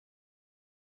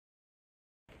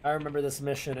I remember this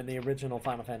mission in the original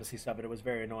Final Fantasy VII. It was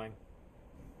very annoying.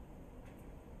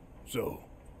 So,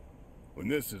 when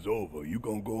this is over, you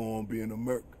gonna go on being a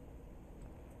merc?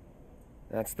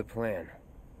 That's the plan.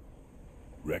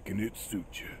 Reckon it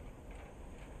suits you.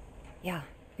 Yeah,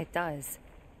 it does.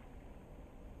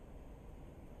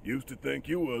 Used to think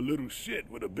you were a little shit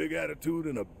with a big attitude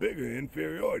and a bigger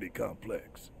inferiority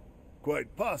complex.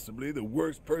 Quite possibly the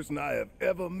worst person I have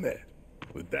ever met.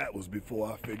 But that was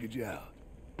before I figured you out.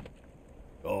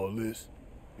 All this,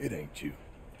 it ain't you.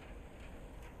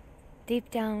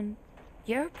 Deep down,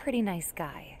 you're a pretty nice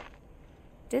guy.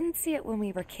 Didn't see it when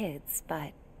we were kids,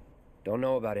 but... Don't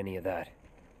know about any of that.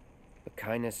 But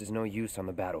kindness is no use on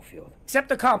the battlefield. Except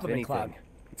the compliment If cloud. anything,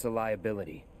 it's a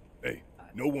liability. Hey,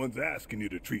 no one's asking you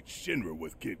to treat Shinra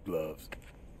with kid gloves.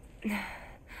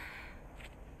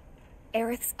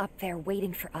 Aerith's up there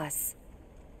waiting for us.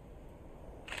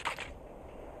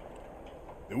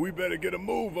 Then we better get a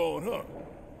move on, huh?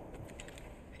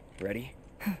 Ready?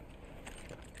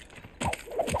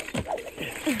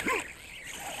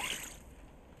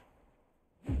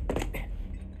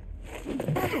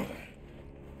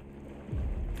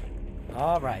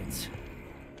 All right.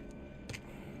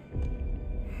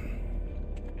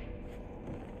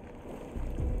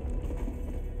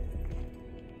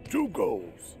 Two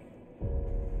goals.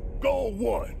 Goal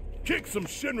 1, kick some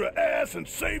Shinra ass and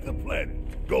save the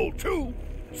planet. Goal 2,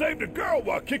 save the girl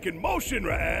while kicking more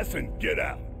Shinra ass and get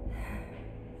out.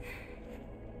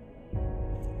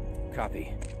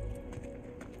 Copy.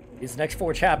 These next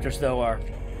 4 chapters, though, are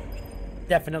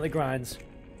definitely grinds.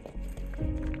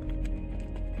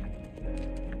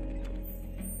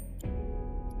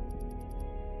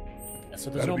 Yeah, so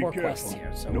there's no more quests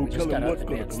here, so no we just telling gotta what's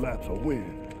gonna advance. collapse or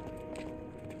when.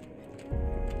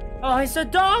 Oh, it's a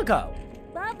doggo!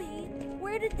 Bobby,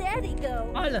 where did Daddy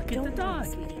go? Oh, look at Don't the dog.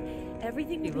 worry, sweetie.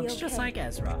 Everything will He be looks okay. just like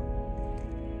Ezra.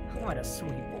 What a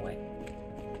sweet boy.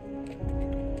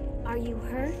 Are you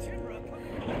hurt?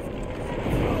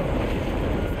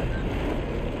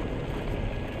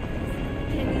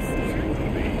 Can you stand?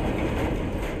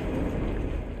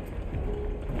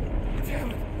 Damn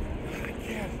it! I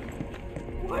can't.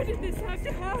 Why did this have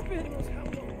to happen?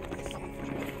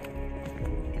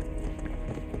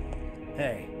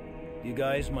 Hey, you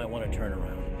guys might want to turn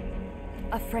around.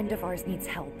 A friend of ours needs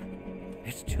help.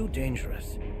 It's too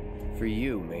dangerous. For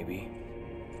you, maybe.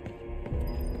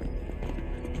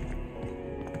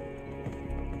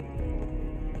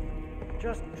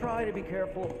 Just try to be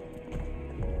careful.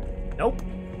 Nope.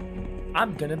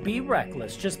 I'm gonna be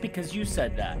reckless just because you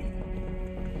said that.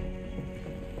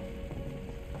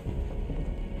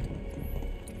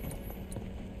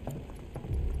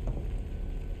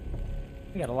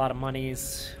 We got a lot of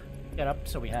monies. Get up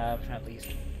so we have at least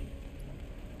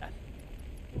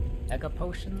mega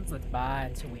potions. Let's buy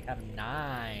until we have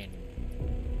 9.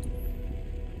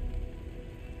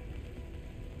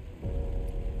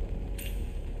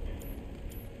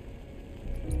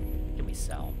 What can we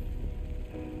sell?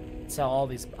 Sell all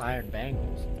these iron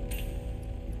bangles.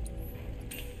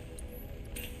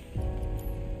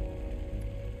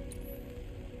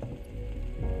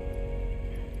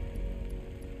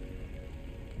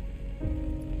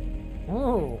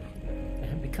 Oh,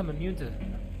 and become immune to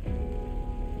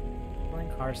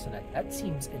Blank Arsenate. That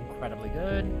seems incredibly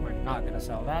good. We're not gonna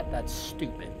sell that. That's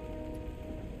stupid.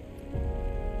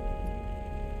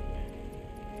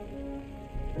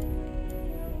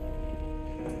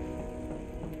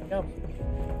 Go.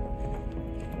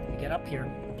 Get up here.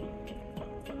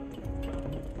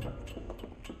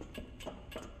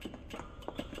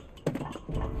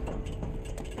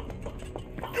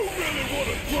 You really want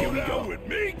to throw down with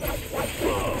me?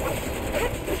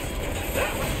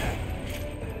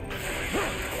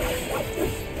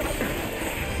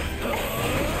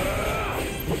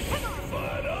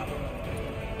 Fired up.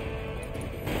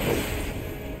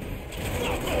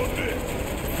 Look on this.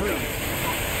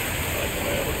 Like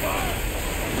man with fire.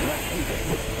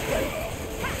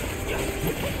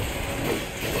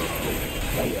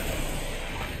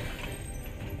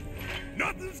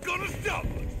 Nothing's gonna stop us.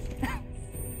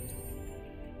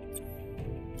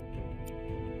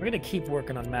 We're gonna keep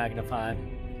working on Magnify.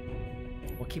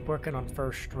 We'll keep working on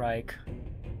First Strike.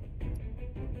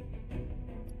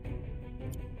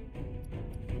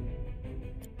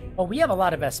 Oh, we have a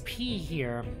lot of SP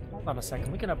here. Hold on a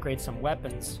second. We can upgrade some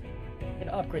weapons. We can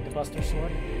upgrade the Buster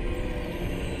Sword.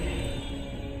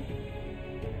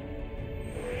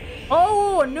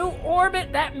 Oh, a new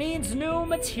orbit! That means new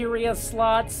materia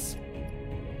slots.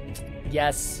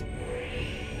 Yes.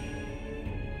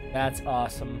 That's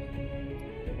awesome.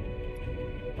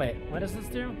 Wait, what does this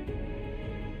do?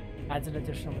 Adds an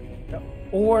additional...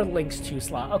 Or links to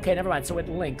slot. Okay, never mind. So it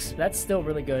links. That's still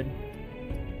really good.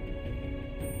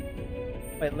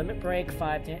 Wait, limit break,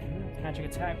 5 magic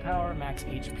attack power, max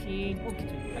HP. We'll get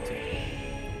to max HP.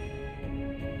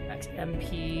 Max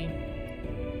MP.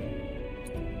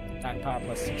 Attack power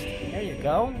plus 16. There you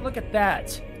go. Look at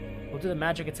that. We'll do the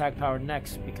magic attack power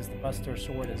next because the Buster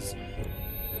Sword is...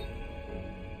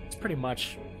 It's pretty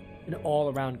much an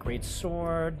all-around great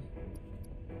sword.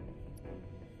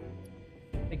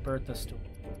 Big Bertha's still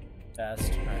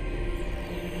best. Alright.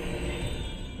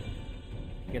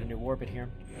 Get a new orbit here.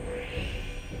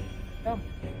 Go.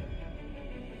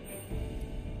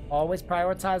 Always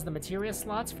prioritize the materia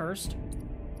slots first.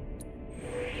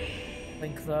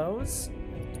 Link those.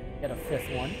 Get a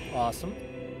 5th one. Awesome.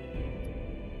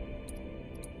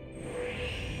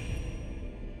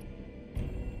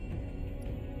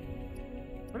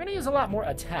 We're gonna use a lot more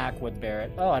attack with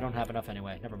Barret. Oh, I don't have enough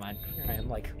anyway. Never mind. Here I am,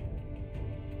 like...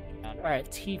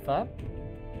 Alright, Tifa.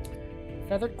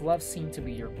 Feathered gloves seem to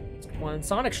be your one.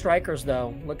 Sonic Strikers,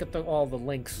 though. Look at all the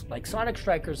links. Like, Sonic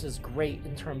Strikers is great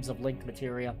in terms of linked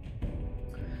materia.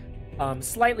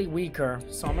 Slightly weaker,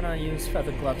 so I'm gonna use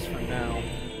Feathered Gloves for now.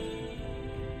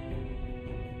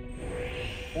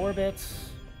 Orbit.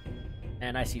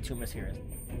 And I see 2 materials.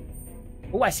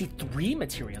 Oh, I see 3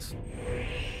 materials.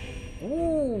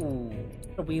 Ooh.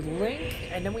 So we link,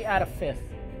 and then we add a 5th.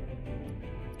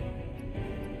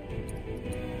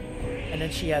 And then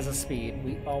she has a speed.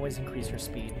 We always increase her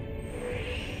speed.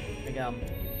 There we go.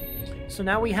 So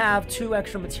now we have 2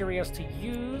 extra materials to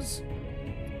use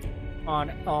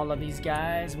on all of these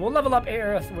guys. We'll level up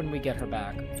Aerith when we get her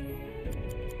back.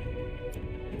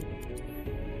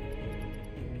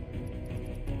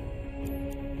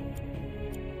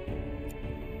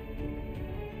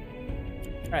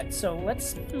 Alright, so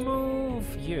let's move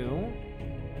you.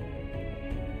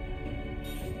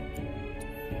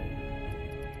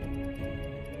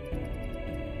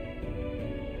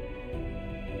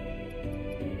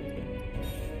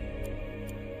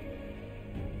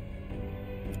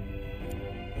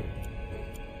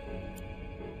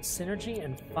 Synergy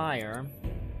and fire.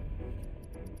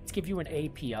 Let's give you an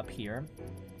AP up here.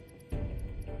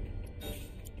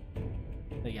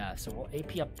 So yeah, so we'll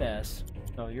AP up this.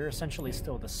 So you're essentially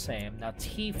still the same. Now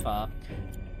Tifa,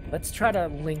 let's try to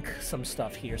link some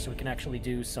stuff here so we can actually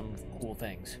do some cool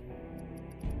things.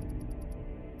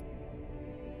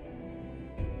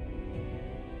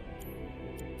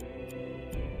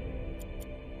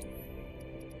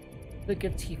 Could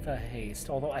give Tifa haste,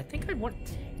 although I think I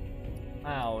want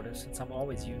Cloud since I'm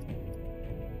always using.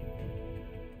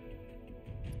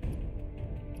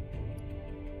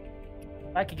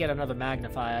 If I could get another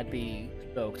Magnify, I'd be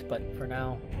stoked, but for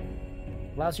now,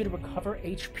 allows you to recover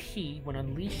HP when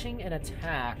unleashing an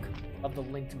attack of the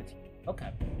linked material. Okay.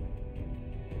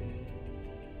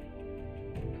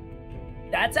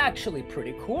 That's actually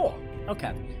pretty cool.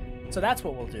 Okay, so that's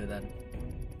what we'll do then.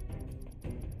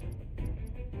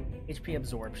 HP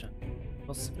absorption.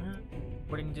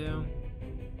 Wording do.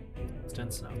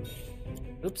 Instance, no.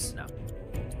 Oops, no.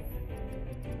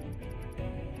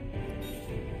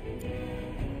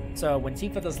 So when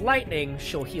Tifa does lightning,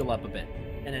 she'll heal up a bit.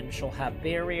 And then she'll have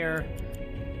barrier,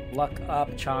 luck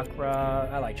up, chakra.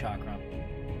 I like chakra.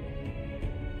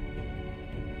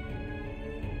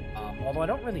 Although I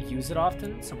don't really use it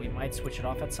often, so we might switch it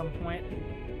off at some point.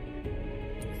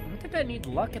 I don't think I need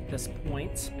luck at this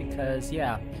point, because,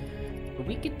 yeah. But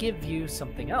we could give you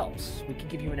something else. We could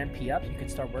give you an MP up. You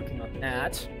could start working on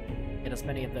that. Get as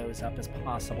many of those up as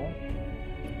possible.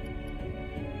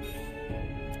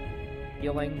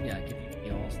 Healing, yeah, give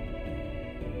you heals.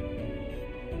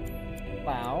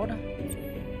 Cloud.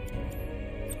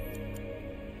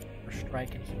 Or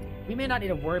strike and heal. We may not need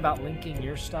to worry about linking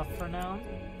your stuff for now.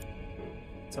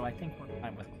 So I think we're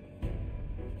fine with it.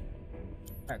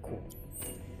 Alright, cool.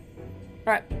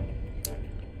 Alright.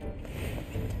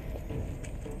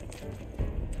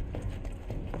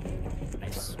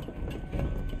 Nice.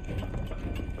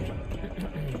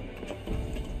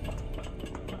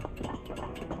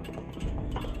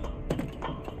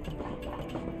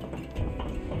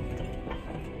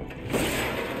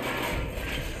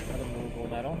 Another movable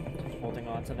metal. Holding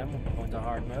on to them, we'll go into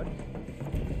hard mode.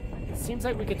 It seems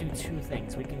like we could do 2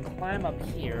 things. We can climb up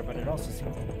here, but it also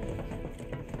seems...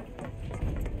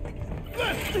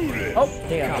 Let's do this! Oh,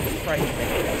 damn. Right.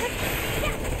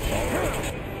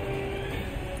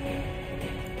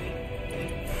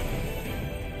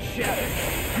 Shatter!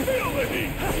 Feel the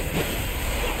heat!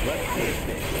 Let's do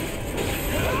this.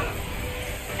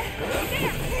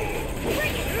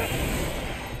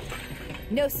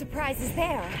 No surprises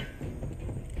there.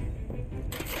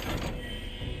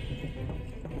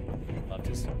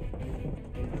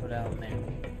 Oh, man.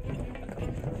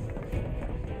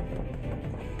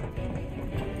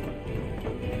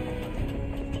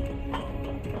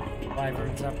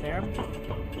 Wyvern's up there.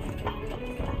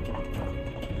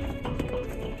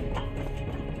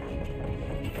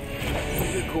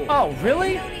 Cool. Oh,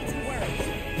 really?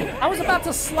 I was about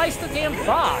to slice the damn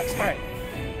box. All right.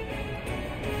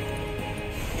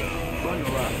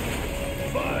 Bundle up.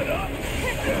 Fight up!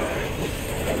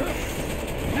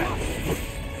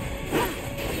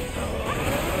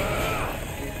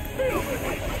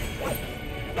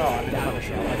 Oh, I'm in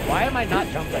Punisher. Like, why am I not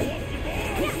jumping?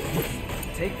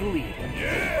 Take the lead.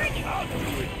 Yeah, I'll do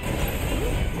it.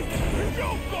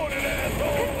 Go for it,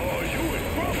 asshole! Oh, you in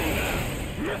trouble now.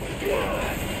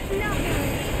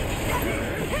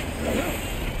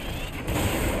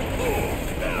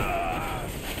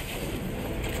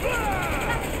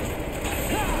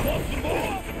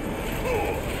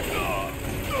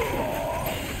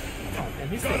 And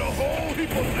he's Got a whole heap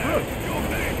of dirt with your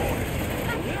name on it.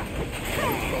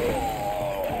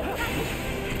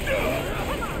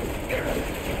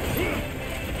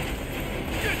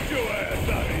 Get your ass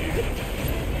out of here.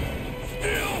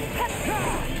 Still.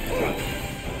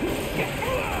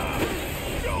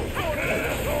 Go for it,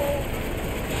 asshole.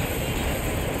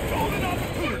 Golden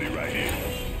opportunity right here.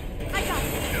 I got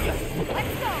it.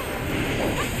 Let's go.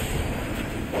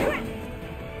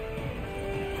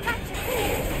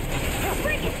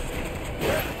 Bring it.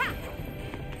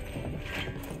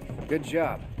 Good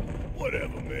job.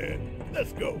 Whatever, man.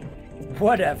 Let's go.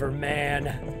 Whatever, man.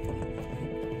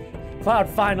 Cloud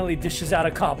finally dishes out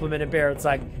a compliment, and Barrett's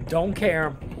like, don't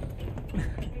care.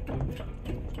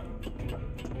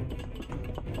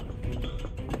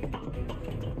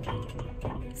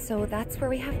 So that's where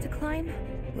we have to climb?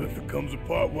 What if it comes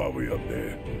apart while we're up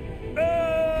there?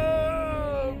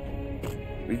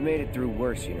 We've made it through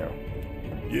worse, you know.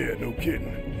 Yeah, no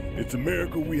kidding. It's a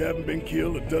miracle we haven't been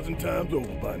killed a dozen times over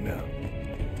by now.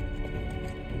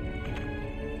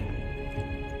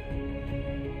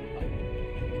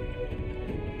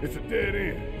 It's a dead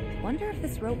end. Wonder if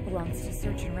this rope belongs to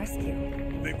search and rescue.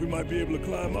 Think we might be able to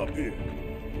climb up here.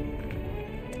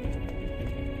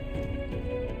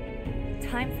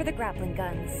 Time for the grappling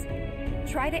guns.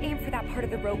 Try to aim for that part of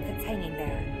the rope that's hanging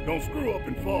there. Don't screw up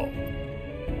and fall.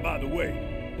 By the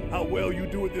way, how well you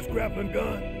do with this grappling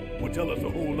gun will tell us a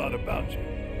whole lot about you.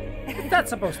 What's that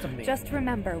supposed to mean? Just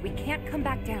remember, we can't come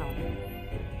back down.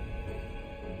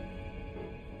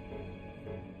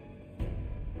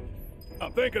 I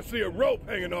think I see a rope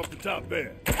hanging off the top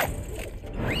there.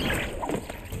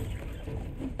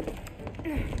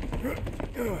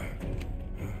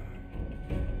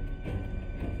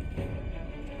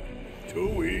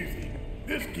 Too easy.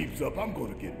 This keeps up, I'm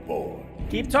gonna get bored.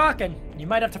 Keep talking. You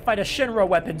might have to fight a Shinra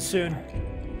weapon soon.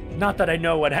 Not that I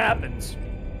know what happens.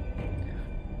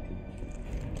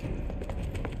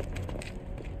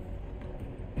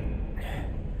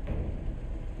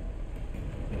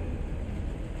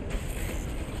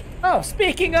 Oh,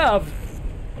 speaking of,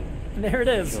 there it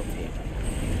is.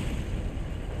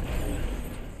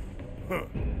 Huh.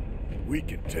 We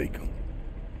can take them.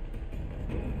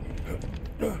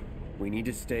 We need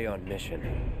to stay on mission.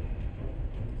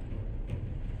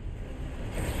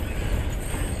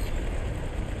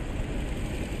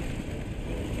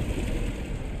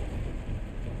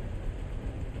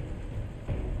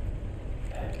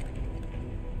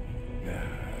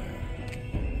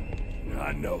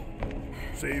 I know.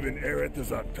 Saving Aerith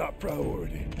is our top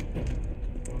priority.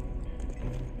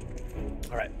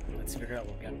 All right, let's figure out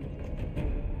what we got.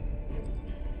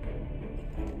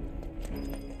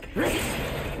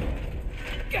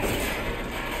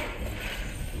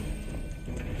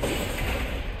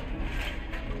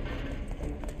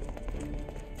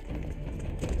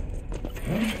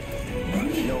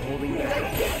 No holding back.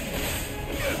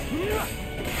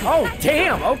 Oh,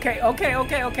 damn! Okay.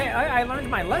 I learned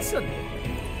my lesson.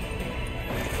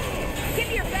 Give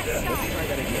me your best shot.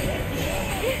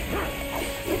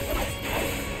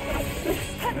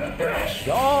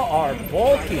 Y'all are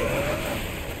bulky.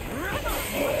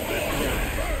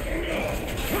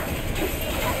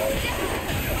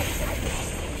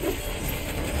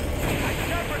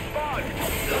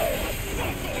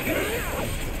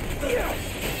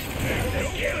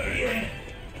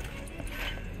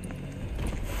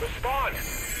 Respond!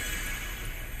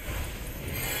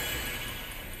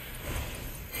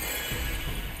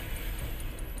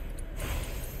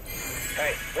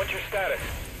 Hey, what's your status?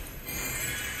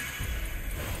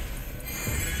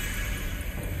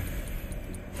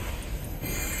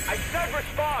 I said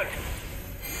respond!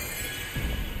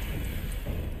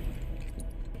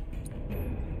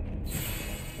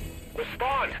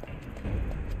 Respond!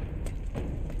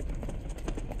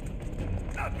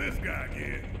 this guy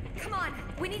again. Come on,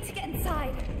 we need to get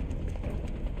inside.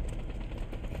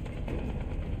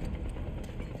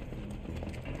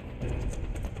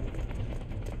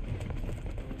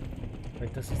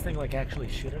 Wait, does this thing like actually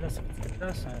shoot at us if it's hit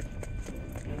us?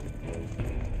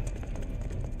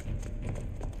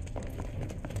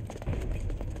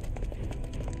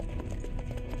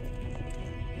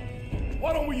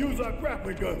 Why don't we use our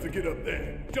grappling guns to get up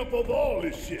there? Jump over all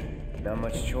this shit. Not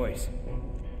much choice.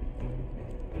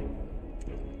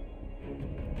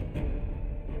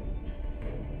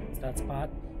 What's that spot?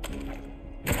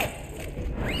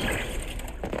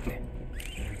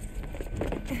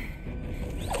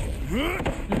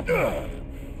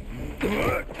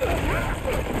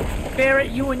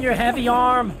 Barrett, you and your heavy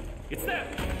arm. It's them!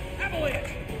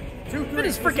 Avalanche! But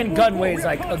his freaking gun weighs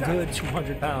like a good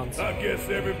 200 pounds. I guess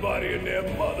everybody and their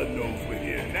mother knows we're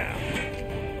here now.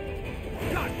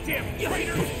 God damn it,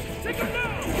 traitors! Take them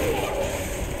down!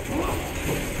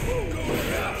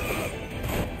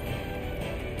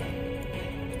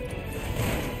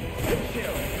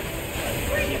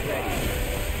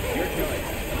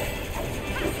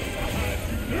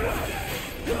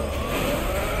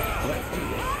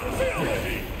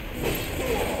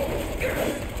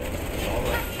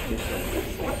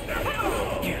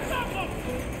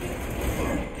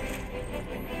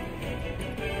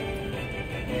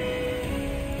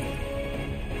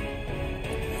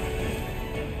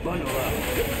 Bundle up.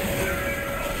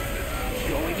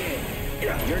 Going in.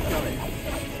 You're done.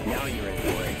 Now you're in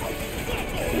for it.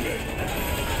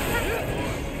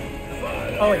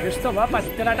 Oh wait, you're still up?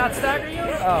 Did I not stagger you?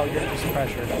 Oh, you're just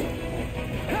pressured.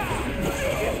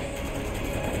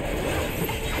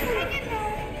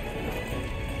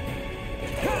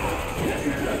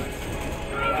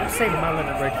 I'm saving my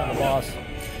limit break from the boss.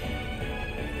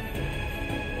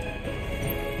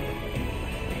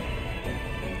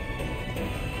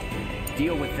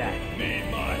 Deal with that.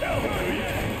 Need my help, do you?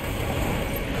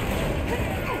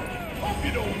 Hope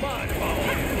you don't mind if I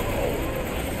hold you home.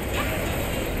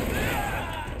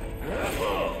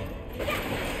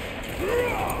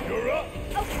 You're up.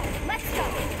 Okay, let's go.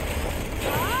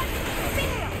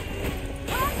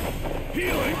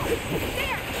 Healing.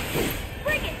 There!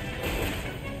 Bring it!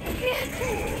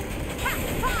 Ha,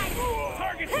 fine!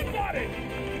 Target spotted!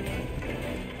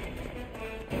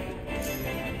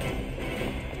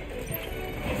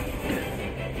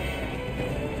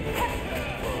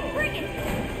 Bring it!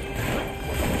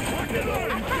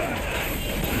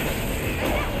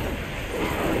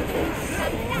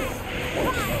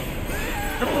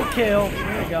 Triple kill.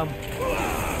 There you go.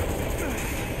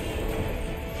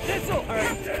 This'll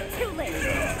hurt! Too late!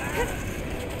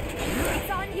 It's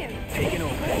on you! Taking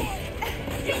over.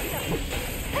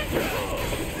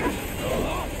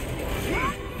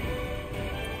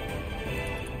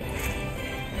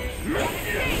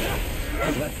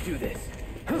 Let's do this.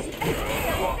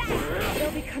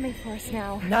 They'll be coming for us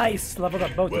now. Nice. Leveled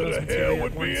up both of Where those the material hell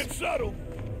at would once. being subtle?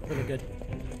 Really good.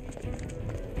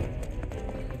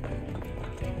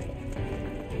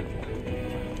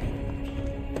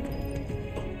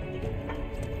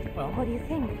 Well, What do you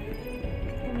think?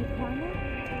 Can we climb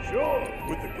it? Sure,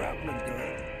 with the grappling gun.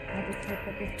 I just hope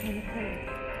that this time it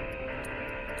hurts.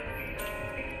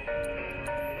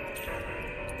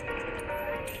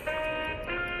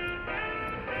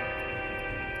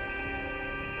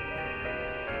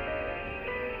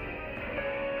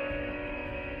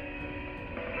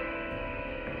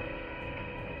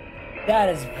 that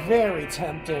is very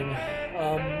tempting.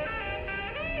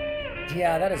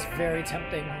 Yeah, that is very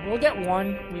tempting. We'll get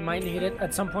one. We might need it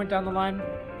at some point down the line.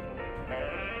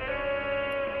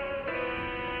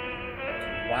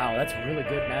 Wow, that's really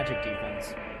good magic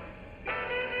defense.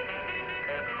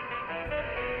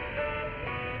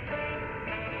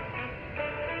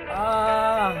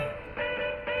 Ah.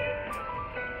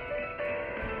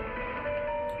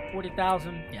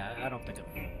 40,000. Yeah, I don't think it.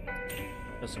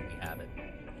 Just so we have it.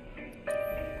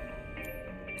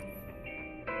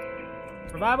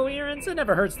 Revival earrings. It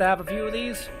never hurts to have a few of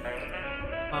these.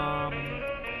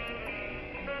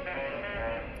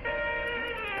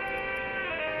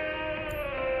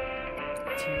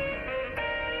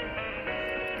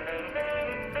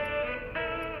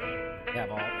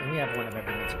 We have one of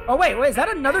every material. Oh wait, is that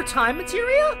another time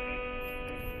materia?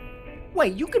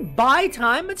 Wait, you can buy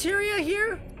time materia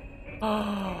here?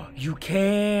 Oh, you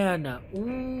can.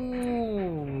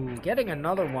 Ooh, getting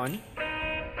another one.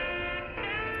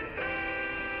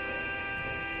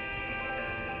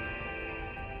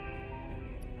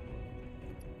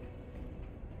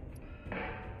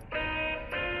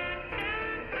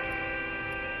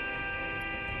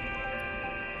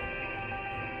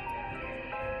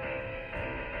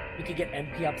 We could get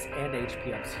NP ups and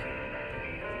HP ups.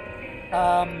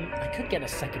 I could get a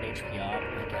second HP up,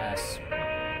 I guess.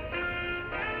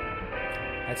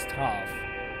 That's tough.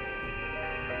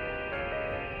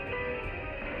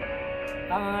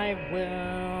 I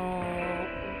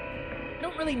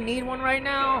don't really need one right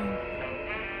now.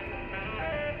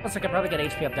 Plus, I could probably get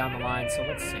HP up down the line, so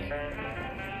let's see.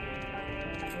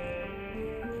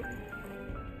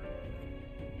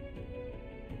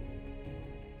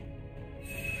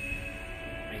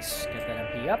 Nice, get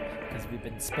that MP up, because we've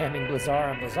been spamming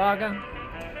Blizzard and Blizzaga.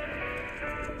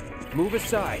 Move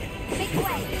aside. Make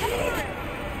way!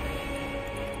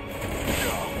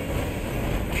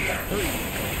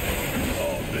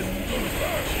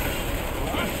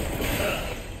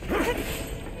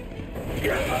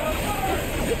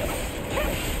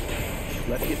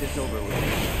 Let's get this over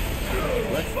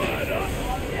with. Let's fight up.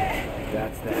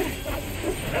 That's that.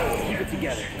 Keep it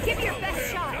together. Give it your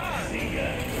best shot!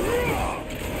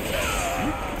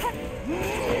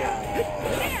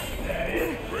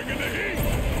 Bring in the heat!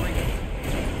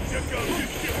 Check out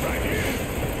this shit right here!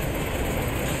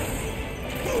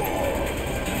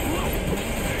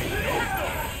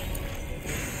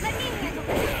 Let me handle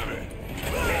this!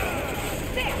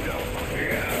 There! Give it your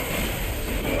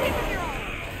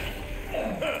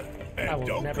all! I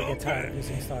will never get tired of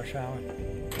using Star Shower.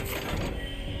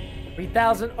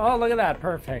 3,000. Oh, look at that.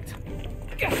 Perfect.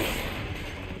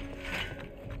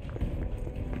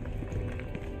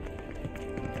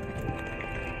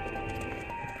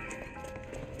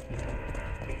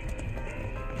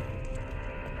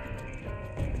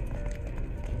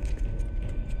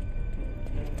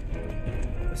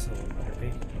 This is a little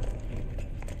creepy.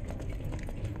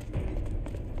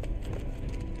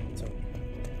 So,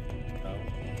 oh,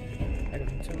 I got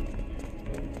him too.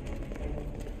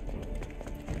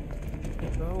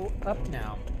 Go up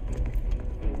now.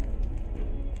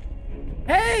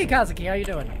 Hey, Kazuki, how you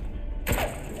doing?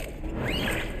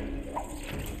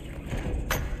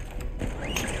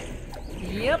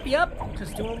 Yep.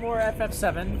 Just doing more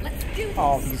FF7. Let's do this!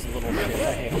 All these little shits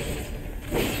I hate.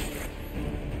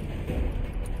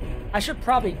 I should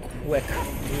probably quick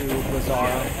do Blizzard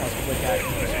as quick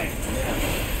action.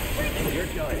 You're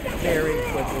done. Very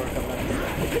quick work of them.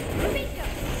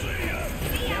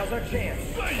 Now's our chance.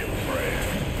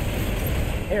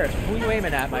 Here, who are you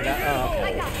aiming at, my guy? Oh, I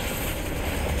okay. got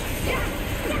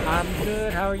it! I'm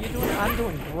good. How are you doing? I'm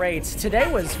doing great. Today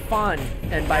was fun,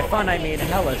 and by fun I mean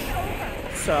hellish.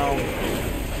 So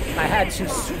I had to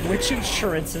switch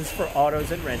insurances for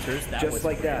autos and renters. That Just was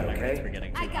like that, my rates okay? were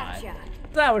getting too I high. gotcha!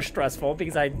 That was stressful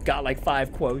because I got like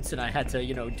 5 quotes and I had to,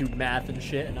 you know, do math and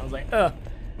shit, and I was like, ugh.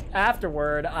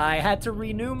 Afterward, I had to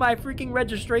renew my freaking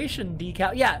registration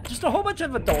decal. Yeah, just a whole bunch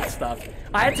of adult stuff.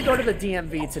 I had to go to the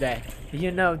DMV today.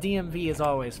 You know, DMV is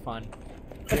always fun.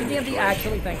 But the DMV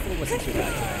actually, thankfully, wasn't too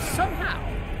bad today. Somehow.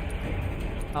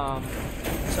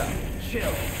 So.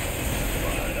 Chill.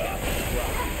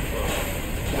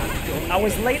 I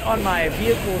was late on my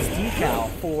vehicle's decal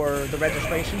for the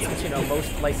registration since, you know,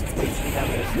 most license plates need that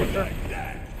little sticker.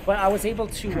 But I was able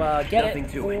to get Nothing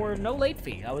it to for no late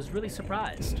fee. I was really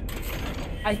surprised.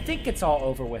 I think it's all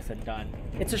over with and done.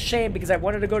 It's a shame because I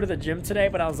wanted to go to the gym today,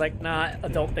 but I was like, nah,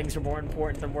 adult things are more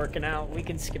important than working out. We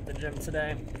can skip the gym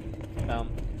today.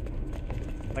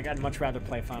 Like, I'd much rather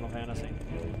play Final Fantasy.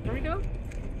 There we go.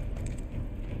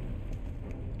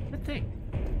 Good thing.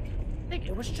 I think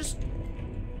it was just...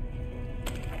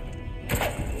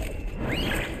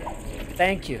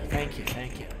 Thank you.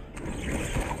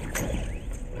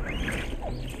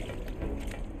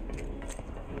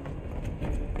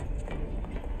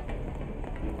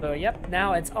 So, yep,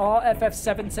 now it's all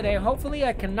FF7 today. Hopefully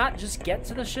I can not just get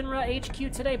to the Shinra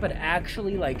HQ today, but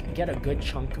actually, like, get a good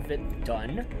chunk of it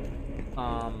done.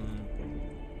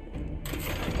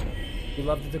 You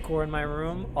love the decor in my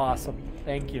room? Awesome.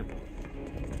 Thank you.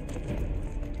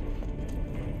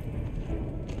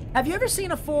 Have you ever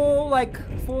seen a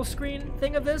full screen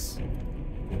thing of this?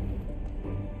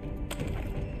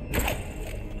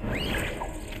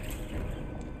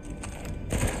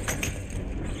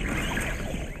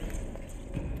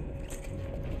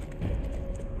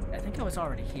 I think I was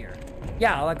already here.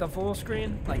 Yeah, like a full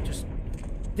screen, like just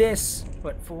this,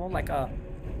 but full, like a...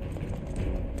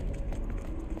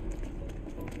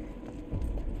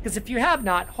 Because if you have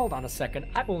not, hold on a second,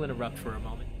 I will interrupt for a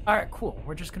moment. All right, cool.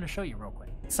 We're just gonna show you real quick.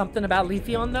 Something about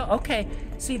Leafeon though? Okay.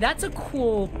 See, that's a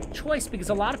cool choice because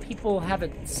a lot of people have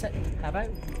it set. Have I?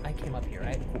 I came up here,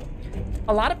 right? Cool.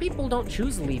 A lot of people don't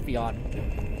choose Leafeon.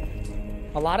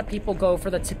 A lot of people go for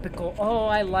the typical, oh,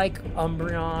 I like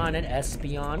Umbreon and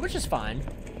Espeon, which is fine.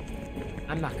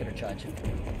 I'm not gonna judge.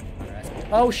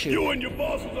 Oh shoot. You and your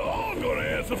bosses are all gonna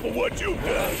answer for what you've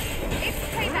done. It's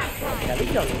payback time. Yeah,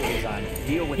 he knows what he's on.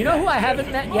 Deal with You know that. who I haven't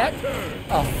met yet?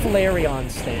 A Flareon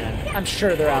stan. I'm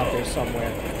sure they're out there somewhere.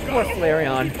 Poor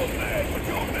Flareon.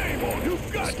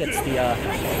 Just gets the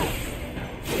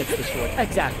short.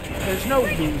 Exactly. There's no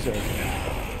loser.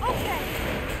 Okay.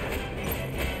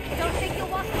 Don't think you'll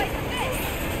walk away from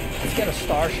this. Let's get a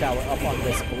star shower up on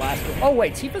this blaster. Oh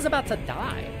wait, Tifa's about to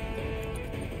die.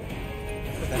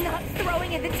 Not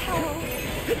throwing in the towel.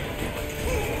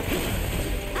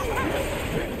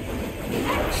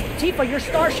 Tifa, your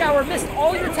star shower missed.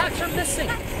 All your attacks are missing.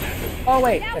 Oh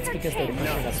wait, that's because they're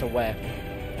pushing us away.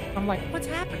 I'm like, what's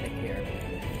happening here?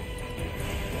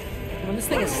 When this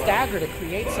thing is staggered, it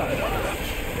creates something.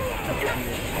 That's a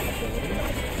weird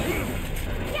ability.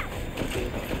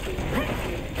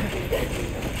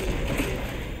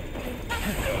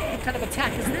 What kind of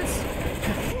attack is this?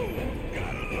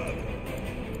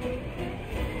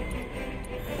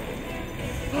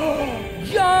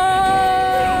 Yo!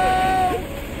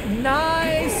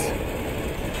 Nice!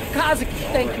 Kazuki,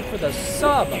 thank you for the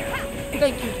sub.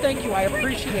 Thank you, I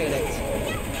appreciate it.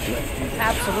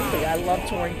 Absolutely, I love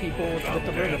touring people with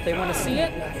the room. If they want to see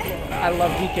it, I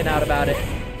love geeking out about it.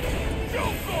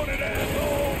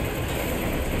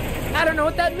 I don't know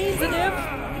what that means, Aniv.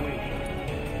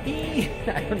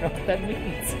 I don't know what that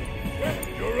means.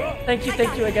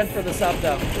 Thank you again for the sub,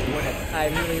 though. I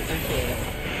really appreciate it.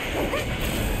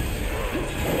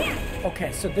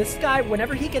 Okay, so this guy,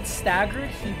 whenever he gets staggered,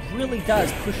 he really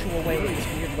does push you away with this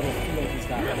weird little field he's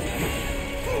got.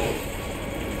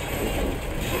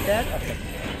 Dead? Okay.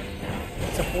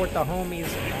 Support the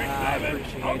homies. I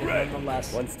appreciate it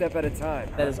nonetheless. One step at a time.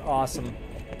 That is awesome.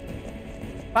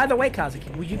 By the way,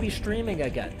 Kazuki, will you be streaming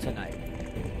again tonight?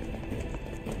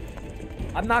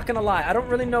 I'm not gonna lie, I don't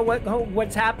really know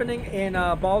what's happening in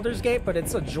Baldur's Gate, but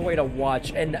it's a joy to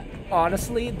watch. And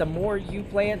honestly, the more you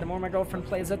play it, the more my girlfriend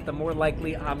plays it, the more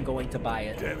likely I'm going to buy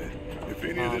it. Damn it. If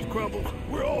any of this crumbles,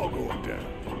 we're all going down.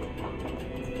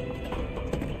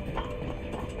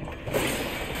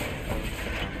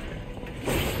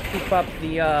 Keep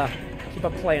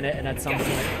up playing it, and at some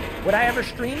point, would I ever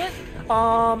stream it?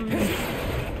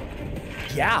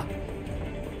 Yeah.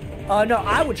 No,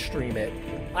 I would stream it.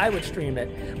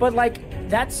 But like,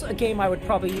 that's a game I would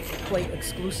probably play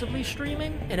exclusively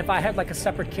streaming, and if I had like a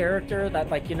separate character that,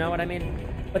 like, you know what I mean?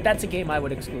 But that's a game I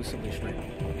would exclusively stream.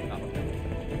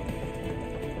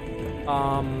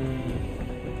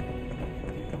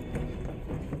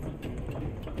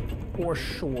 For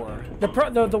sure. The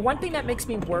one thing that makes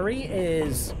me worry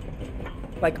is,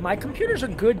 like, my computer's a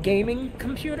good gaming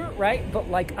computer, right? But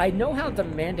like, I know how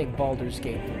demanding Baldur's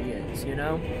Gate 3 is, you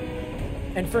know?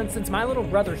 And for instance, my little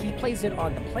brother, he plays it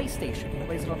on the PlayStation. He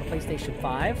plays it on the PlayStation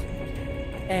 5.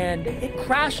 And it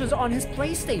crashes on his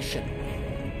PlayStation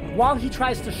while he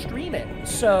tries to stream it.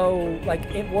 So, like,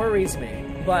 it worries me.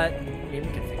 But maybe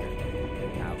we can figure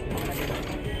it out.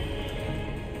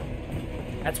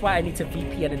 That's why I need to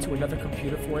VPN into another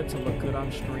computer for it to look good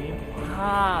on stream.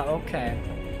 Ah, okay.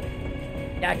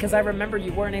 Yeah, because I remember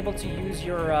you weren't able to use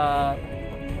your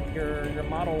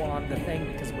model on the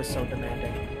thing because it was so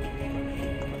demanding.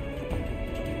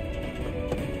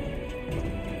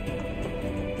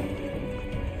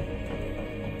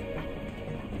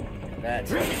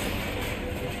 That's... I'm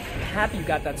happy you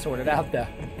got that sorted out, though.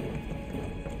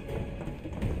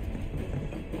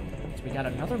 So we got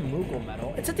another Moogle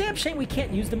medal. It's a damn shame we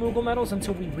can't use the Moogle medals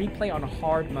until we replay on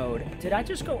hard mode. Did I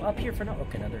just go up here for no?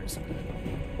 Okay, no, there is something.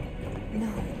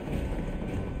 No.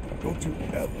 Don't you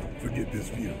ever forget this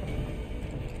view.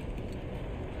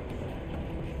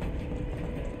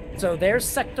 So there's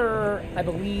sector, I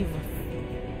believe...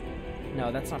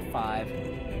 No, that's not 5.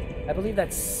 I believe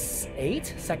that's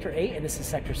 8? Sector 8, and this is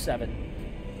Sector 7.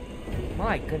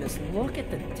 My goodness, look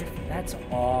at the difference. That's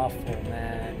awful,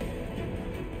 man.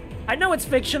 I know it's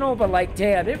fictional, but, like,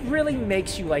 damn, it really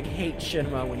makes you, like, hate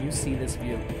Shinra when you see this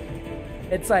view.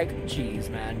 It's like, geez,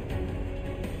 man.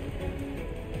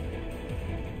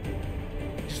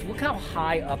 Just look how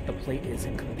high up the plate is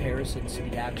in comparison to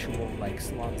the actual, like,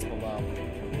 slums below.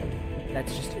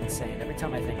 That's just insane. Every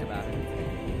time I think about it,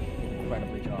 it's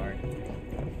incredibly jarring.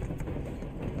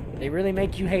 They really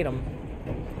make you hate them.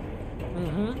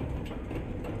 Mm-hmm.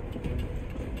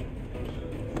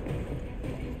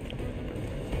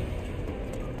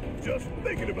 Just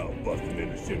thinking about busting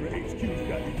into Shinra HQ's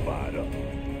got you fired up.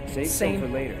 Save some for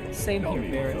later. Same Don't here,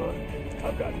 need Barrett. fun.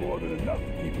 I've got more than enough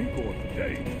to keep me going for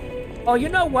days. Oh, you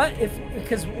know what?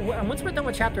 Because once we're done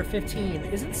with chapter 15,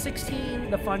 isn't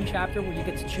 16 the fun chapter where you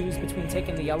get to choose between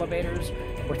taking the elevators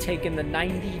or taking the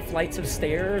 90 flights of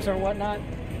stairs or whatnot?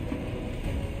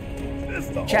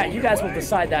 Chat, you guys will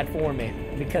decide that for me,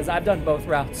 because I've done both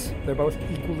routes. They're both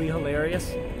equally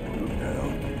hilarious. Look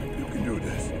down. You can do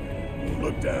this.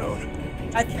 Look down.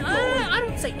 I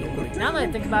don't say equally. Now that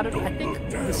I think about it, I think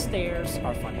the stairs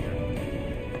are funnier.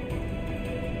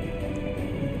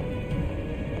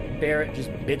 Barrett just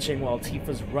bitching while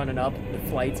Tifa's running up the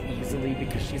flights easily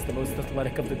because she's the most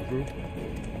athletic of the group.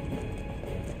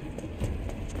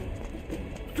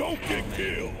 Don't get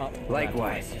killed. Oh,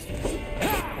 Likewise.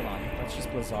 Hold on, let's just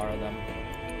Blizzara them.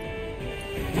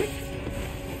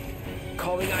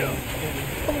 Calling item.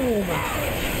 Boom!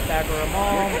 Stagger them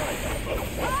all.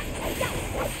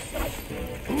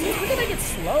 Look at I get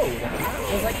slowed.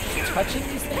 Was like just touching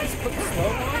these things put the slow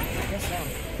on? I guess so.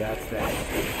 That's that.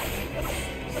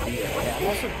 Yeah, I'm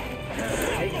also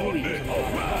taking leaves.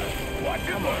 Watch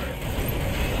your mark.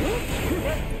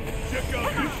 Check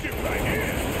out this shit right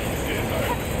here.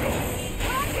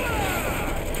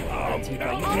 Alright, Tifa,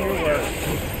 you do your work.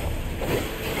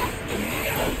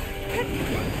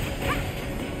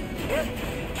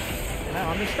 Now,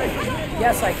 I'm just straight.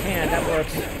 Yes, I can. That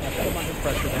works. I put him under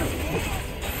pressure now.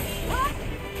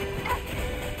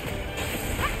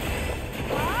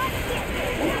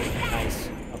 Nice.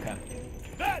 Okay.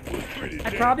 I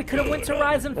probably could have went to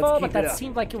Rise and Fall, but that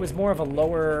seemed like it was more of a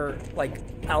lower, like,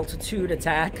 altitude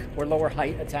attack or lower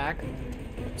height attack.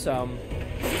 So,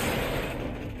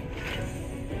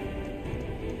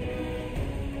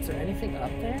 is there anything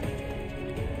up there?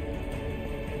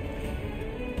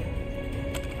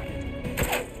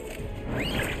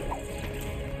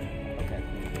 Okay.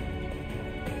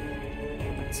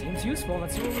 Seems useful.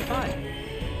 Let's see what we find.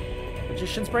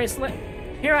 Magician's bracelet.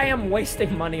 Here I am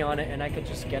wasting money on it, and I could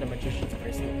just get a magician's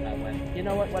bracelet that way. You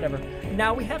know what? Whatever.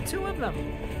 Now we have 2 of them.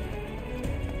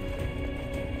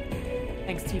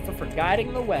 Thanks, Tifa, for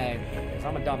guiding the way. Because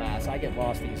I'm a dumbass. I get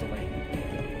lost easily.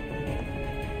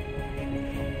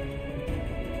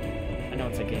 I know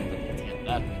it's a game, but it's not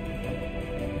that.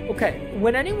 Okay,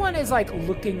 when anyone is, like,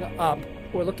 looking up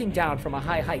or looking down from a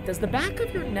high height, does the back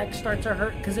of your neck start to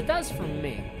hurt? Because it does for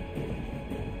me.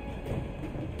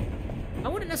 I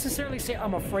wouldn't necessarily say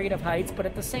I'm afraid of heights, but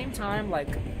at the same time,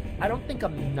 like, I don't think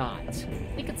I'm not.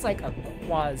 I think it's like a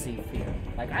quasi-fear.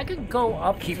 Like, I could go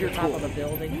up to the top of a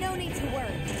building. No need to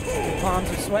worry. Your palms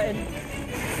are sweating.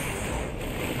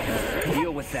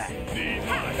 Deal with that. Need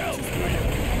my help.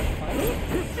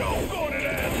 Don't go to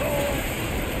that asshole.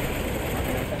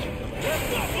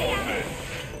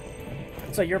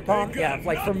 So your palm, yeah,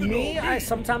 like for me,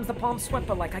 sometimes the palms sweat,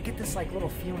 but like I get this like little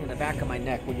feeling in the back of my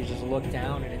neck when you just look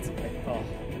down and it's like, oh,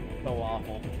 so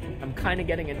awful. I'm kind of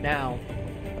getting it now.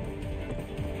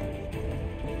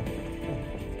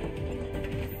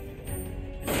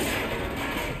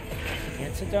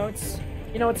 Antidotes.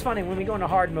 You know, it's funny, when we go into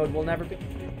hard mode, we'll never be...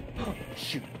 Oh,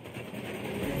 shoot.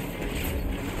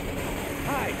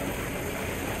 Hi.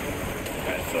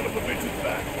 That son of a bitch is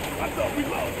back. I thought we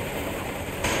lost him.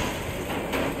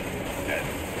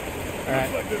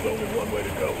 Looks like there's only one way to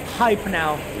go. Hype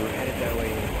now. We're headed that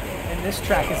way. And this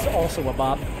track is also a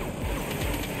bop.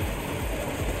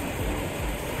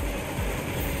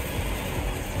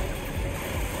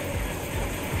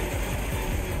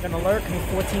 An alert, new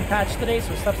 14 patch today,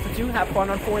 so substitute, have fun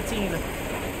on 14.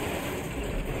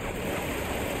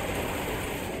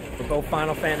 We're both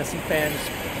Final Fantasy fans,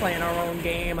 playing our own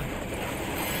game.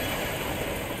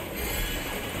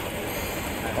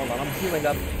 Alright, hold on, I'm healing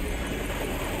up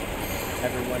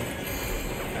everyone.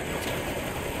 Alright, let's go.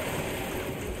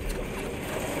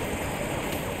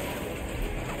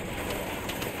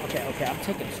 Okay, I'm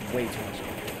taking this way too much.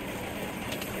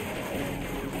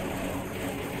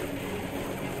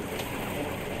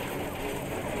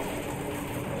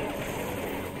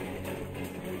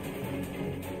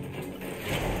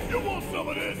 You want some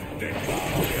of this? Dick?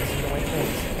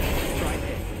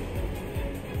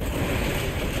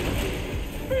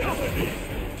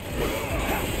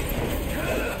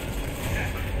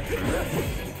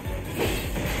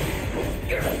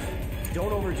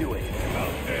 Don't overdo it.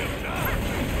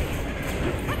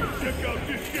 Check out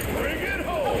this shit. Bring it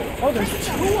home. Oh, there's 2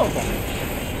 of them.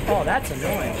 Oh, that's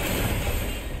annoying.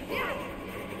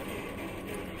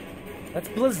 Let's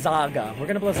Blizzaga. We're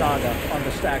gonna Blizzaga on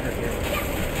the stagger here.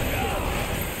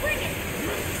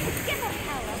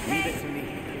 Leave it to me.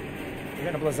 We're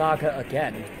gonna Blizzaga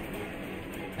again.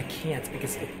 I can't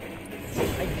because I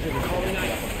really calling out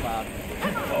the cloud.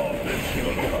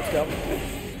 Let's go.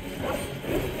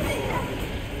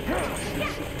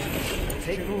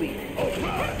 Take the lead.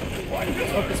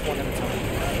 Let's focus one at a time.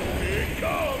 Here it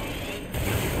comes!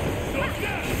 Shut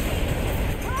down!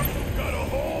 Got a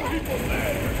whole heap of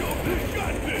land! You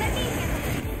got this!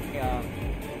 Yeah,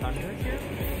 Thunder here?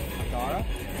 Andara?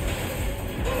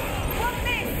 One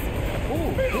miss! Ooh,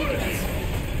 weakness.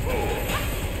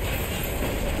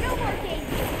 No more games.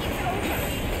 It's over.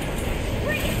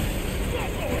 Bring it!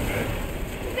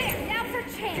 There, now for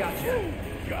chance. Gotcha.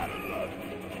 Gotta love it.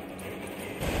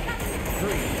 3.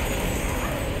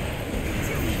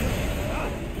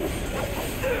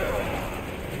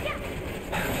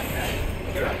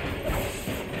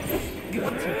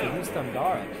 Let's see if they use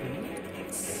Andara,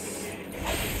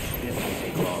 This won't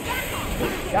take long.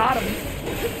 Got him!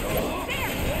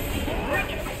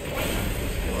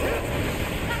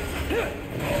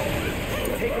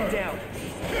 Take him down.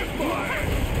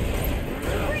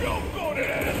 Don't go to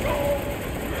that asshole!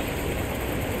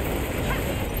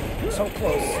 So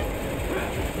close.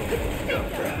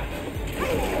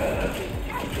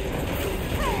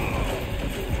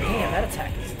 Man, that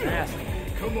attack is nasty.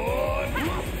 Come on!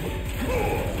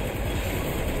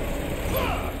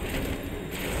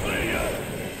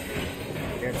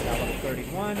 Barrett's now level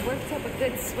 31. Worked up a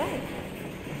good sweat.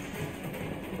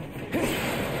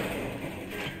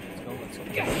 Let's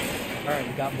go. Alright,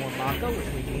 we got more Mako, which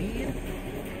we need.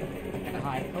 And a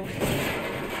high potion.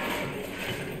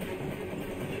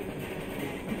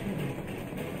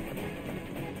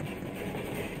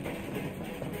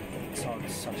 This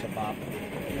song's such a bop.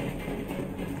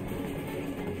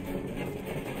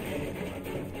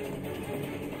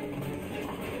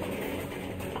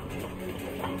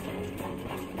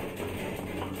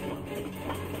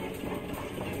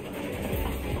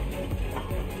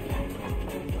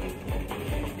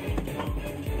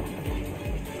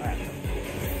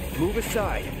 Move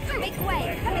aside. Make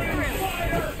way. Coming through.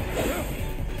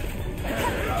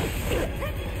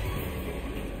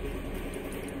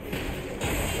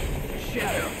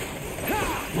 Shadow.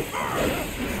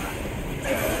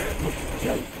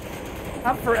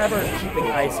 I'm forever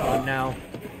keeping ice on now.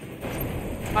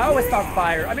 I always thought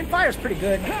fire. I mean, fire's pretty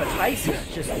good, but ice is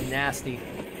just nasty.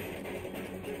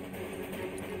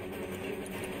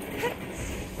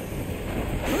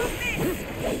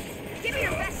 Give me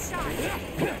your best shot.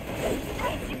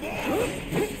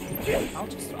 I'll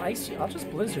just ice you. I'll just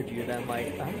blizzard you then.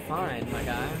 Like, I'm fine, my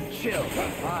guy. Chill.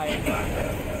 Bye.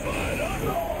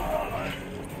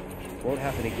 Won't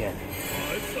happen again.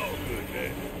 Oh, it's all good,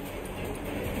 man.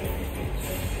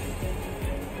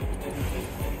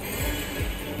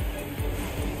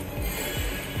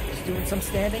 Just doing some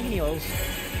standing heals.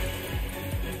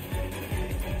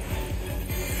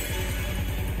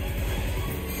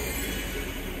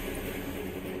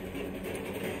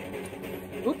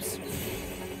 Oops.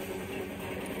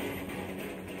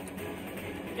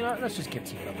 You know, let's just get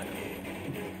Tifa a minute.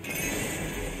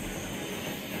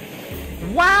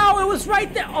 Wow, it was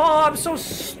right there. Oh, I'm so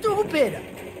stupid.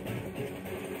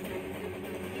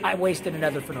 I wasted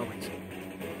another for no reason.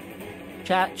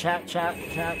 Chat.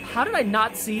 How did I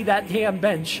not see that damn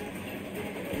bench?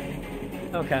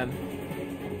 Okay.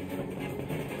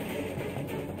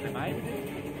 Am I?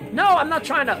 No, I'm not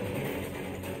trying to.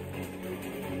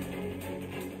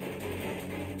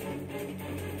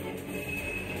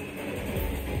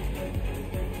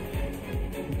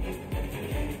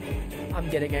 I'm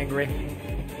getting angry.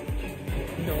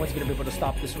 No one's gonna be able to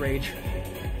stop this rage.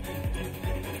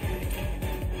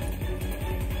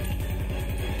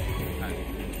 Alright.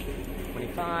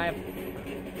 25.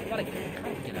 Gotta get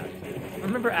out of here. I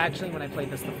remember actually when I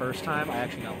played this the first time, I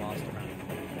actually got lost around.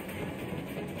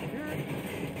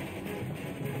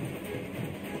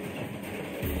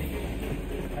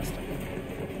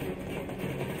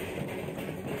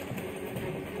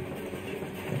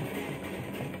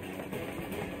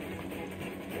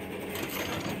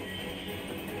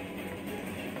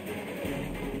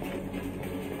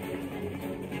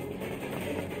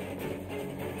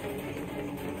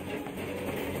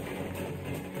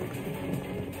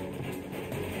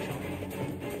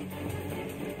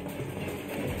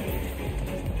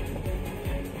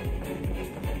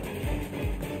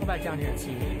 Back down here and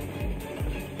see.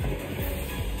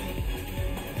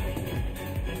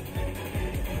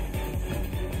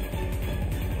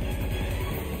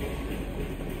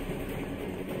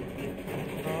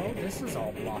 Oh, this is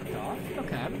all blocked off.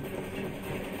 Okay.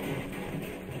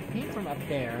 Came from up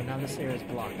there, now this area is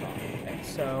blocked off. Okay,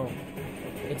 so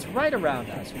it's right around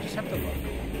us. We just have to look.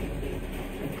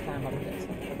 Climb up this.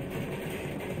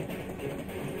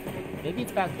 Maybe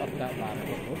it's back up that ladder,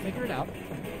 but we'll figure it out.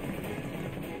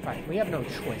 Right, we have no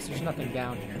choice. There's nothing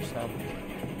down here, so...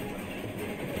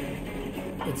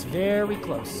 It's very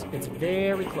close. It's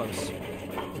very close.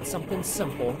 It's something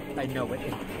simple. I know it.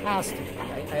 It has to be.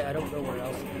 I don't know where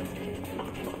else it is.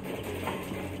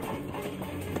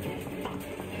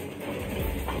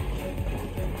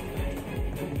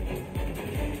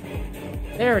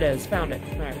 There it is. Found it.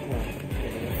 All right, cool.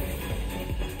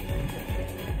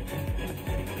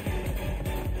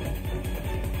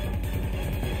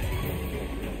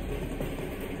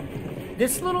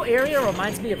 This little area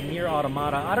reminds me of Nier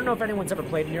Automata. I don't know if anyone's ever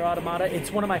played Nier Automata. It's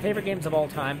one of my favorite games of all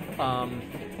time.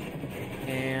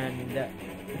 And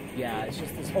yeah, it's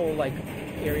just this whole like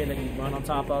area that you run on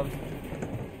top of,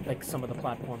 like some of the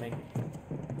platforming.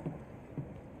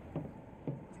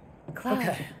 Cloud.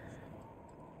 Okay.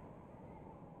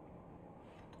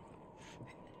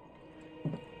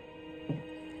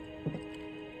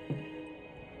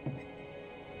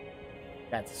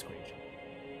 That's a screenshot.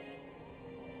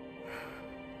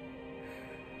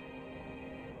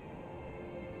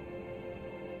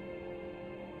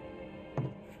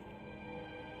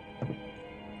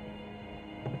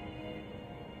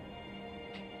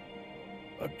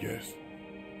 I guess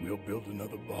we'll build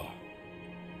another bar.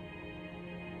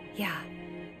 Yeah.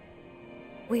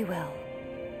 We will.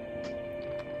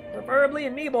 Preferably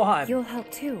in Nibelheim. You'll help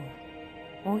too,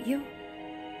 won't you?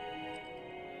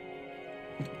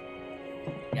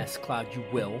 Yes, Cloud, you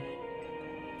will.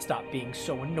 Stop being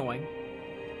so annoying.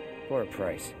 For a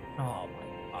price. Oh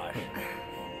my gosh.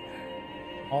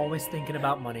 Always thinking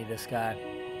about money, this guy.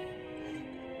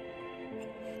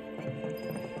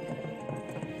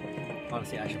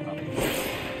 Honestly, I should probably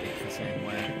think the same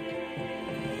way.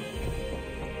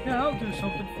 Yeah, I'll do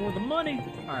something for the money.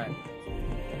 Alright.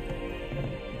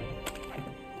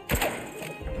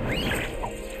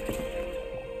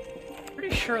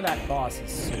 Pretty sure that boss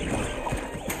is super.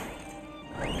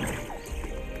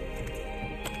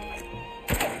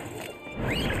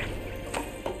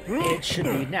 It should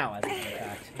be now, as a matter of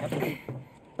fact.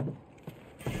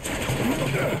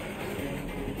 Yep.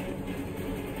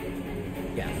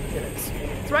 Yeah, it is.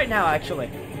 It's right now, actually.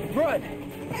 Run!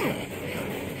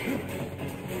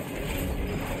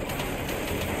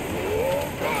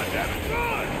 Oh, God, that's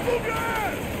gone! Move your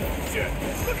ass! Shit,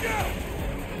 look out!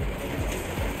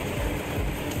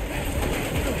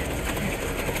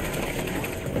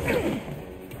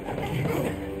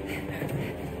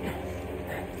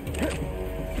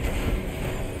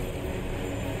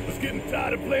 Was getting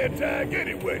tired of playing tag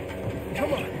anyway.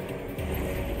 Come on!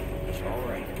 All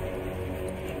right.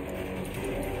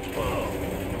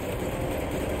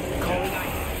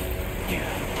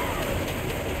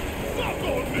 Stop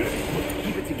on this!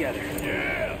 Keep it together.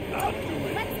 Yeah, I'll do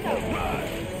it. Let's go. All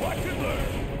right, watch and learn.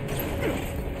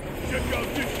 Check out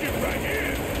this shit right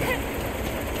here.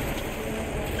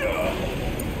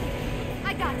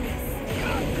 I got this.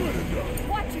 Not good enough.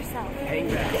 Watch yourself. Hang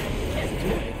back. Can't do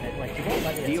anything. Like, you won't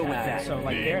let me Deal with attack, that. so,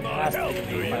 like, Need there my has to help, be do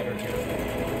a you? fighter here.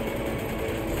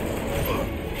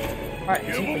 Alright,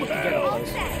 Give see if we him can get hell. all All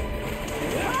this. set.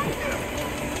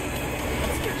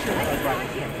 Let's get sure that right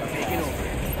Taking over.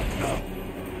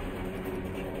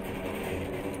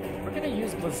 We're gonna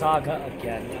use Blizzaga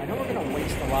again. I know we're gonna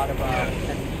waste a lot of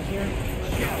MP here.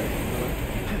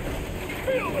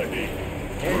 Feel the heat.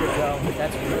 There you go.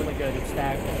 That's really good. It's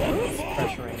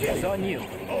pressuring. It's on you.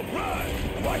 All right,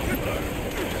 watch and learn.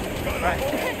 Got Right. a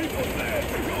whole people's flag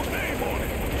with your name on it.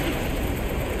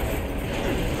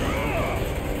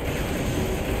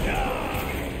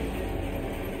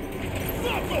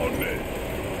 Stop on this.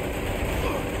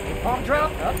 Palm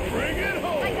drop. Up. Bring it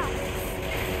home. I got this.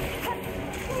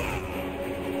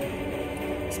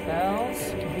 Spells.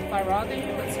 Can we Firaga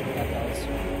you? Let's see what that does.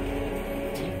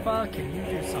 Tifa, can you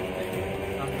do something?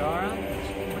 Angara?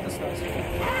 What this does?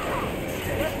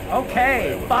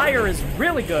 Okay, fire is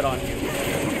really good on you.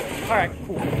 Alright,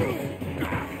 cool.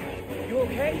 You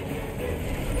okay?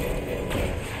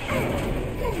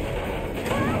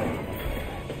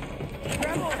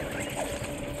 Grab on!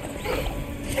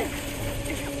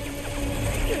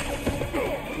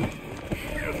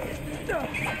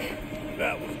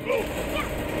 That was close.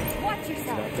 Watch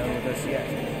yourself. Not done with us yet.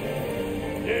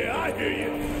 Yeah, I hear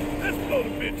you. Let's blow the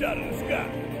bitch out of the sky.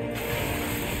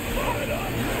 Blow it up.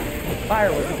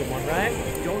 Fire was a good one, right?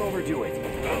 Don't overdo it.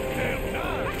 About damn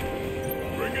time.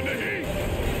 Bring in the heat.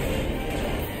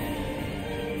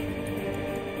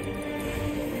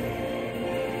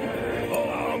 Oh,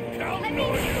 I'm counting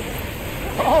on you.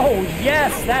 Oh,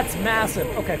 yes, that's massive.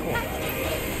 Okay, cool.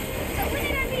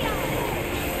 Eliminate or beyond.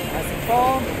 Massive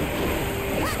fall.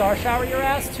 Star shower your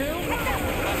ass, too.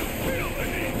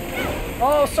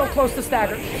 Oh, so close to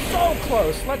stagger. So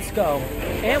close. Let's go.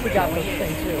 And we got the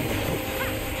thing, too.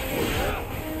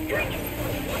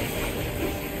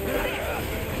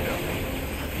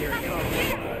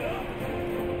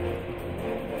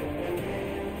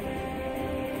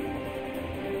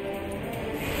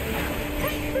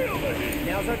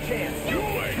 Now's our chance. You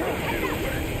ain't gonna get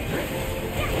away.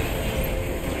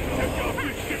 Check out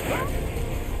this shit back.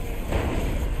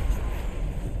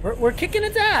 We're kicking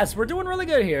its ass. We're doing really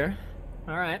good here.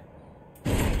 All right.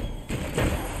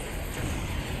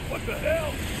 What the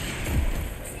hell?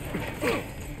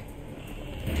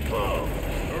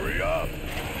 Hurry up.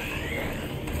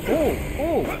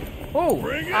 Oh!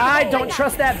 Bring it I on. don't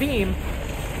trust that beam.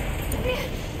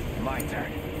 My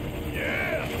turn.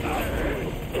 Yeah.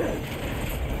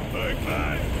 Big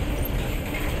man.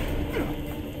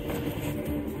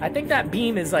 I think that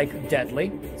beam is like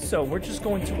deadly, so we're just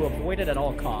going to avoid it at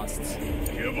all costs.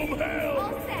 Give them hell.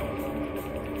 All set.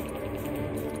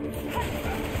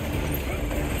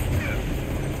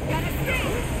 Gotta stay.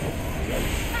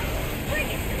 Bring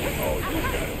it. Oh, you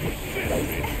gotta be shitting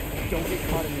me. Don't get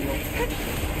caught in the open.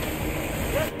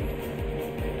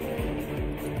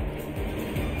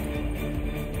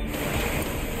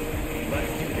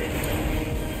 Let's do this.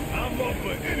 I'm up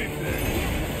for anything.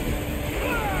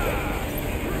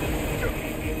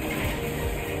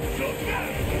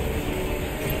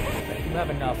 You have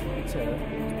enough to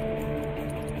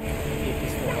keep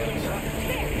this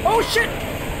forward. Oh shit!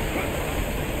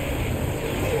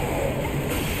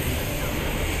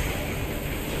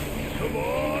 Come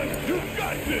on, you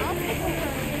got this. I'll take over.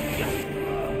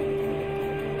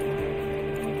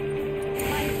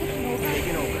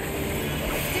 Taking over.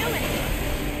 Doing it.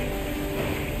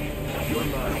 You're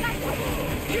mine.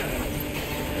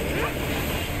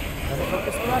 Another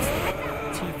focus thrust.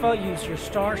 Tifa, use your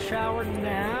star shower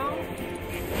now.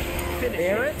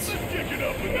 Barrett. Let's kick it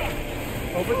up a notch.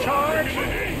 Overcharge.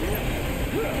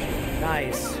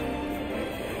 Nice.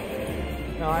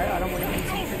 No, I don't want to use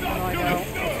it. No, I know.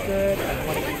 It's good. I don't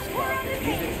want to use Cloud.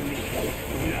 Leave it to me.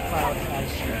 Leave Cloud as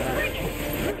Shinra.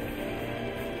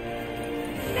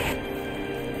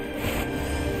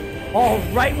 Oh,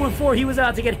 right before he was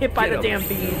about to get hit by the damn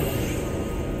beam.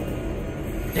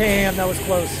 Damn, that was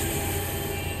close.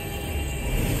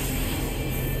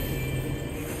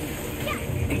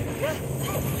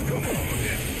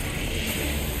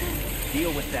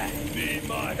 Deal with that. Need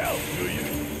my help, do you?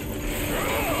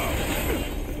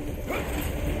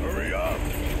 Hurry up.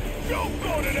 Choke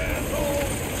on it, asshole.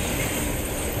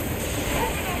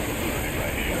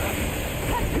 Right here.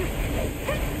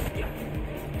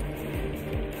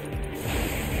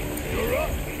 You're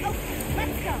up.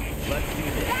 Let's go. Let's do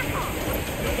this. Back off.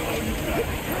 That's all you got.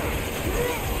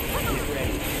 Get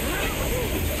ready.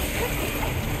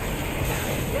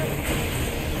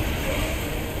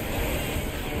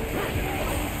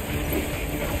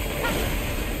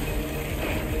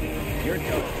 You're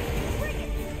done.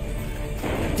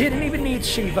 Didn't even need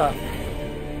Shiva.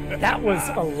 That was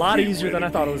a lot easier than I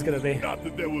thought it was going to be. Not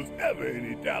that there was ever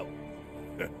any doubt.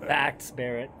 Facts,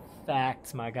 Barrett.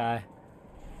 Facts, my guy.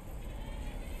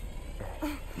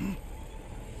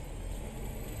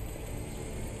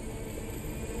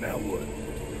 Now what?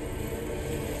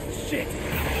 Shit.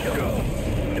 Go.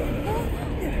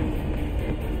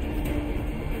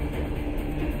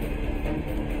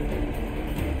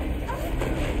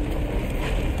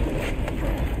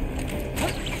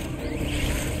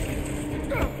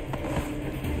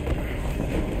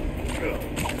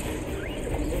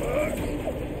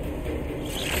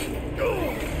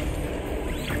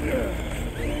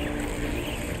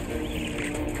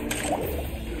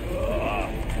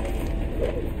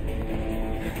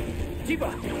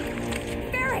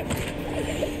 Barrett.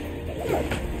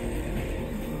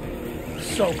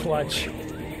 So clutch.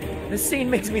 This scene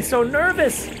makes me so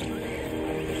nervous.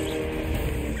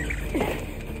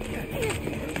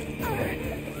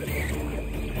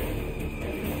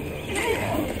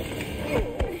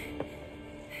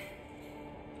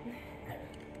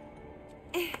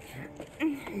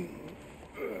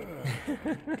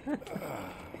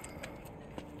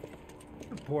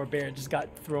 Poor Barrett just got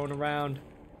thrown around.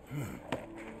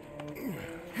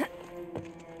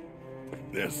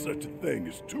 There's such a thing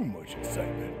as too much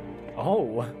excitement.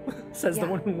 Oh, says the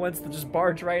Yeah. one who wants to just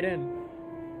barge right in.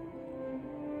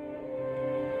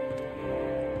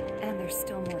 And there's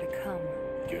still more to come.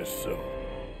 Guess so.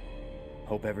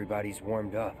 Hope everybody's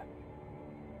warmed up.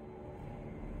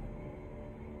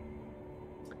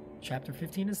 Chapter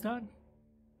 15 is done.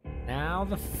 Now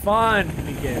the fun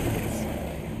begins.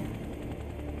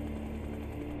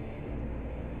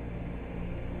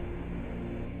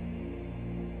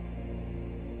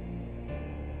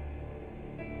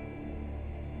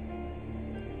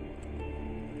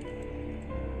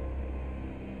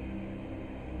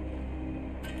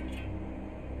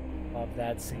 Love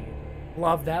that scene.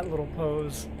 Love that little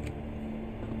pose.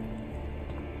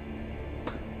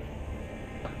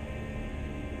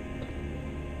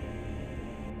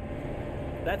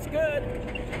 That's good.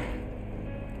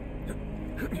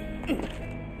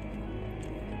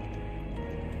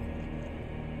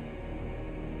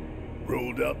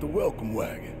 Rolled out the welcome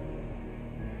wagon.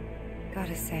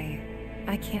 Gotta say,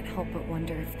 I can't help but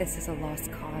wonder if this is a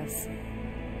lost cause.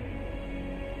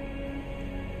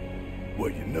 Well,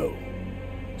 you know,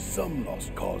 some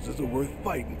lost causes are worth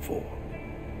fighting for.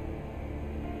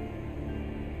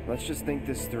 Let's just think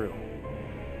this through.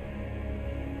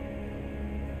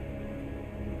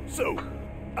 So,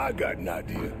 I got an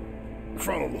idea.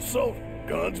 Frontal assault,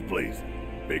 guns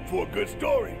blazing. Make for a good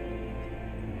story.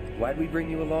 Why'd we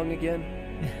bring you along again?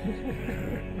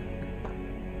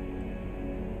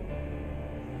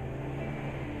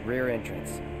 Rear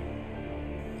entrance.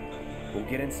 We'll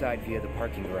get inside via the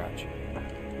parking garage.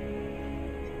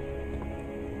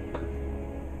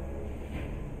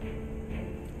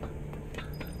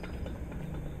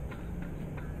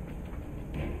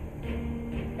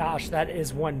 Gosh, that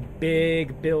is one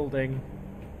big building.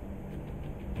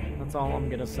 That's all I'm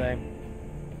gonna say.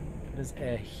 It is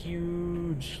a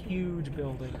huge, huge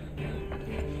building.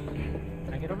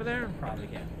 Can I get over there? Probably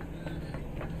can.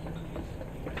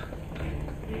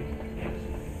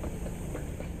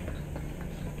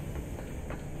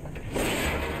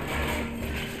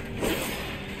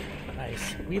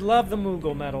 Nice. We love the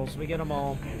Moogle medals. We get them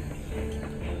all.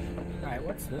 Alright,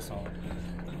 what's this all?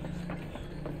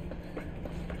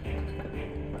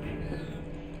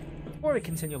 Before we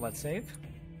continue, let's save.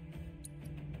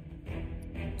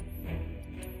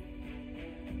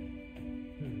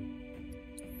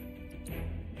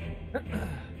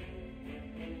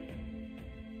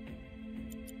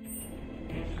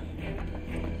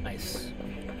 Nice.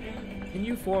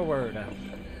 Continue forward.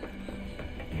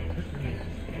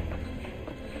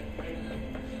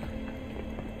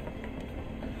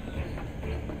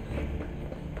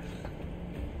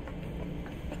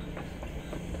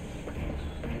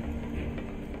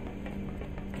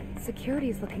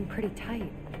 Security's looking pretty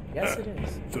tight. Yes, it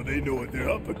is. So they know what they're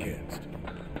up against.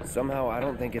 Somehow, I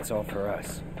don't think it's all for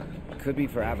us. Could be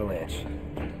for Avalanche.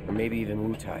 Or maybe even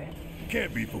Wutai.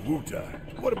 Can't be for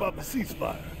Wutai. What about the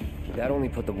ceasefire? That only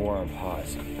put the war on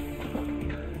pause.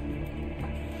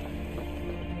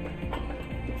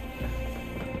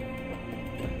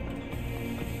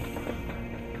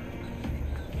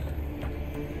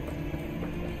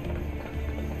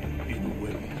 Either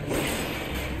way,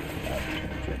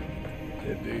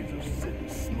 their days of sitting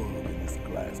smug in this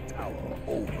glass tower are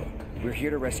over. We're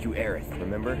here to rescue Aerith,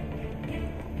 remember?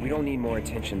 We don't need more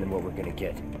attention than what we're gonna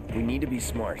get. We need to be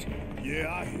smart.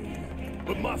 Yeah, I hear you.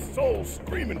 But my soul's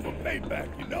screaming for payback,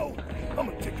 you know? I'm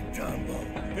a ticking time bomb.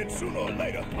 And sooner or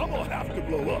later, I'm gonna have to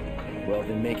blow up. Well,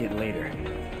 then make it later.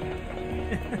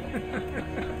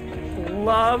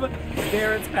 Love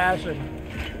Barrett's passion.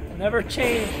 Never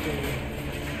changed, dude.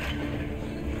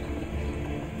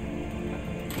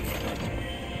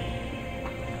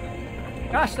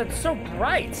 Gosh, that's so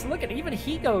bright. Look at, even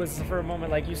he goes for a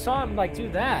moment. Like, you saw him, like, do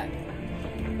that.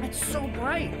 That's so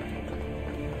bright.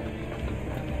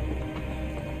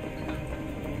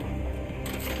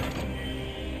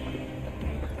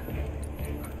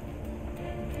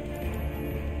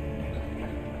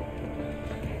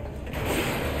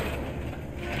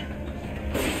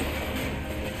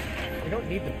 We don't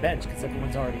need the bench because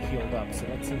everyone's already healed up, so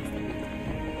that seems to be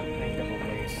kind of a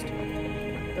waste.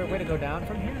 Is there a way to go down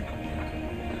from here?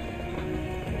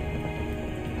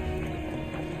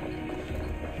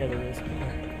 Yeah, there is.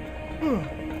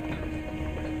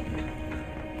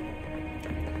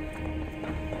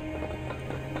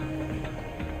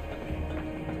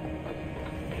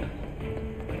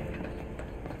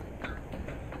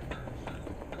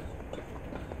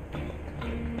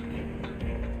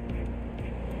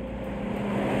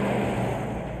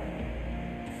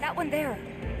 That one there.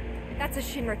 That's a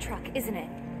Shinra truck, isn't it?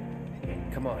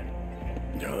 Come on.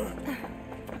 Huh?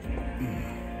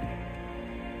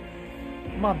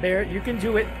 Come on, Barrett, you can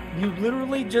do it. You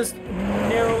literally just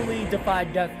narrowly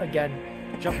defied death again.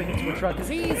 Jumping into a truck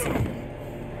is easy.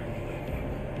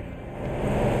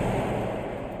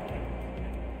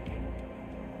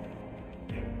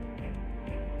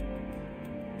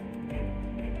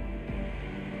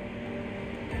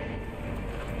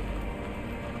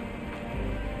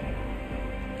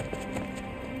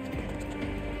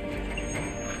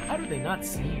 How do they not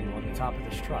see you on the top of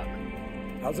this truck?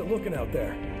 How's it looking out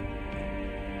there?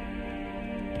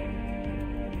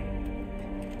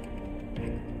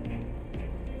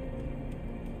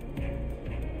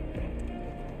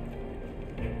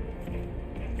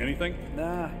 Anything?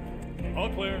 Nah. All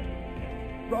clear.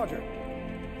 Roger.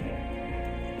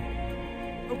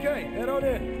 Okay, head on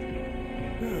in.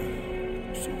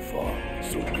 So far,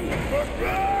 so good.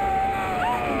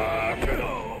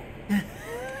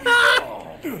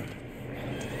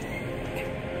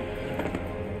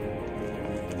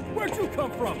 Where'd you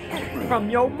come from? From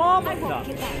your mama? I No. won't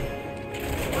get back.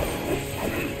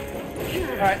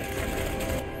 Alright.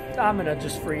 I'm gonna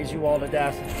just freeze you all to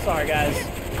death. Sorry, guys.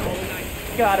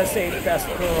 Gotta save best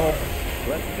girl.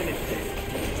 Let's finish this.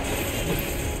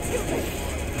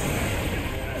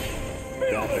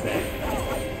 That's that.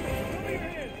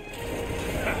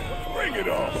 Bring it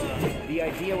on. The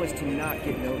idea was to not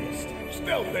get noticed.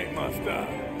 Stealth ain't my style.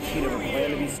 She never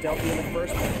planned to be stealthy in the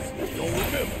first place. Don't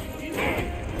remember.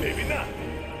 Maybe not.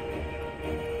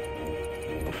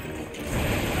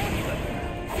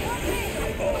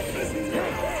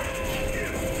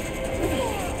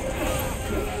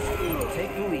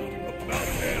 Take the lead. About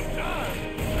damn time.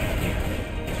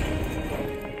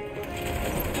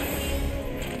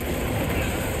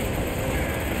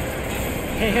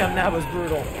 Damn, that was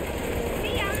brutal.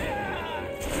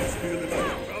 Feeling like a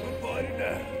rubber party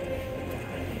now.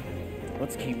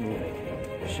 Let's keep moving.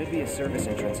 There should be a service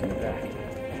entrance in the back.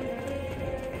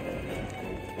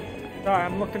 Sorry,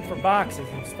 I'm looking for boxes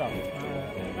and stuff.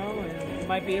 No, you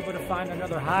might be able to find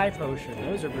another high potion.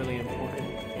 Those are really important.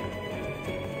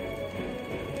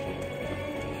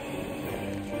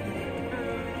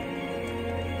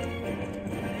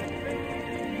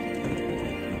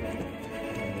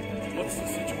 What's the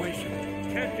situation?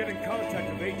 Can't get in contact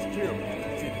with HQ.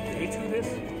 Did they do this?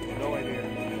 No idea.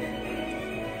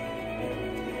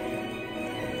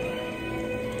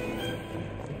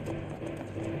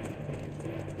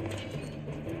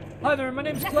 Hi there, my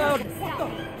name's Cloud.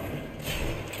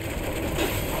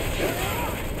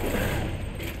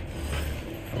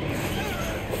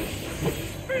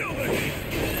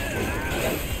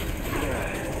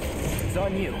 It's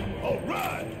on you. All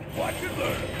right. Watch and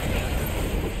learn.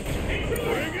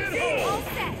 Bring it home. All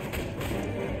set.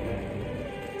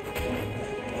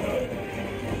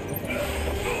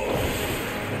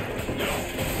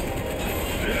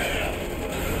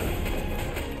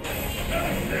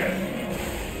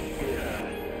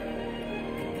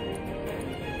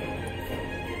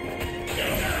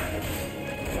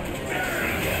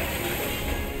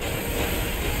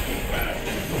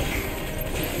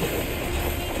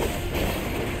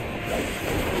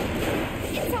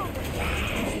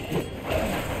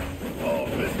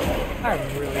 I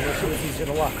really wish it was easier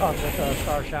to lock on with a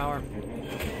Star Shower.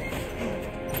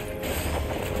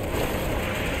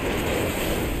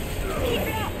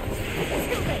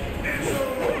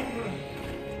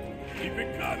 Keep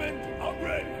it coming. I'm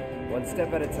ready. One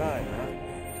step at a time, huh?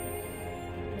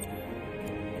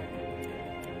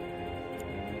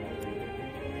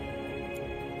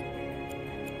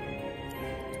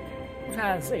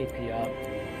 Has AP up.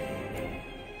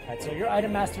 Alright, so your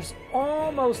item master's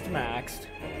almost maxed,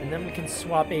 and then we can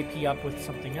swap AP up with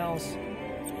something else.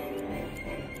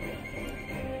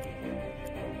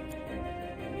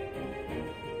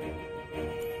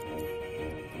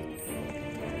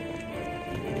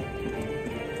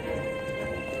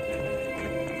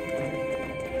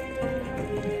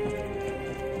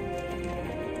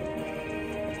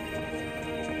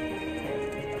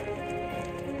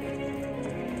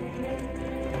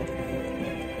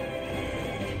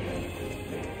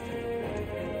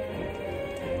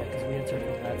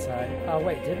 Oh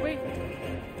wait, did we?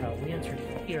 No, we entered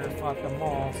here, fought them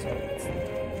all, so it's...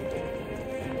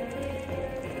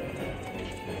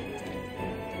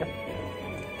 Yep.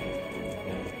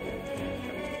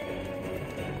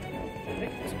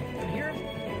 Okay, so in here.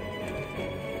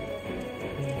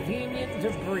 Convenient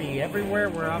debris everywhere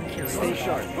where I'm curious. Stay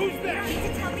sharp. Who's that? Need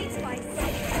to tell me twice.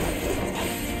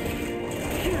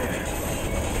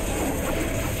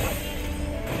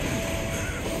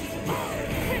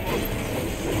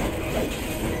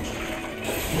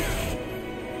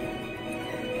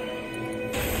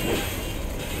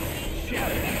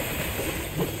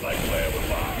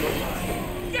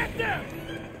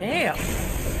 Damn!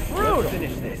 Brutal! Let's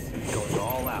finish this. Going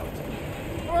all out.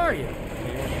 Where are you?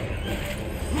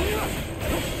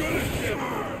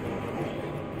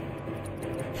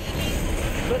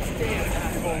 Let's dance,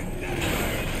 asshole.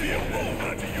 Be a fool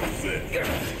not to use this.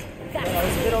 That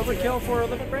was a bit overkill for a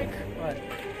limit break, but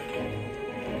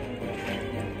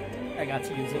I got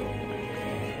to use it.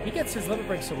 He gets his limit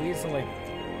break so easily.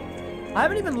 I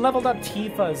haven't even leveled up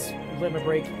Tifa's limit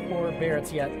break or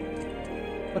Barrett's yet.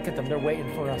 Look at them, they're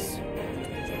waiting for us.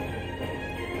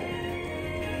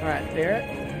 Alright,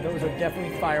 Barrett, those are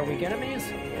definitely Fire Week enemies.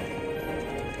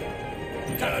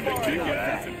 Time to kick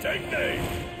ass and take names.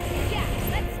 Yeah,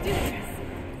 let's do this.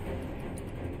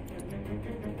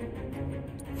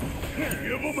 Get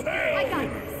Give them I hell! got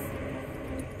this.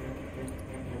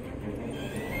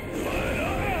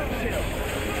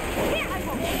 Here, I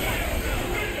won't.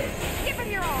 Give him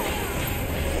your all.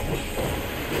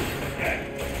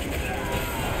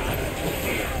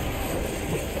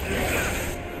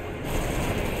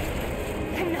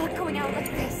 I'm not going out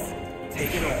like this.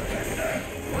 Take it over.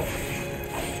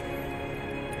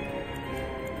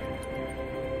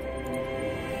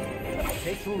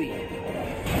 Take the lead.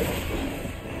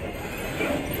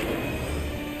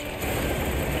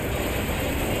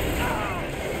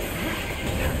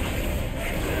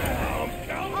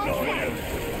 All set.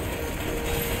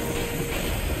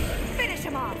 Finish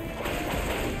him off.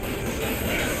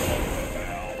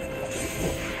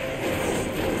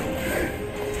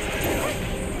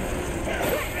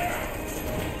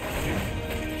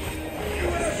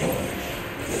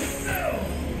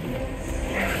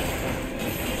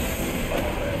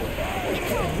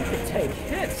 Take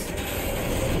hits.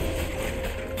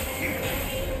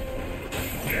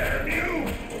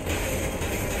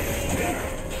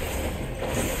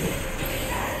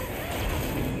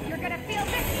 You're gonna feel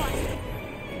this one.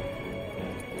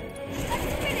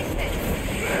 Let's finish this.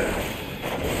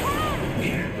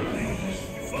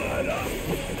 Fired up!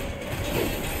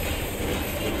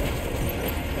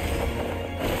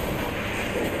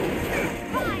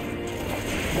 Fine.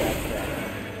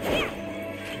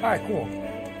 All right, cool.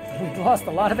 We lost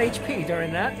a lot of HP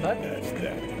during that, but That's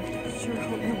that. Sure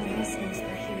hope no one else knows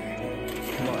we're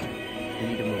here. Come on. We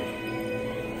need to move.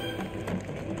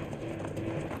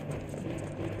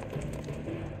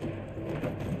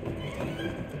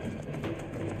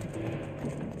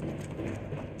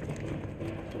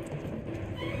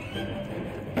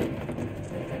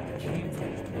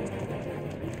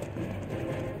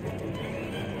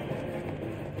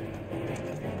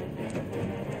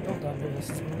 hold on, this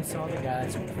is when we saw the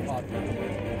guys who fought them.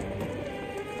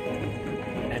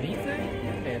 Anything?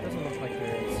 Okay, it doesn't look like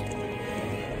there is.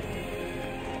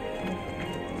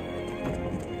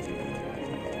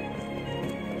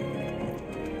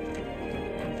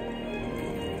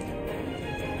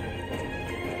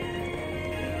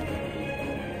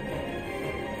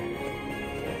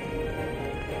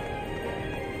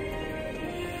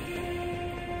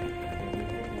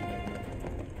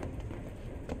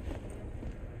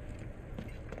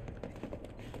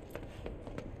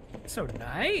 So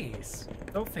nice.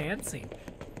 So fancy.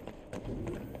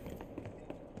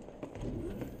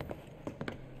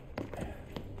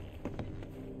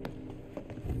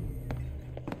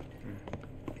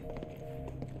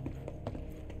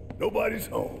 Nobody's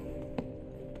home.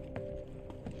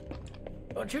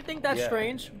 Don't you think that's Yeah.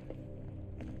 strange?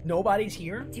 Nobody's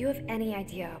here? Do you have any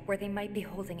idea where they might be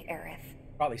holding Aerith?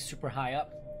 Probably super high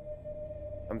up.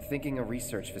 I'm thinking a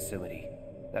research facility.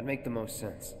 That'd make the most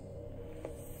sense.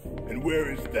 And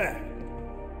where is that?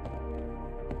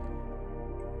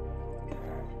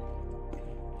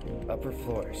 Upper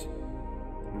floors.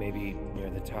 Maybe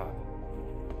near the top.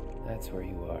 That's where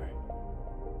you are.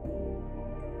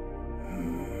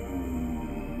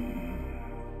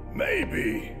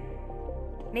 Maybe.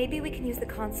 Maybe we can use the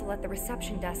console at the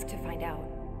reception desk to find out.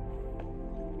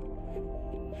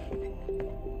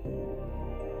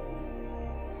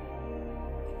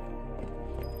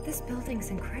 This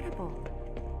building's incredible.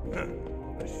 Huh.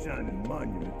 A shining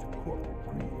monument to corporate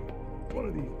greed. One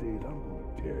of these days I'm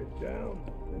gonna tear it down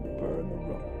and burn the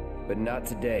rubble. But not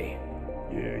today.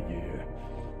 Yeah.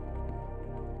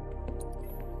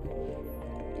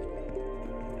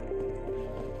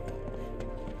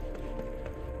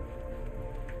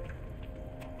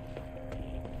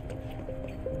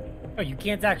 Oh, you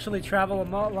can't actually travel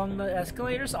along the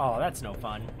escalators? Oh, that's no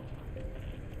fun.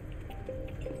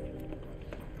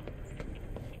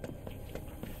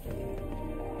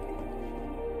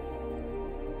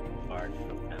 Hard.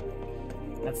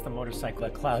 That's the motorcycle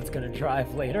that Cloud's gonna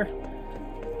drive later.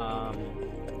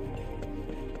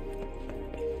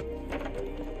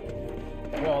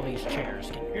 All these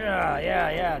chairs.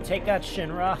 Yeah. Take that,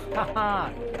 Shinra. Haha.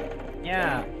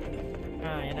 Yeah.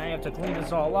 And now you have to clean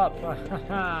this all up.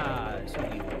 Haha. So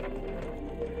you...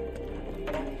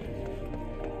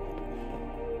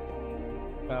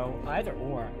 Well, either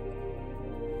or.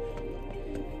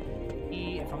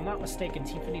 If I'm not mistaken,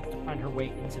 Tifa needs to find her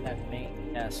way into that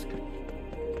main desk.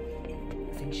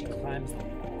 I think she climbs them.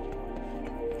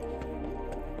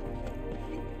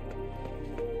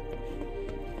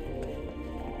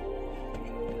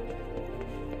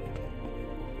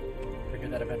 Trigger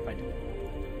that event by doing.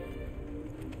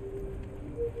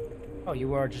 Oh,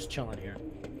 you are just chilling here.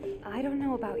 I don't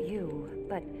know about you,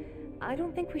 but I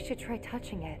don't think we should try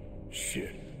touching it.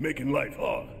 Shit, making life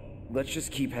hard. Let's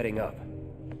just keep heading up.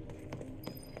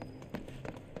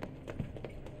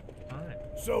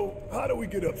 So, how do we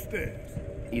get upstairs?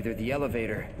 Either the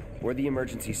elevator or the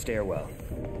emergency stairwell.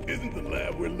 Isn't the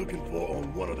lab we're looking for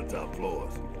on one of the top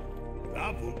floors?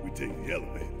 I vote we take the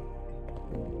elevator.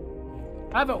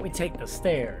 How about we take the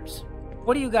stairs?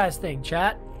 What do you guys think,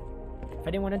 chat? If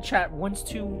anyone in chat wants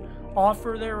to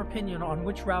offer their opinion on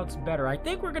which route's better, I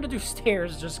think we're gonna do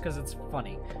stairs just because it's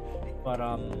funny. But,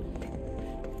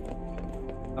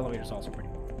 elevator's also pretty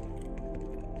cool.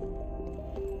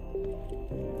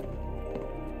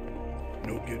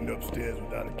 No getting upstairs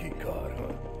without a key card,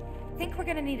 huh? Think we're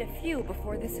gonna need a few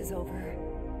before this is over.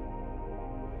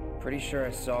 Pretty sure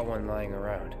I saw one lying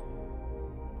around.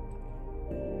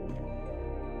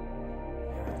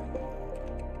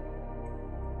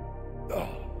 Oh,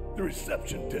 the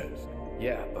reception desk.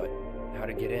 Yeah, but how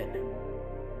to get in?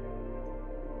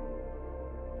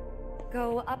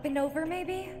 Go up and over,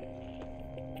 maybe?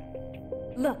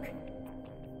 Look.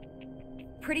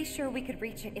 Pretty sure we could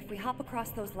reach it if we hop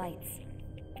across those lights.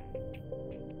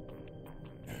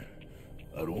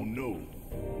 I don't know.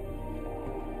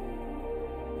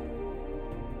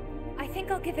 I think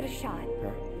I'll give it a shot.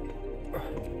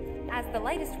 As the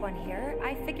lightest one here,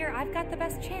 I figure I've got the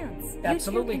best chance.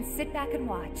 Absolutely. You two can sit back and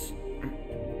watch.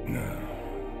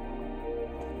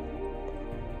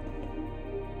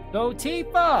 Go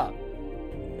Tifa!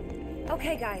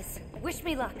 Okay, guys. Wish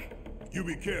me luck. You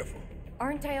be careful.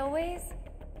 Aren't I always?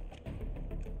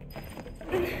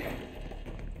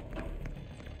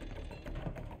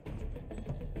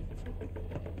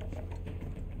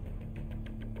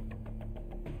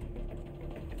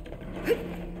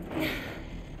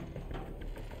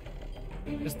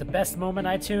 Just the best moment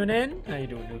I tune in. How you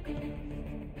doing, Luke?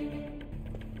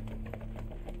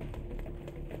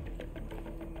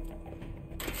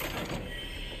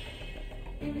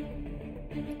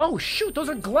 Oh shoot, those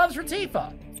are gloves for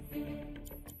Tifa!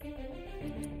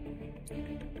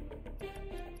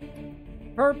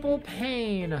 Purple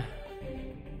Pain.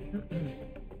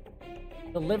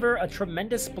 Deliver a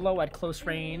tremendous blow at close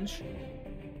range.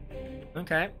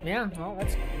 Okay, yeah, well,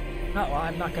 that's... No, well,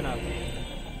 I'm not gonna...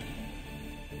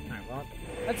 Alright, well,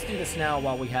 let's do this now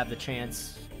while we have the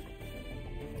chance.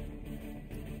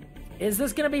 Is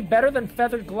this gonna be better than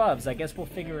feathered gloves? I guess we'll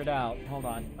figure it out. Hold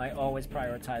on, I always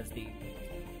prioritize the...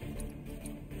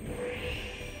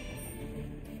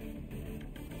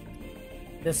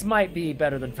 This might be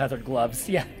better than feathered gloves,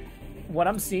 yeah. What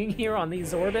I'm seeing here on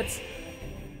these orbits...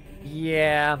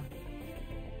 Yeah.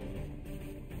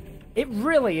 It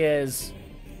really is.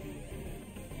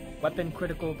 Weapon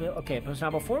critical... Okay, but now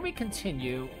before we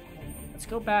continue, let's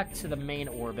go back to the main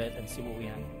orbit and see what we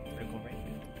have. Critical rate.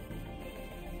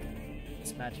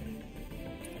 This magic.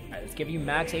 Alright, let's give you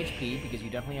max HP, because you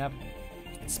definitely have...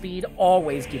 Speed,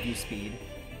 always give you speed.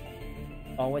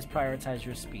 Always prioritize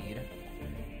your speed.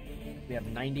 We have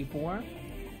 94.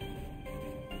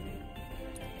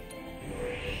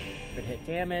 Good hit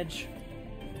damage.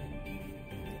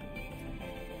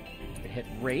 Good hit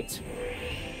rate.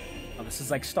 Oh, this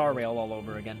is like Star Rail all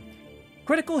over again.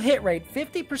 Critical hit rate,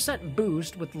 50%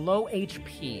 boost with low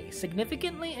HP.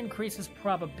 Significantly increases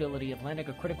probability of landing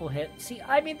a critical hit. See,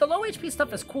 I mean, the low HP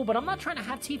stuff is cool, but I'm not trying to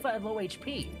have Tifa at low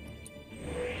HP.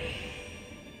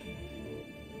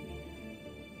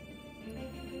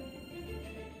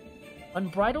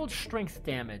 Unbridled strength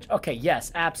damage. Okay,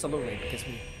 yes, absolutely, because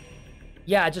we...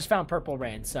 Yeah, I just found Purple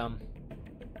Rain, so...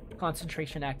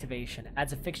 Concentration activation.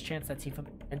 Adds a fixed chance that Tifa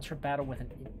enter battle with an...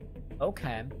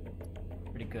 Okay.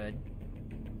 Pretty good.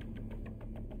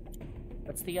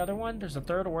 What's the other one? There's a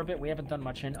third orbit we haven't done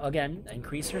much in. Again,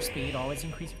 increase her speed. Always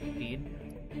increase her speed.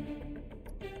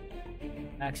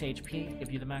 Max HP.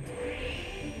 Give you the max...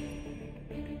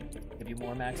 Give you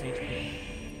more max HP.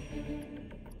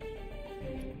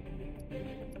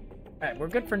 Alright, we're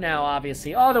good for now,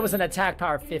 obviously. Oh, there was an attack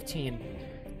power 15.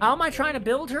 How am I trying to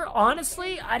build her?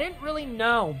 Honestly, I didn't really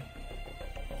know.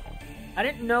 I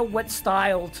didn't know what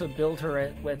style to build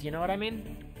her with, you know what I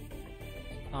mean?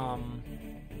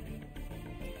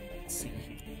 Let's see.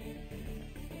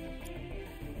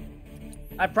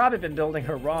 I've probably been building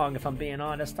her wrong, if I'm being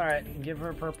honest. Alright, give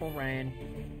her Purple Rain.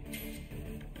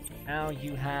 Now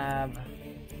you have...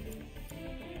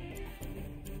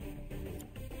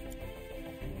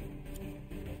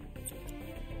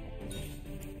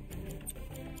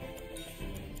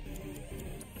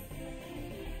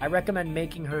 I recommend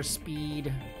making her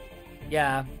speed.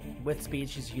 Yeah, with speed,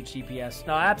 she's a huge DPS.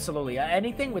 No, absolutely.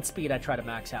 Anything with speed, I try to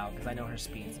max out because I know her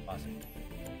speed's awesome.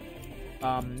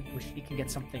 Wish we can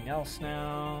get something else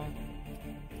now.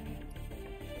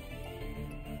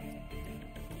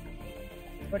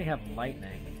 We already have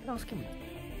lightning. What else can we?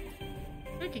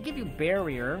 We could give you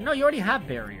barrier. No, you already have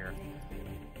barrier.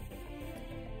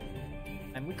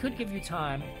 And we could give you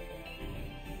time.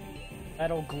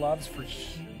 Metal gloves for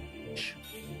huge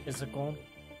physical.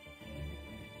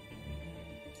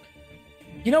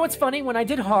 You know what's funny? When I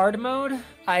did hard mode,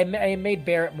 I made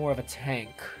Barrett more of a tank.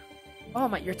 Oh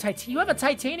my, you have a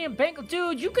titanium bangle?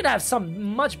 Dude, you could have some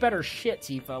much better shit,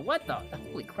 Tifa. What the?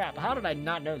 Holy crap, how did I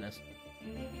not know this?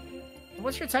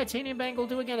 What's your titanium bangle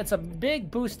do again? It's a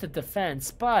big boost to defense,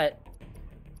 but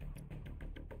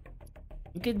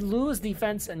you could lose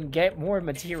defense and get more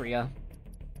materia.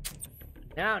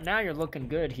 Now you're looking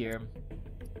good here.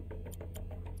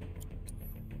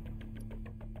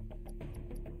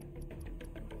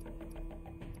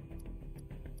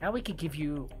 Now we could give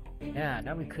you, yeah,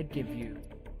 now we could give you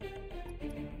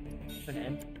an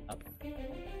end up.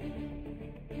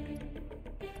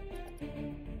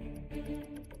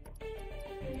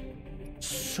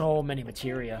 So many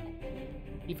materia.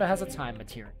 Tifa has a time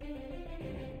materia.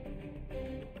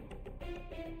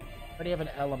 Already have an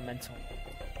elemental.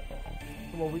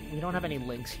 Well, we don't have any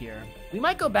links here. We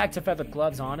might go back to feathered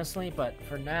gloves, honestly, but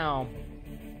for now...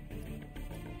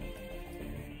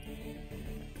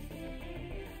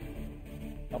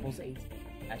 Bubbles 8.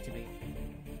 Activate.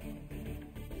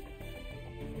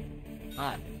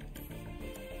 Hot.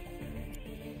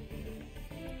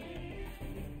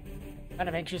 Kind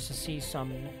of anxious to see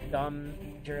some dumb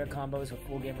Jira combos with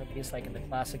full game release like in the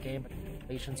classic game, but the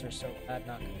relations are so bad,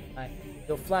 not gonna lie.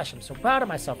 Yo, Flash, I'm so proud of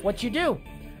myself. What you do?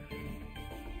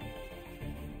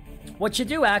 What you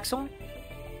do, Axel?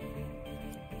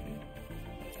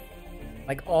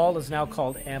 Like, all is now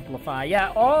called Amplify.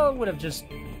 Yeah, all would have just...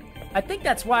 I think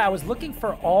that's why I was looking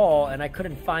for all, and I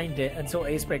couldn't find it until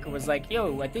Acebreaker was like,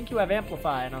 yo, I think you have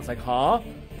Amplify. And I was like, huh?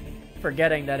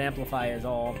 Forgetting that Amplify is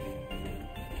all.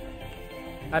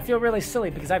 I feel really silly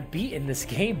because I've beaten this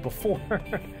game before,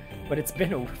 but it's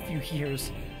been a few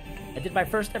years. I did my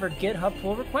first ever GitHub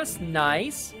pull request.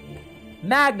 Nice.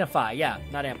 Magnify. Yeah,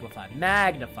 not Amplify.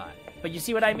 Magnify. But you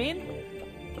see what I mean?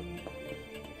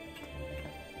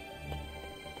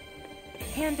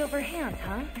 Hand over hand,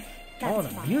 huh? That's oh, the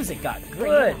fun. music got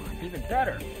good. Even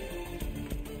better.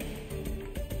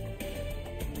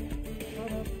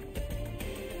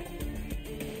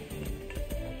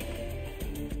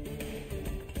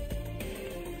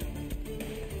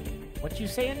 What you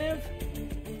saying, Niv?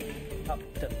 Oh,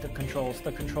 the controls,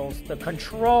 the controls, the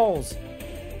controls!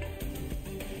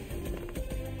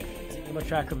 Is the emo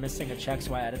tracker missing a check,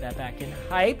 so I added that back in.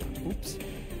 Hype! Oops.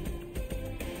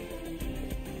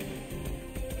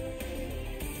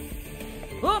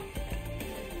 Whoop!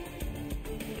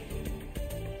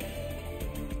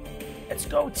 Let's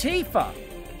go, Tifa!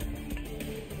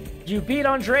 You beat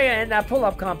Andrea in that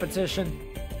pull-up competition.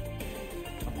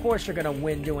 Of course you're gonna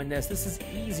win doing this. This is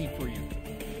easy for you.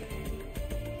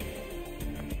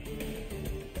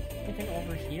 Anything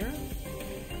over here?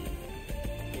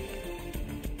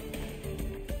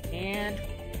 And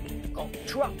go,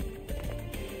 drop.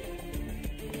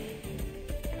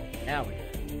 Now we go.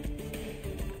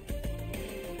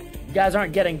 You guys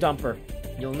aren't getting Dumper.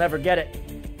 You'll never get it.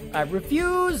 I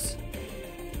refuse!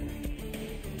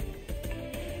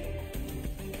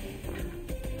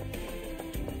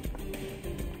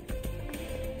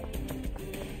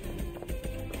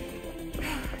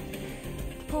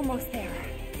 Almost there.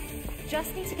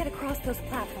 Just need to get across those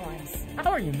platforms. How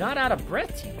are you not out of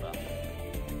breath, Tifa?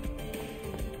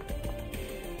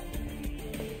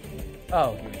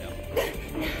 Oh, here we go.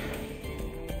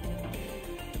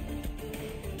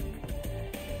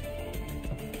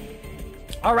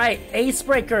 All right,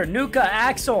 Acebreaker, Nuka,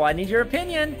 Axel, I need your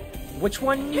opinion. Which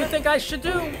one you think I should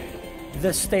do?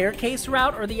 The staircase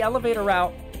route or the elevator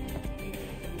route?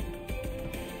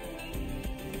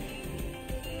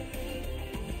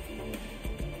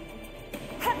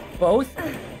 Both?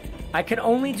 I can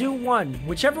only do one.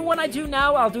 Whichever one I do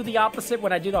now, I'll do the opposite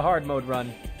when I do the hard mode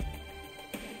run.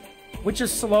 Which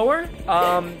is slower?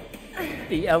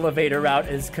 The elevator route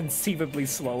is conceivably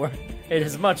slower. It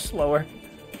is much slower.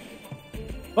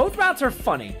 Both routes are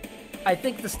funny. I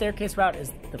think the staircase route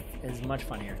is much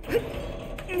funnier.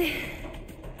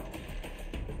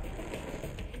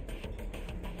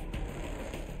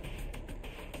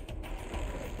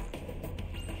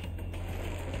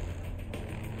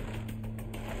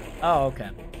 Oh, okay.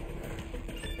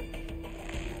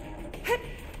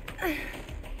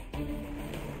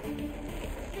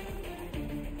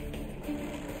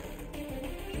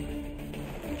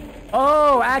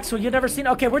 Oh, Axel, you've never seen...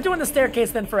 Okay, we're doing the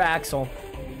staircase then for Axel.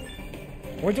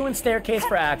 We're doing staircase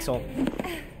for Axel.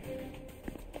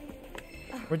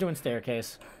 We're doing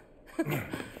staircase.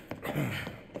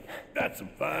 That's some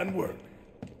fine work.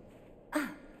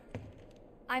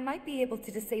 I might be able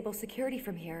to disable security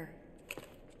from here.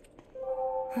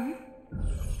 Ha!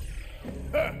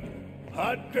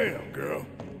 Hot damn, girl.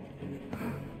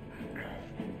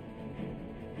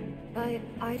 But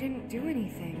I didn't do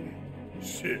anything.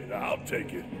 Shit, I'll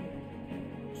take it.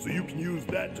 So you can use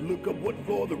that to look up what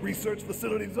floor the research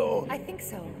facility's on? I think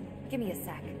so. Give me a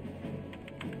sec.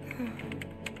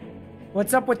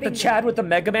 What's up with the Bingo. Chad with the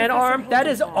Mega Man Professor arm? That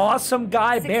is Hogan's lab. awesome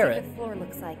guy, Barrett. 65th floor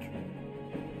looks like.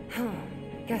 Huh.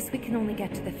 Guess we can only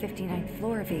get to the 59th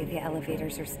floor via the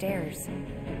elevators or stairs.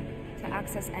 To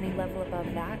access any level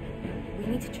above that, we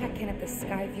need to check in at the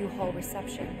Skyview Hall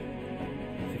reception.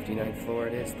 59th floor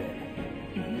it is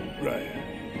then. Right.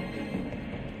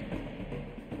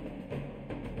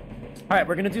 All right,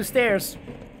 we're gonna do stairs.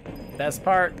 Best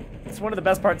part. It's one of the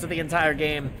best parts of the entire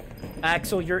game.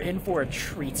 Axel, you're in for a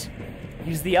treat.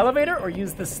 Use the elevator or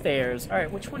use the stairs? All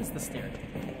right, which one's the stair?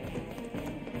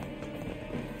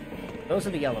 Those are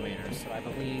the elevators, so I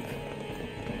believe.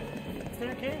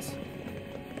 Staircase?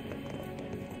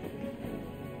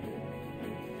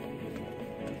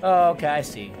 Oh, okay, I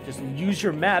see. Just use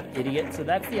your map, idiot. So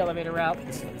that's the elevator route.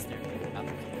 This is the staircase route.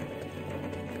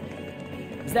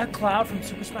 Is that Cloud from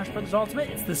Super Smash Bros. Ultimate?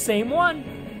 It's the same one.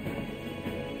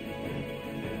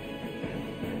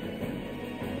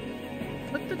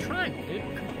 Click the triangle, dude.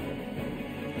 Come on.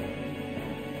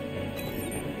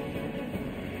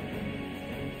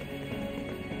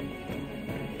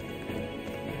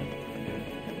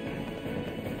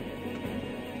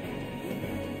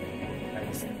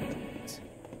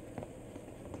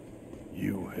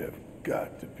 You have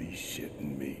got to be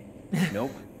shitting me.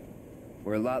 Nope.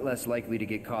 We're a lot less likely to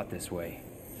get caught this way.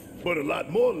 But a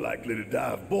lot more likely to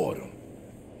die of boredom.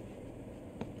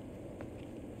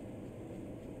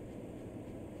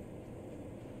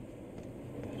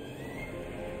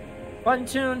 Fun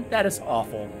tune? That is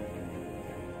awful.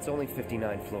 It's only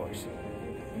 59 floors.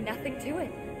 Nothing to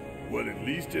it. Well, at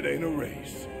least it ain't a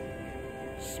race.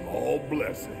 Small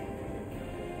blessing.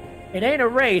 It ain't a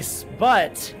race,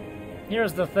 but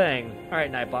here's the thing. All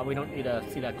right, Nightbot, we don't need to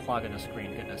see that clog on the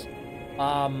screen. Goodness.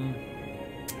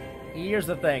 Here's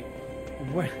the thing.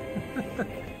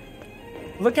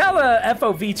 Look how the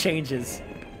FOV changes.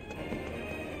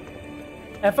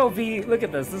 FOV, look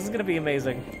at this. This is gonna be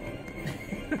amazing.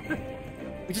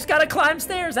 We just gotta climb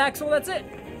stairs, Axel. That's it.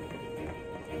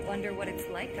 Wonder what it's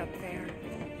like up there.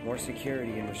 More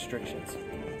security and restrictions.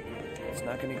 It's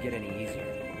not gonna get any easier.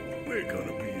 We're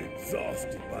gonna be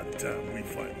exhausted by the time we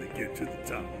finally get to the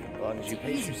top. As long as you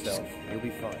pace yourself, you'll be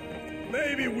fine.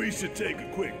 Maybe we should take a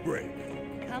quick break.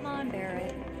 Come on,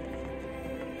 Barrett.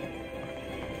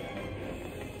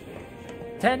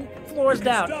 10 floors You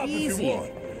can down. stop if Easy. you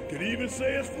want. Could even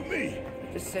say it's for me.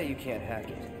 Just say you can't hack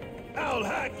it. I'll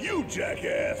hack you,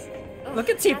 jackass. Look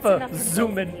at That's enough Tifa for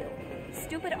zooming. both of you.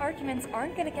 Stupid arguments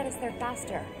aren't gonna get us there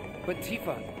faster. But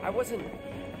Tifa, I wasn't...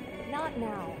 Not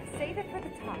now. Save it for the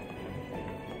top.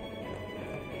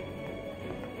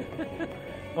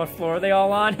 What floor are they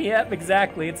all on? Yep,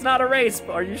 exactly. It's not a race,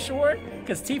 but are you sure?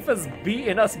 Because Tifa's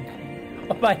beating us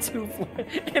by 2 floors,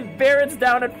 and Barrett's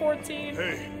down at 14.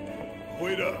 Hey,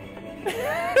 wait up.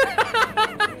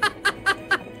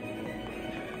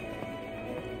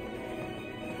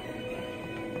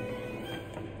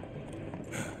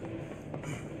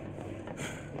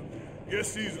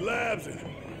 Guess these labs and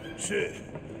shit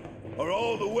are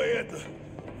all the way at the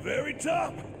very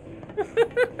top.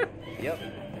 Yep.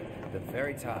 The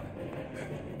very top.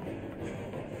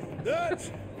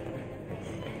 That's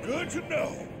good to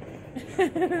know.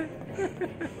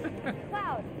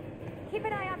 Cloud, keep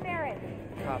an eye on Barrett.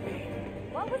 Copy.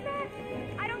 What was that?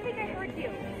 I don't think I heard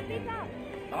you. Speak up.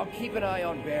 I'll keep an eye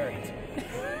on Barrett.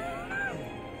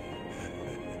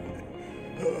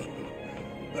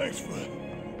 Thanks for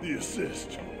the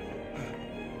assist.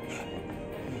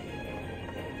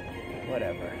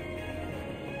 Whatever.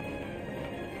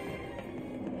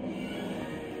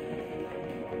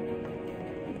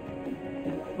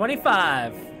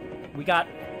 $25. We got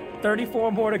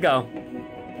 34 more to go.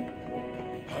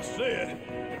 I said,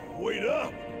 wait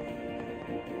up.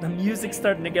 The music's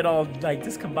starting to get all like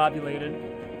discombobulated.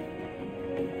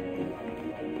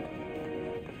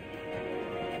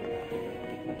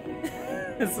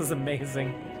 This is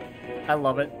amazing. I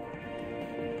love it.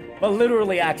 But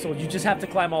literally, Axel, you just have to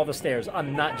climb all the stairs.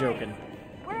 I'm not joking.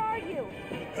 Where are you?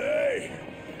 Hey,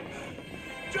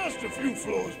 just a few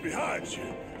floors behind you.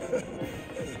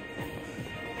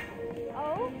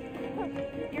 Oh?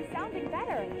 You're sounding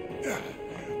better.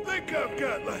 Think I've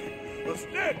got like a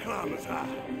stair climber's high.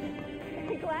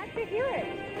 Glad to hear it.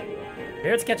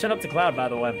 Barrett's catching up to Cloud, by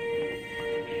the way.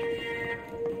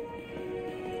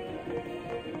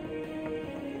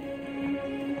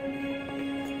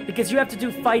 Because you have to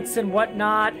do fights and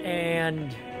whatnot,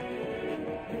 and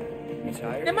You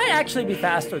tired? it might actually be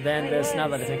faster than this, now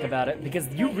that I think about it,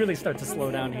 because you really start to slow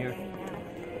down here.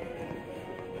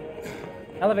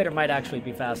 Elevator might actually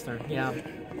be faster, yeah.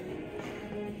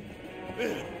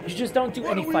 You just don't do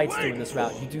any fights doing this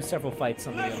route. You do several fights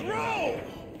on the Let's elevator. roll!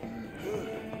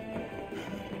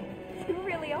 You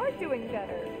really are doing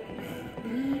better.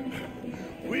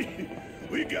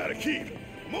 We gotta keep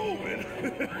moving.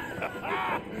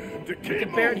 To keep Look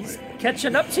at Barrett, moving. he's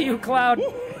catching up to you, Cloud.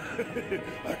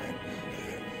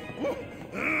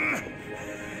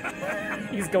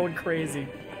 He's going crazy.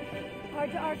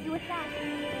 Hard to argue with that.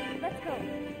 Let's go.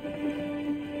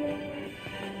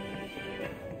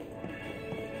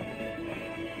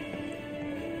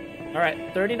 All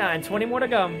right, 39, 20 more to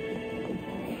go.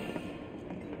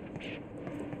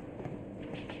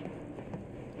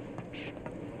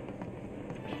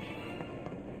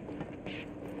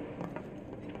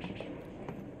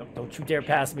 Don't you dare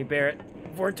pass me, Barrett.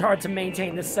 I've worked hard to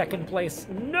maintain this second place.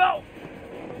 No!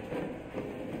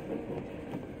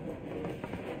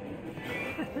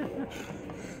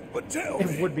 But tell It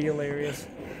me, would be hilarious.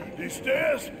 these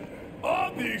stairs,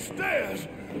 are these stairs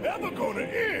ever gonna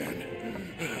end?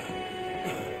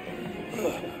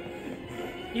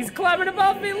 He's climbing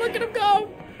above me. Look at him go.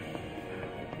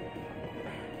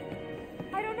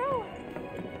 I don't know.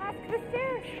 Ask the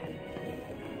stairs.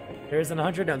 There's an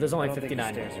 100. No, there's I only don't think the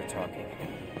 59. stairs are talking.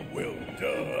 Well,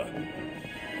 duh.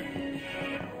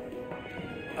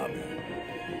 I mean,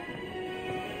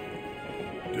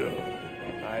 duh.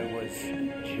 I was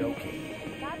joking.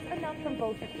 That's enough from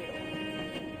both of you.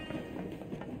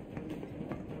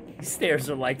 These stairs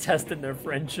are like testing their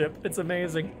friendship. It's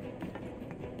amazing.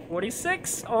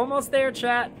 46, almost there,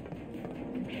 chat.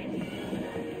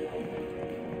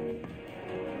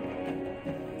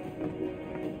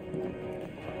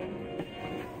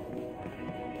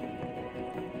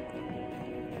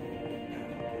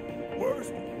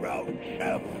 Worst route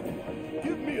ever.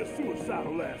 Give me a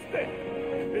suicidal last step.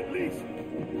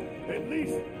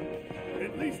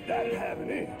 At least that'd have it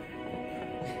in.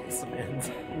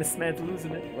 This man's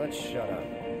losing it. Let's shut up.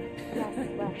 Yes,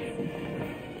 less.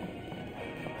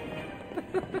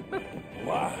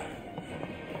 Why?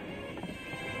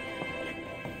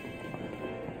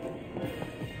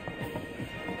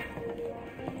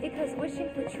 Because wishing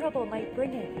for trouble might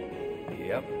bring it.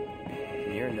 Yep.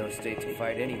 And you're in no state to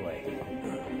fight anyway.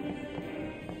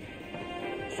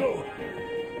 So,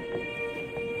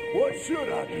 what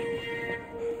should I do?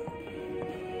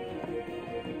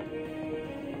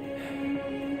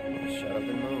 Shut up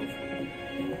and move.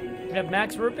 You have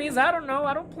max rupees? I don't know.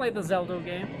 I don't play the Zelda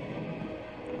game.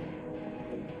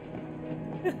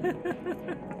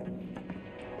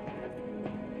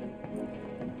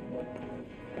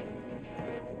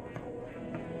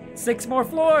 Six more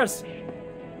floors.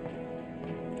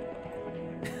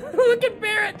 Look at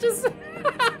Barrett just.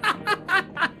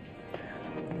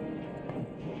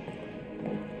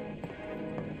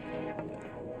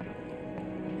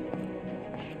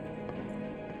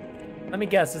 Let me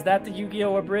guess, is that the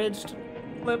Yu-Gi-Oh! Abridged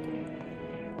clip?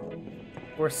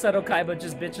 Where Seto Kaiba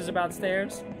just bitches about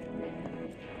stairs?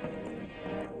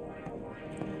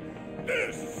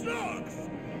 This sucks!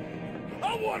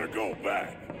 I want to go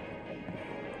back!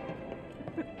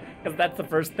 Because that's the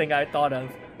first thing I thought of.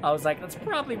 I was like, that's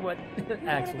probably what You want to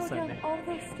Axel go said. down me. all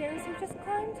those stairs you just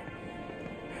climbed?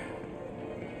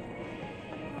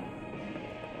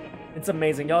 It's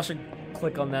amazing. Y'all should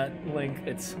click on that link.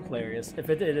 It's hilarious. If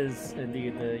it is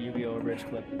indeed the Yu-Gi-Oh! Abridged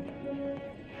clip.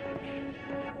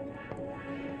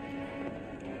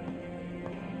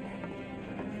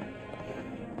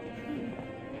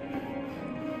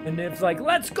 And it's like,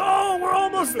 let's go! We're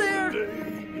almost there!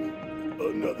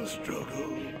 Another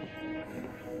struggle.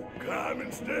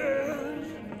 Climbing stairs.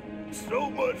 So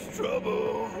much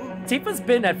trouble. Tifa's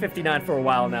been at 59 for a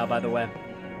while now, by the way.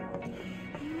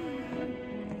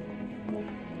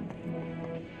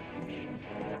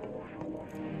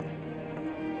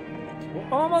 We're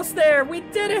almost there! We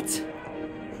did it!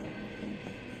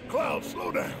 Cloud,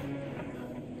 slow down.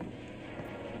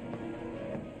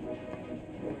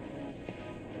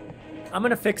 I'm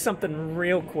gonna fix something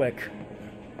real quick.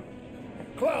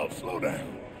 Cloud, slow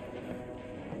down.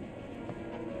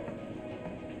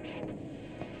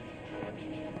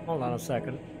 Hold on a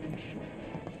second.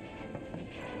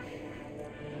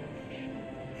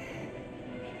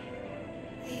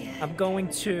 I'm going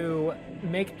to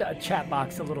make the chat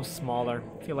box a little smaller.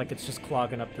 I feel like it's just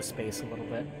clogging up the space a little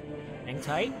bit. Hang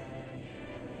tight.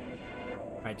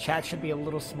 Alright, chat should be a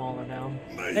little smaller now.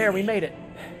 There, we made it.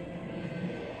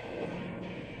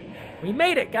 We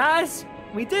made it, guys!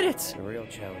 We did it! The real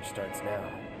challenge starts now.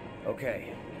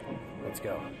 Okay, let's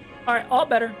go. Alright, all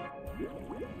better.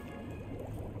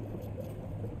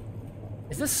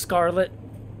 Is this Scarlet?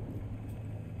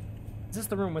 Is this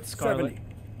the room with Scarlet? 70,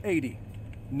 80,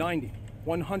 90,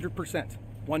 100%,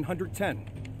 110.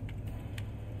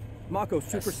 Mako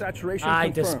supersaturation I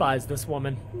confirmed. despise this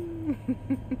woman.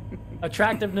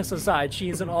 Attractiveness aside, she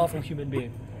is an awful human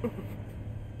being.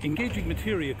 Engaging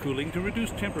materia cooling to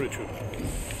reduce temperature.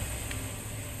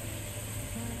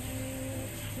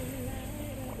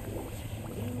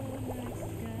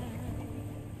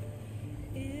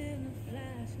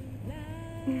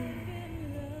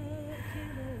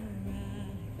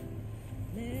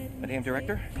 Madame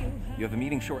Director, you have a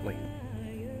meeting shortly.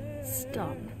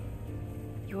 Stop.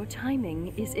 Your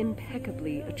timing is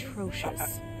impeccably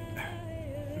atrocious.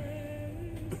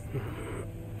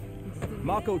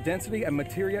 Mako density and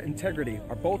materia integrity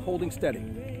are both holding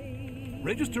steady.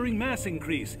 Registering mass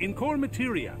increase in core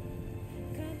materia.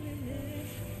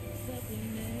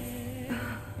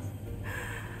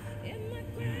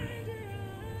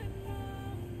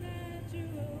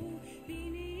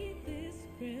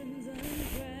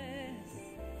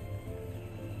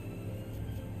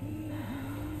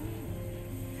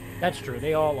 That's true,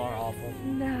 they all are awful.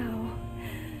 Now,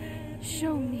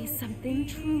 show me something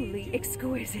truly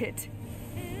exquisite.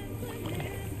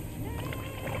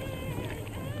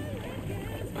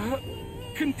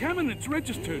 Contaminants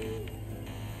registered.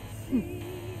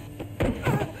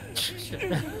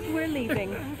 We're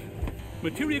leaving.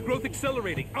 Materia growth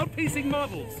accelerating, outpacing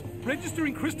models.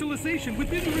 Registering crystallization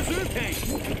within the reserve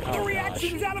tanks. Oh, The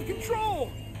reaction is out of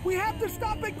control! We have to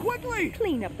stop it quickly!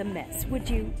 Clean up the mess, would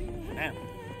you? Ma'am.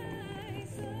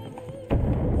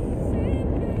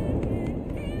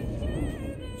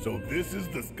 So this is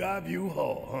the Skyview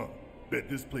Hall, huh? Bet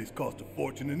this place cost a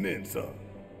fortune and then some.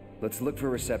 Let's look for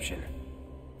reception.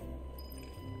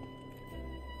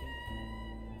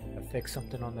 I'll fix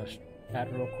something on the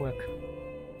chat real quick.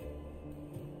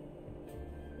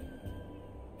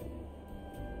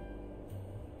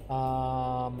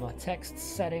 Text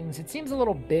settings. It seems a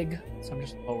little big, so I'm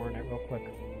just lowering it real quick.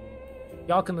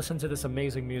 Y'all can listen to this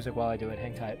amazing music while I do it.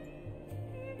 Hang tight.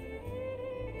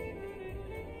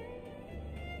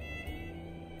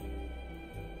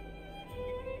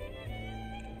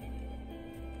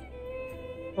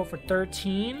 Go for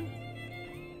 13.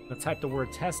 Let's type the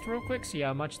word test real quick, see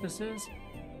how much this is.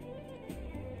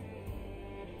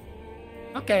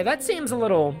 Okay, that seems a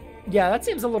little... Yeah, that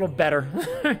seems a little better.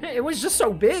 It was just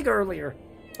so big earlier.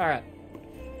 All right.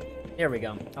 There we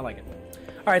go. I like it.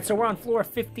 All right, so we're on floor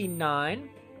 59.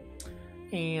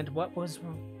 And what was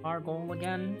our goal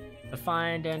again? To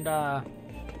find and, yeah,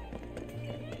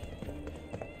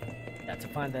 to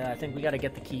find the... I think we got to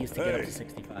get the keys to get up to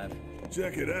 65.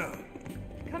 Check it out.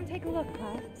 Come take a look,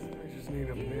 Puff. I just need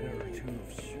a minute or two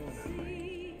of sunlight.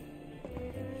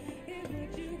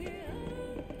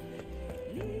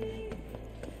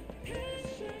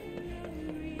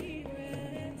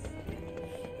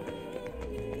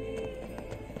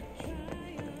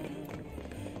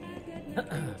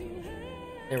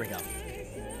 There we go.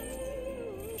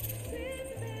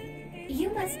 You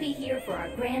must be here for our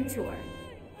grand tour.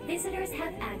 Visitors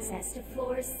have access to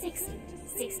floors 60,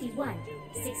 61,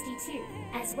 62,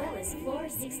 as well as floor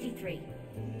 63.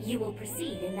 You will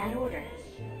proceed in that order.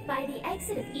 By the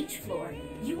exit of each floor,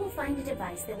 you will find a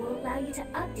device that will allow you to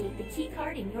update the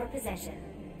keycard in your possession,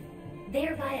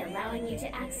 thereby allowing you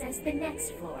to access the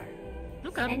next floor.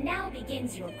 Okay. And now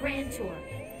begins your grand tour.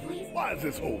 Please. Why has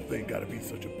this whole thing gotta be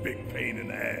such a big pain in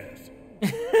the ass?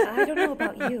 I don't know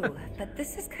about you, but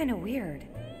this is kind of weird.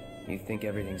 You think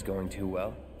everything's going too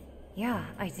well? Yeah,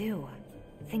 I do.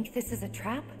 Think this is a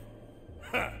trap?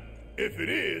 Ha! If it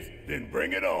is, then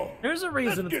bring it on. There's a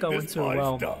reason Let's it's get going this too party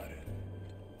well. started.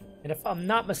 And if I'm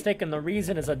not mistaken, the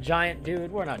reason is a giant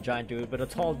dude. Well, not giant dude, but a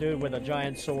tall dude with a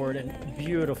giant sword and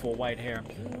beautiful white hair.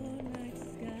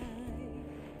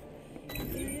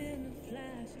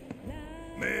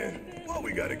 Man, why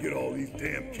we gotta get all these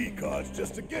damn key cards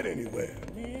just to get anywhere?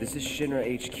 This is Shinra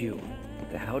HQ.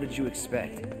 The hell did you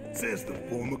expect? Says the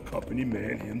former company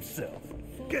man himself.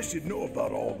 Guess you'd know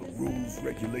about all the rules,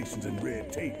 regulations, and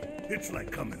red tape. It's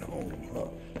like coming home, huh?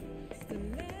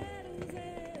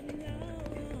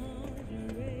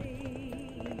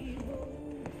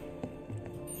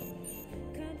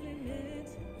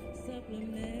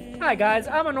 Hi guys,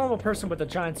 I'm a normal person with a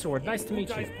giant sword. Nice to meet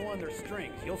you. Guys pulling their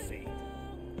strings, you'll see.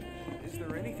 Is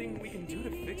there anything we can do to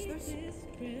fix this?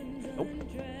 Nope.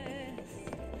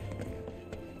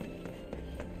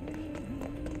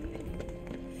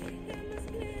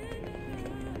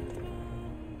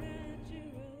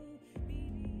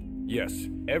 Yes,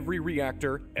 every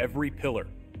reactor, every pillar.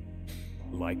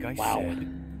 Like I said,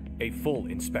 a full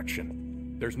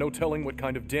inspection. There's no telling what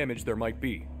kind of damage there might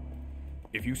be.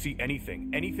 If you see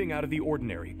anything out of the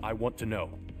ordinary, I want to know.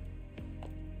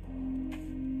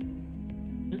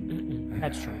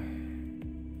 That's true.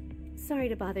 Sorry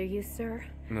to bother you, sir.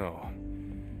 No,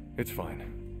 it's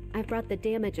fine. I brought the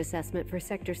damage assessment for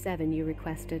Sector 7 you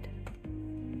requested.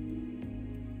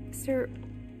 Sir,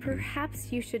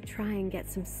 perhaps you should try and get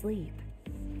some sleep.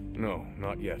 No,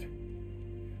 not yet.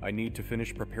 I need to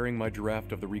finish preparing my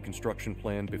draft of the reconstruction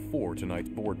plan before tonight's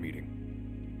board meeting.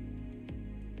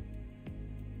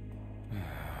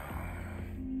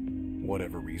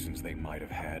 Whatever reasons they might have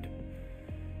had,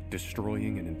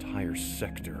 destroying an entire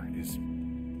sector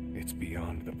it's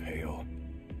beyond the pale.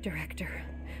 Director,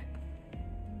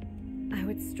 I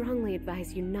would strongly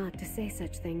advise you not to say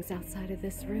such things outside of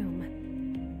this room.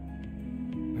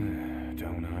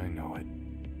 Don't I know it?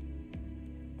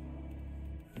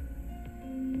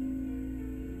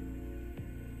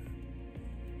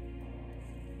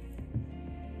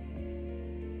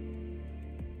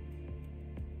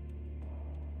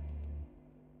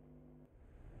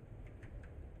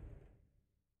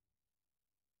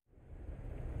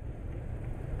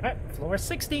 Alright, floor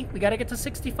 60. We gotta get to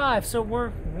 65, so we're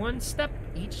one step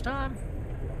each time.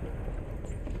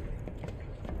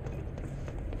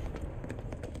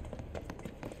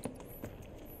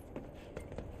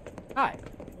 Hi.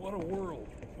 What a world.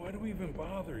 Why do we even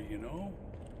bother, you know?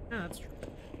 Yeah, that's true.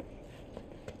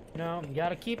 No, you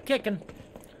gotta keep kicking.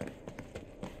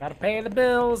 Gotta pay the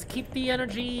bills, keep the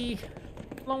energy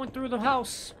flowing through the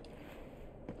house.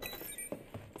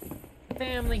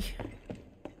 Family.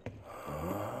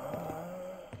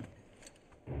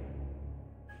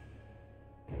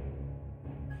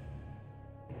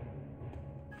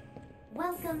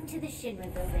 Welcome to the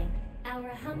Shinra building, our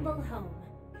humble home.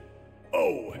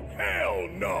 Oh, hell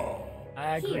no!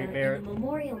 I agree, Here Barrett. in the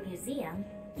Memorial Museum,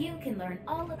 you can learn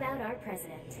all about our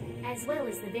president, as well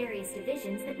as the various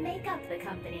divisions that make up the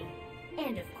company.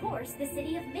 And of course, the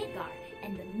city of Midgard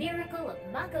and the miracle of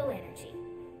Mako energy.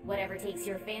 Whatever takes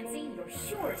your fancy, you're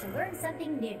sure to learn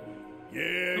something new.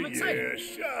 Yeah,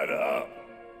 shut up!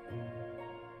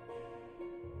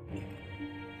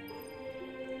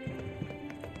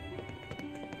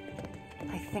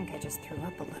 I think I just threw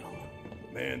up a little.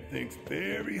 Man thinks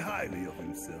very highly of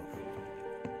himself.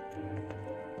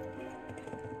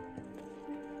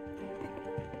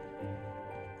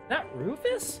 Is that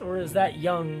Rufus? Or is that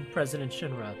young President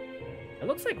Shinra? It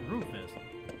looks like Rufus.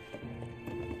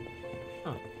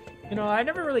 Huh. You know, I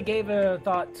never really gave a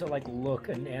thought to, like, look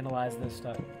and analyze this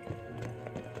stuff.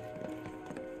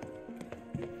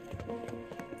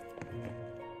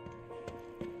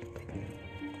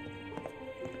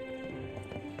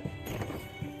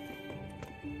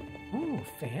 Ooh,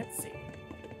 fancy.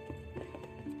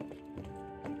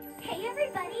 Hey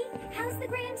everybody! How's the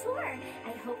grand tour?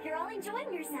 I hope you're all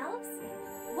enjoying yourselves.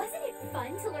 Wasn't it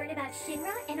fun to learn about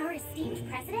Shinra and our esteemed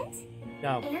president?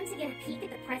 No. And to get a peek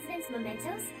at the president's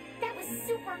mementos? That was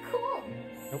super cool!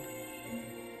 Nope.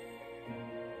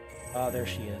 Oh, there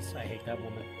she is. I hate that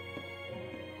woman.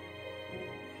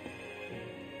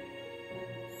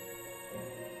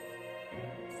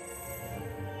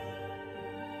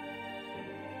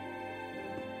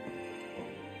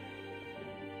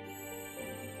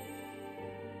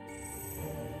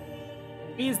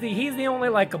 He's the only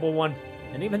likable one,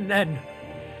 and even then,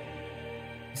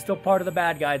 he's still part of the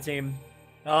bad guy team.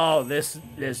 Oh, this,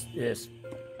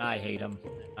 I hate him.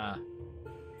 Now,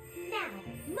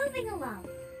 moving along.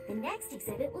 The next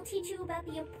exhibit will teach you about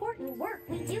the important work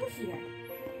we do here.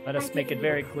 Let us make it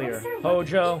very clear. Closer look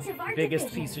Hojo, at each of our biggest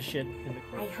divisions. piece of shit in the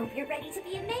crew. I hope you're ready to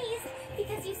be amazed,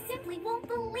 because you simply won't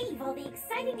believe all the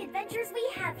exciting adventures we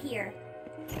have here.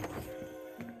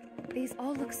 These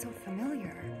all look so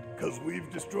familiar. 'Cause we've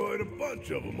destroyed a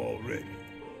bunch of them already.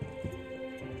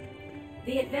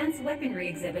 The Advanced Weaponry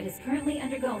exhibit is currently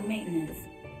undergoing maintenance.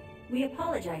 We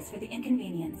apologize for the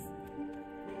inconvenience.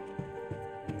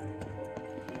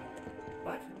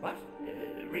 What?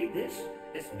 Read this?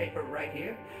 This paper right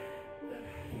here?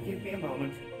 Give me a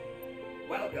moment.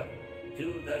 Welcome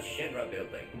to the Shinra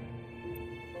building.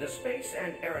 The Space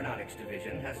and Aeronautics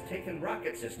Division has taken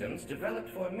rocket systems developed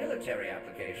for military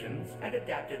applications and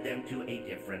adapted them to a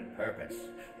different purpose.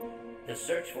 The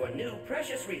search for new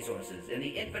precious resources in the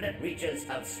infinite reaches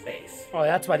of space. Oh,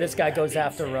 that's why this guy goes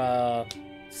after,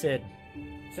 Sid.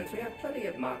 Since we have plenty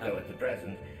of Mako at the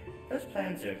present, those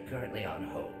plans are currently on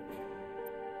hold.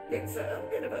 It's a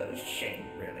bit of a shame,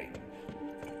 really.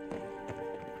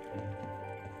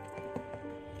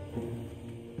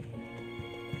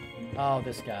 Oh,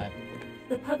 this guy.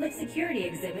 The public security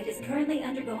exhibit is currently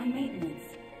undergoing maintenance.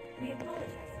 We apologize.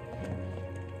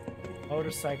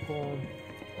 Motorcycle.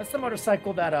 That's the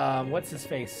motorcycle that, what's his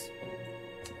face?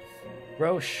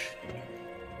 Roche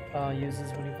uses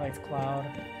when he fights Cloud.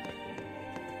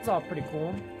 It's all pretty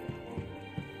cool.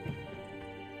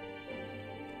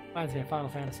 Reminds me of Final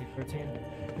Fantasy 13.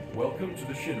 Welcome to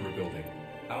the Shinra building.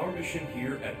 Our mission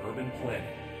here at Urban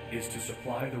Planet is to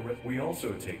supply the we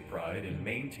also take pride in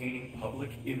maintaining public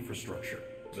infrastructure,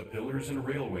 the pillars and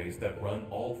railways that run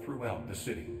all throughout the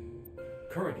city.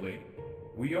 Currently,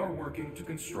 we are working to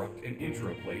construct an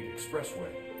intraplate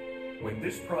expressway. When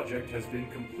this project has been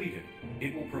completed,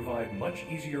 it will provide much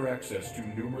easier access to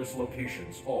numerous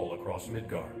locations all across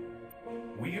Midgar.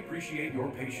 We appreciate your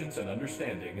patience and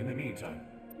understanding in the meantime.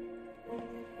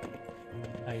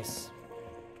 Nice.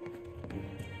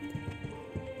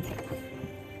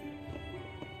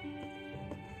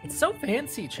 It's so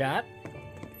fancy, chat.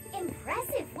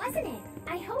 Impressive, wasn't it?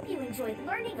 I hope you enjoyed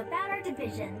learning about our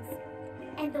divisions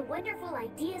and the wonderful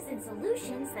ideas and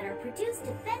solutions that are produced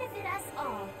to benefit us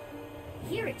all.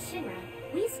 Here at Shinra,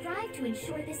 we strive to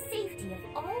ensure the safety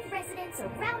of all residents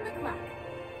around the clock.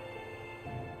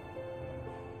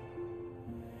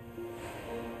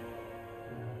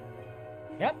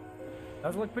 Yep,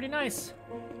 does look pretty nice.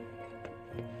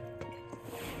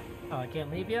 Oh, I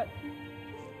can't leave yet?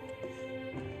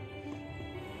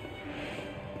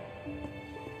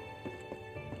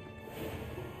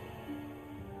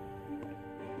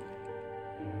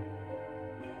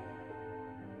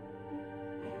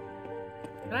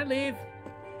 Can I leave?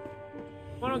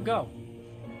 Why don't go?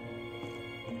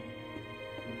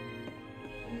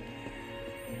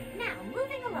 Now,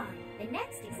 moving along, the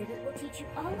next exhibit will teach you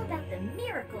all about the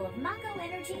miracle of Mako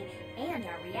energy and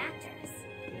our reactors,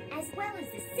 as well as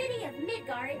the city of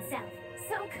Midgar itself.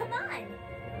 So come on!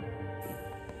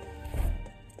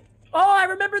 Oh, I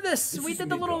remember this! This We is did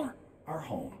the Midgar, little... our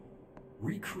home,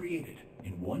 recreated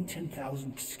in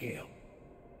 1/10,000th scale.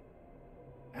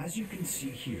 As you can see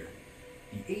here,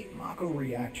 the 8 Mako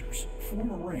reactors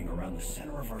form a ring around the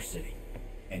center of our city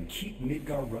and keep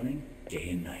Midgar running day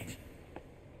and night.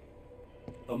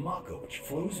 The Mako which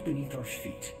flows beneath our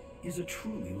feet is a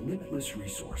truly limitless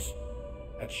resource.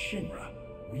 At Shinra,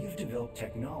 we have developed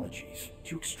technologies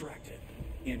to extract it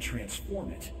and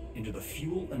transform it into the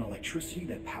fuel and electricity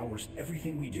that powers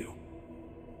everything we do.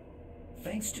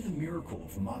 Thanks to the miracle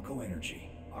of Mako energy,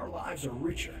 our lives are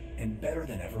richer and better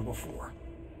than ever before.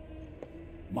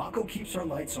 Mako keeps our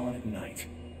lights on at night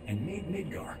and made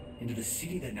Midgar into the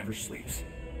city that never sleeps.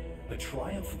 A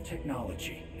triumph of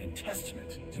technology and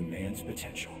testament to man's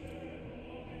potential.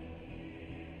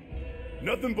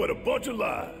 Nothing but a bunch of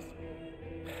lies.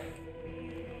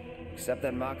 Except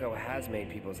that Mako has made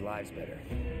people's lives better.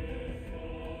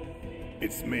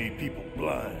 It's made people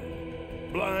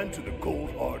blind. Blind to the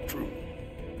cold, hard truth.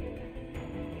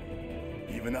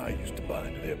 Even I used to buy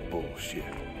into their bullshit.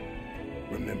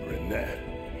 Remembering that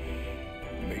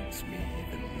makes me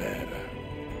even madder.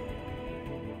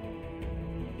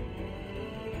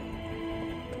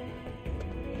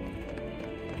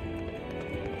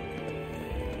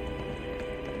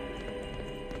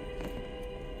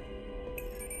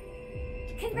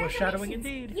 Foreshadowing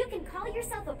indeed. You can call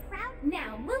yourself a proud...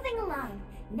 Now, moving along.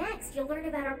 Next, you'll learn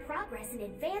about our progress in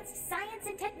advanced science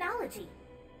and technology.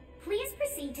 Please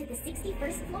proceed to the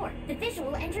 61st floor, the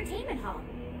Visual Entertainment Hall.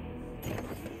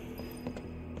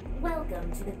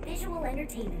 Welcome to the Visual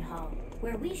Entertainment Hall,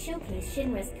 where we showcase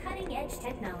Shinra's cutting-edge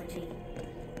technology.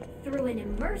 Through an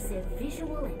immersive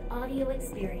visual and audio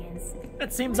experience.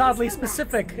 That seems oddly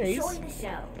specific, Ace. Enjoy the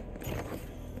show.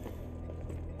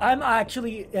 I'm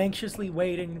actually anxiously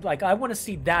waiting. Like, I want to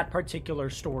see that particular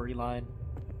storyline.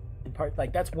 In part,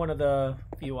 like, that's one of the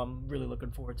few I'm really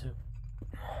looking forward to.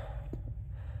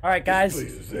 All right, guys.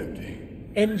 This place is empty.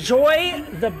 Enjoy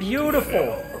the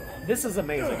beautiful. This is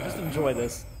amazing. Just enjoy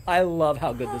this. I love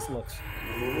how good this looks.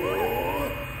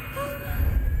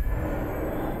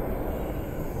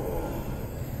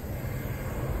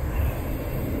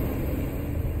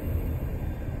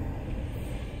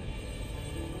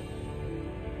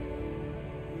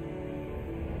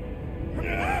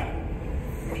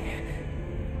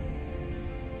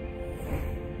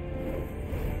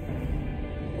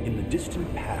 In the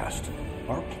distant past,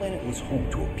 our planet was home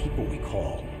to a people we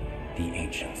call the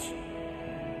Ancients.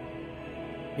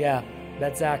 Yeah,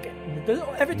 that's Zack.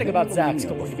 Everything about Zack's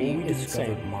going to be Before we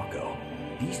discovered insane. Mako,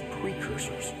 these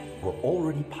precursors were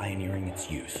already pioneering its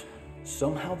use.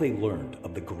 Somehow they learned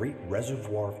of the great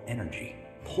reservoir of energy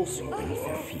pulsing beneath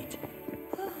their feet.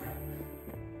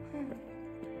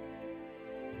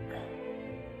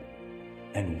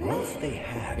 And once they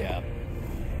had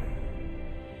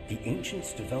the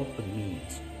ancients developed the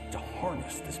means to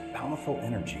harness this bountiful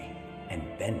energy and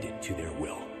bend it to their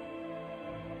will.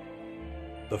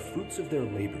 The fruits of their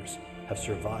labors have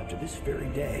survived to this very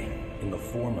day in the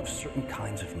form of certain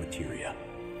kinds of materia.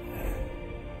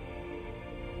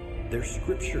 Their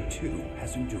scripture, too,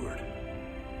 has endured.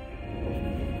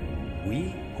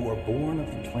 We who are born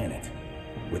of the planet,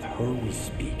 with her we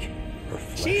speak, her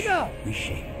flesh we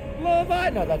shape. No,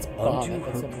 that's Unto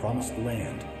her promised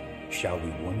land shall we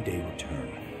one day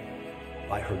return.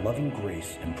 By her loving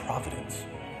grace and providence,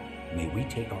 may we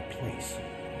take our place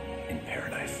in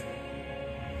paradise.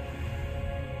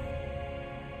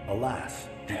 Alas,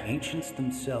 the ancients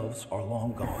themselves are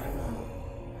long gone.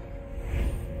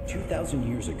 2,000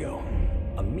 years ago,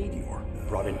 a meteor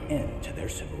brought an end to their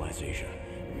civilization.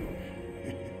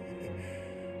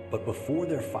 But before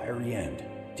their fiery end,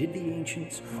 did the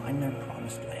ancients find their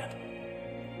promised land?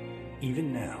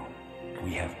 Even now,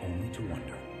 we have only to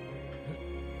wonder.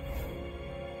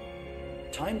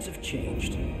 Times have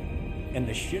changed, and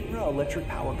the Shinra Electric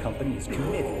Power Company is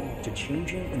committed to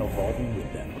changing and evolving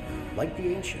with them. Like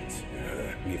the ancients,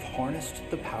 we've harnessed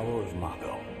the power of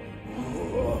Mako.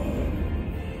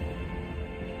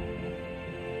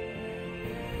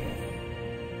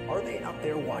 Are they out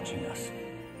there watching us,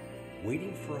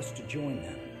 waiting for us to join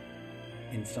them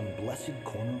in some blessed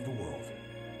corner of the world?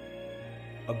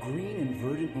 A green and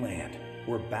verdant land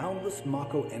where boundless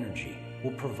Mako energy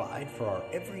will provide for our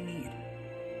every need.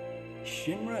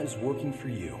 Shinra is working for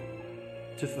you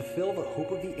to fulfill the hope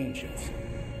of the ancients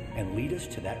and lead us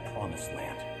to that promised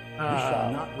land. We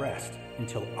shall not rest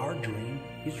until our dream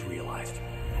is realized.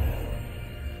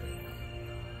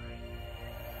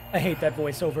 I hate that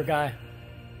voiceover guy.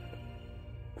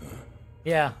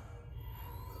 Yeah.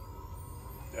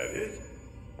 That it?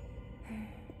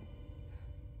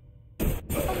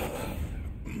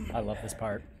 I love this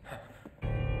part.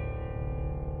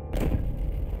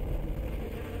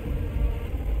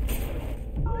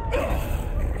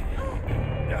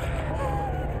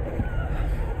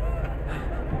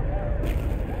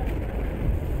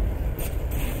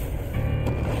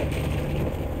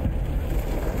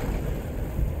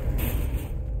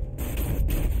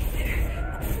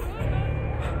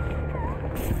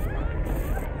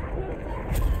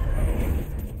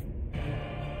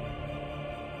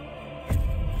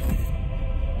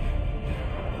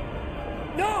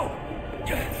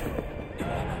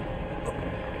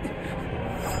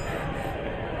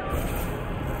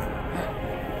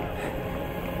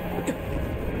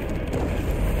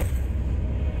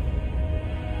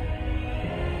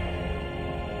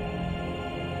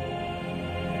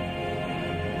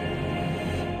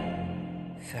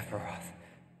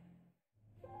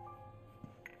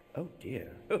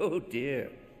 Oh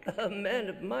dear, a man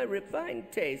of my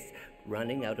refined taste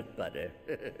running out of butter.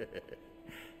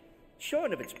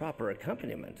 Shorn of its proper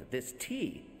accompaniment, this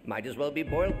tea might as well be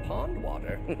boiled pond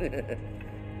water.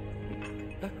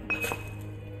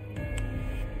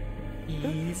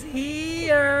 He's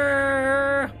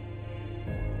here!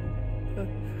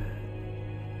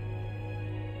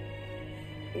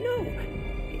 No,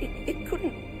 it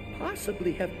couldn't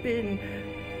possibly have been...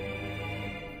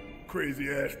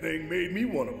 Crazy-ass thing made me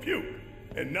want to puke.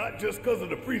 And not just because of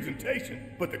the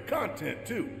presentation, but the content,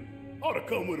 too. Ought to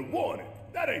come with a warning.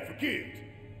 That ain't for kids.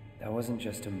 That wasn't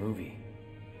just a movie.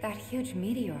 That huge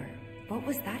meteor, what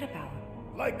was that about?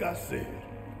 Like I said,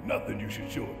 nothing you should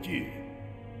show a kid.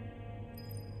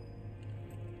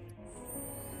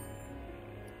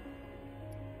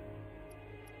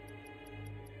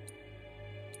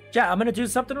 Yeah, I'm gonna do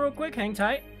something real quick. Hang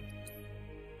tight.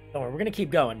 Don't worry, we're gonna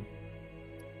keep going.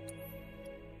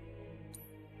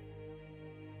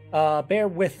 Bear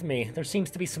with me. There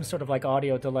seems to be some sort of like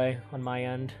audio delay on my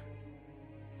end.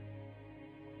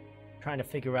 Trying to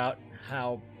figure out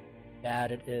how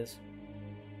bad it is.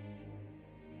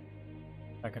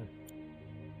 Second.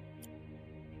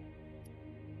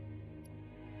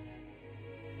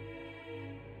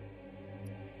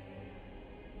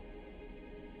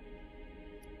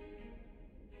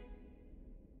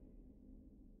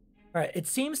 All right, it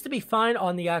seems to be fine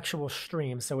on the actual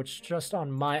stream, so it's just on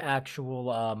my actual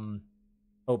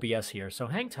OBS here, so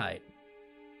hang tight.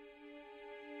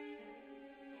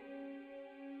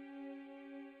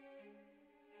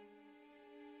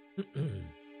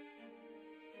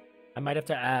 I might have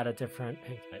to add a different...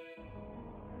 Hang tight.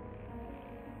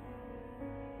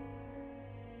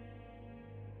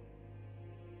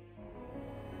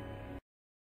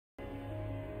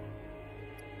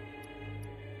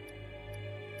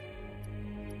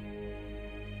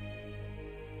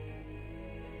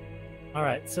 All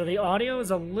right, so the audio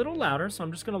is a little louder, so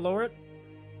I'm just going to lower it.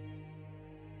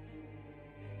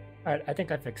 Alright, I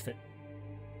think I fixed it.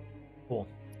 Cool.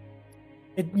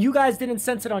 You guys didn't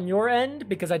sense it on your end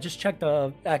because I just checked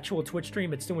the actual Twitch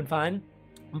stream. It's doing fine.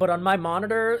 But on my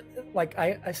monitor, like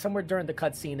I somewhere during the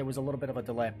cutscene, there was a little bit of a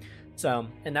delay. So,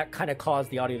 and that kind of caused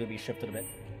the audio to be shifted a bit.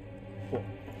 Cool.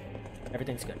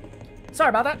 Everything's good. Sorry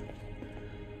about that.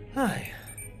 Hi.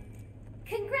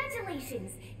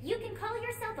 Congratulations! You can call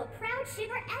yourself a proud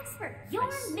Shinra expert. Your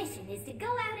mission is to go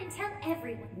out and tell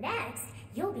everyone. Next,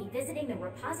 you'll be visiting the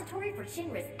repository for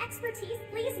Shinra's expertise.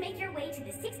 Please make your way to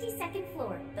the 62nd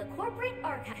floor, the corporate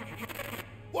archive.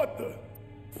 What the?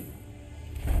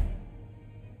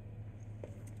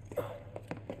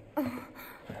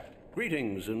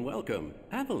 Greetings and welcome.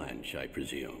 Avalanche, I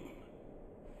presume.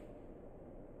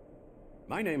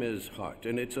 My name is Hart,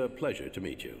 and it's a pleasure to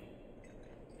meet you.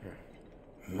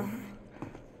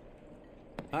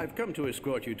 I've come to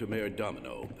escort you to Mayor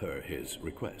Domino, per his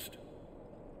request.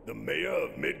 The mayor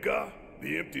of Midgar?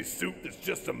 The empty suit that's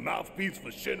just a mouthpiece for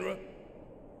Shinra?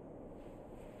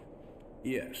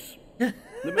 Yes. The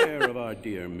mayor of our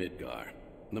dear Midgar.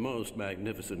 The most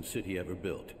magnificent city ever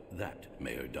built. That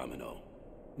Mayor Domino.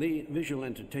 The visual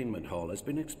entertainment hall has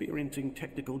been experiencing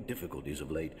technical difficulties of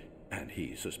late, and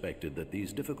he suspected that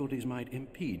these difficulties might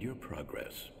impede your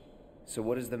progress. So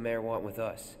what does the mayor want with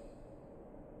us?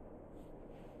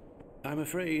 I'm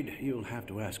afraid you'll have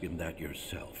to ask him that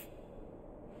yourself.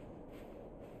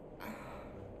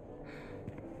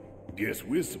 Guess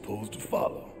we're supposed to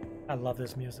follow. I love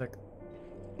this music.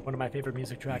 One of my favorite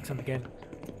music tracks in the game.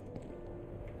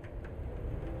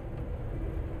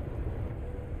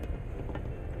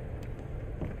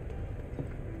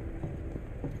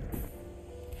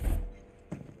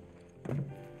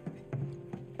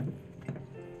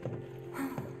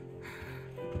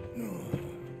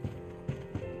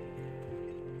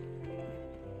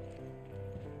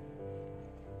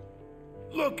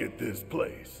 Look at this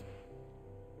place.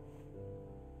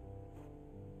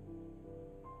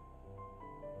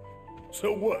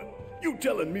 So what? You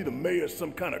telling me the mayor's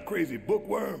some kind of crazy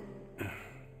bookworm?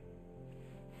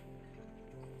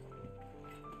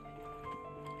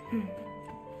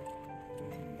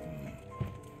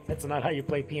 That's not how you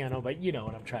play piano, but you know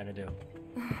what I'm trying to do.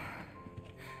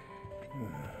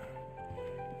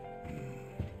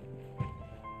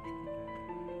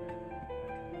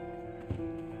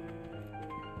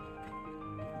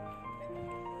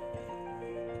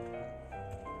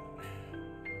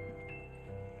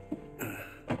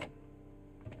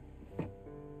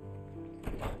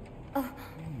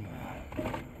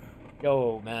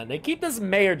 Yo, man, they keep this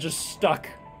mayor just stuck.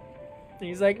 And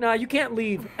he's like, nah, you can't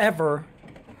leave, ever.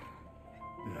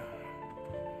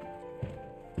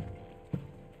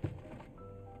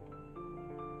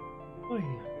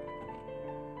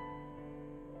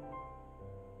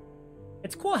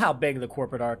 It's cool how big the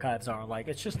corporate archives are. Like,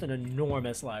 it's just an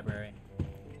enormous library.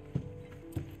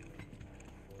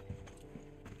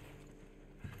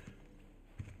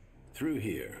 Through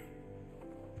here.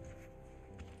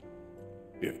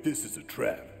 If this is a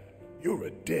trap, you're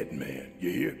a dead man, you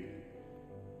hear?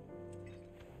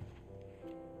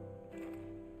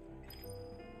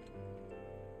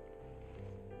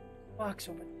 Box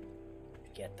open.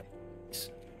 Get the box.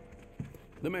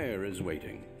 The mayor is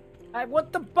waiting. I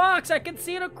want the box! I can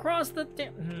see it across the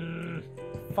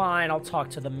Fine, I'll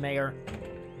talk to the mayor.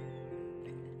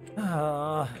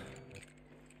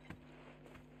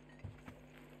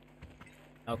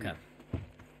 Okay.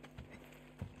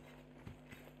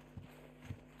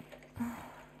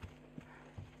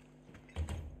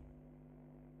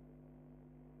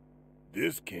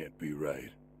 This can't be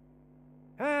right.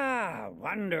 Ah,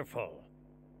 wonderful.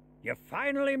 You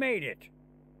finally made it.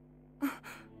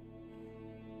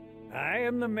 I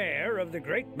am the mayor of the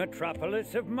great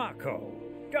metropolis of Mako.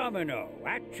 Domino,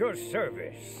 at your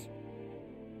service.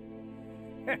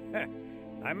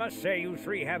 I must say you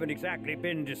three haven't exactly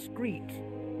been discreet.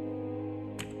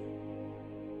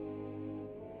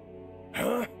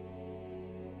 Huh?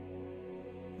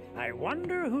 I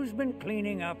wonder who's been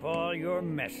cleaning up all your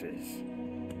messes.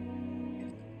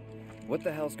 What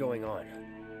the hell's going on?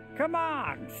 Come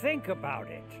on, think about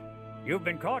it. You've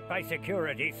been caught by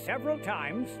security several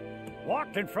times,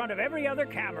 walked in front of every other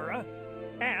camera,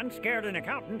 and scared an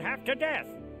accountant half to death.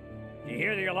 You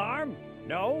hear the alarm?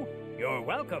 No? You're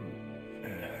welcome.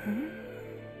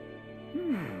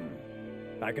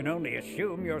 I can only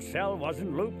assume your cell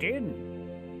wasn't looped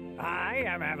in. I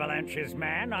am Avalanche's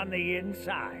man on the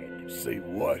inside. Say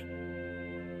what?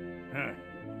 Huh.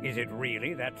 Is it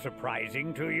really that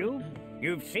surprising to you?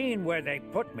 You've seen where they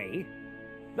put me.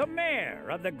 The mayor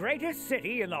of the greatest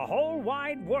city in the whole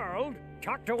wide world,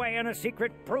 tucked away in a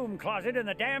secret broom closet in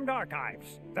the damned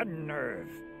archives. The nerve.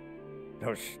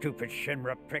 Those stupid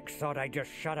Shinra pricks thought I'd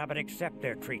just shut up and accept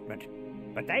their treatment.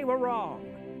 But they were wrong.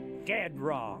 Dead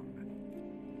wrong.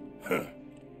 Huh.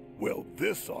 Well,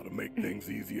 this ought to make things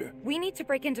easier. We need to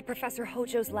break into Professor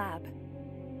Hojo's lab.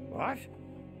 What?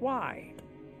 Why?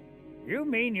 You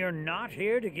mean you're not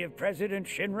here to give President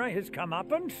Shinra his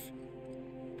comeuppance?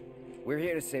 We're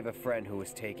here to save a friend who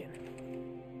was taken.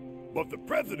 But the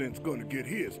president's gonna get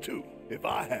his too, if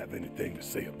I have anything to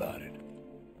say about it.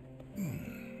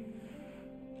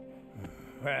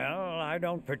 Well, I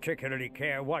don't particularly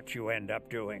care what you end up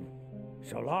doing,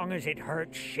 so long as it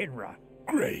hurts Shinra.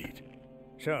 Great.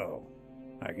 So,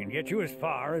 I can get you as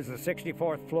far as the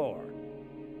 64th floor.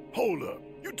 Hold up.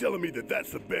 You telling me that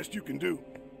that's the best you can do?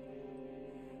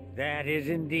 That is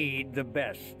indeed the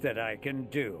best that I can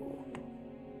do.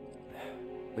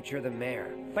 But you're the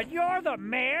mayor. But you're the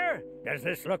mayor? Does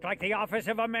this look like the office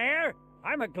of a mayor?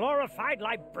 I'm a glorified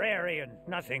librarian,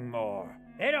 nothing more.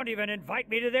 They don't even invite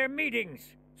me to their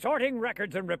meetings. Sorting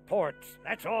records and reports,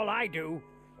 that's all I do.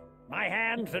 My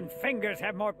hands and fingers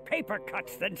have more paper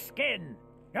cuts than skin.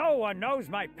 No one knows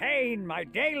my pain, my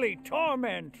daily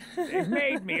torment. They've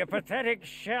made me a pathetic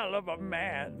shell of a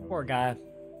man. Poor guy.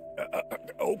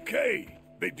 Okay,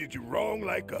 they did you wrong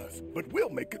like us, but we'll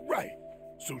make it right.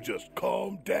 So just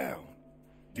calm down.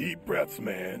 Deep breaths,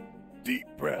 man. Deep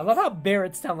breaths. I love how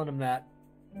Barrett's telling him that.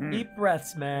 Deep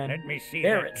breaths, man. Let me see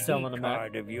Barrett's that telling key him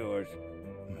card that. of yours.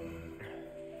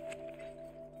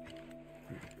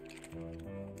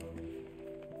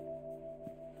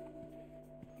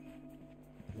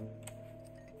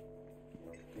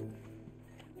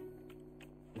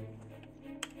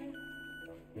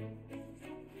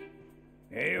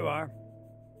 Here you are.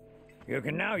 You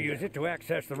can now use it to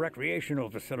access the recreational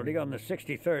facility on the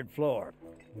 63rd floor.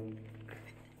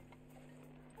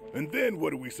 And then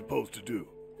what are we supposed to do?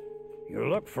 You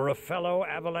look for a fellow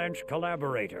Avalanche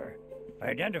collaborator.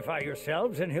 Identify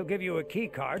yourselves and he'll give you a key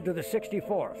card to the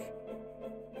 64th.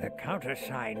 The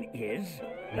countersign is,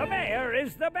 the mayor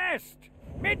is the best.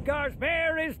 Midgar's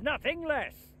mayor is nothing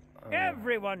less.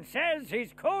 Everyone says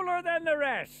he's cooler than the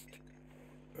rest.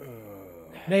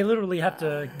 They literally have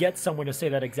to get someone to say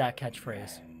that exact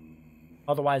catchphrase.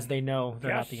 Otherwise, they know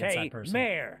they're not Just the inside say person.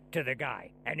 mayor to the guy.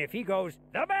 And if he goes,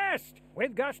 the best,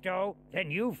 with gusto,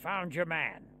 then you've found your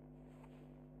man.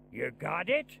 You got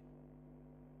it?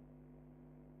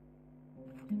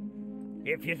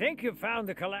 If you think you've found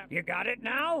the you got it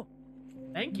now?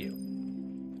 Thank you.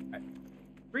 Right.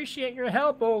 Appreciate your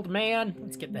help, old man.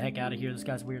 Let's get the heck out of here. This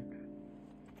guy's weird.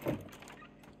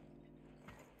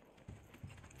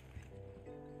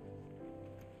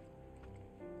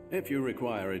 If you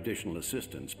require additional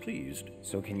assistance, please.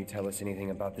 So can you tell us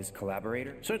anything about this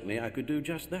collaborator? Certainly I could do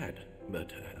just that,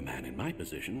 but a man in my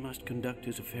position must conduct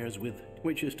his affairs with,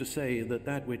 which is to say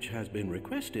that which has been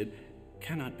requested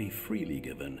cannot be freely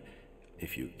given,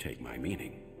 if you take my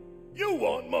meaning. You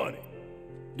want money!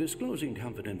 Disclosing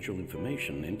confidential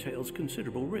information entails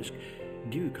considerable risk.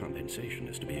 Due compensation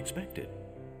is to be expected.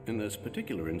 In this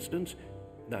particular instance,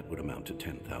 that would amount to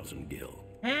 10,000 gil.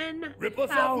 10,000. Rip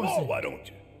us off more, why don't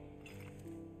you?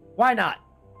 Why not?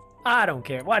 I don't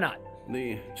care. Why not?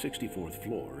 The 64th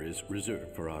floor is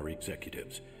reserved for our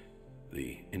executives.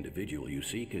 The individual you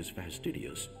seek is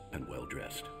fastidious and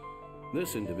well-dressed.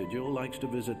 This individual likes to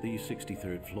visit the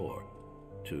 63rd floor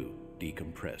to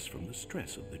decompress from the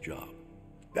stress of the job.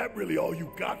 That really all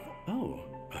you got? Oh,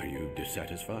 are you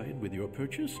dissatisfied with your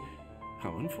purchase?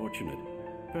 How unfortunate.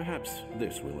 Perhaps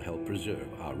this will help preserve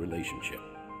our relationship.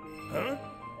 Huh?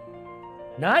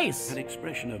 Nice. An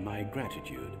expression of my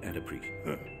gratitude and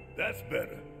appreciation. That's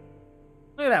better.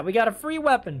 Look at that. We got a free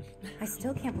weapon. I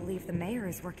still can't believe the mayor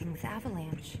is working with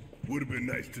Avalanche. Would have been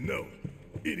nice to know.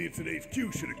 Idiots at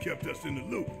HQ should have kept us in the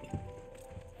loop.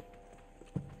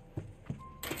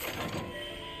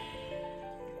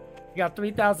 We got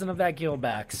 3,000 of that gil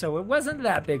back, so it wasn't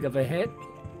that big of a hit.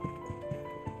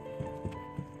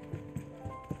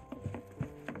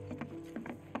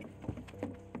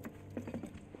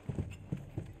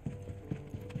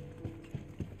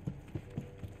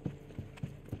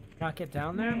 Not get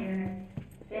down there?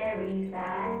 Very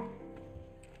fast.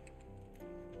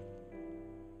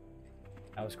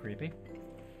 That was creepy.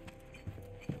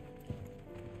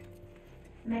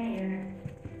 Mayor,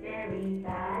 very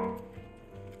fast.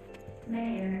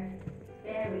 Mayor,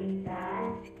 very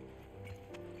fast.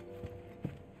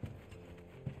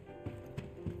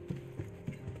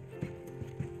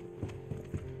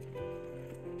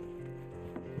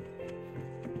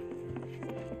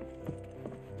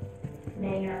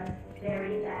 Mayor,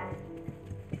 very fast.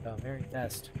 Oh, very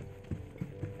fast.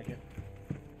 Thank you.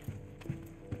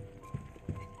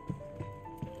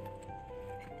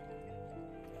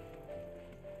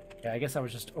 Yeah, I guess I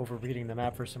was just over-reading the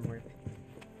map for some weird...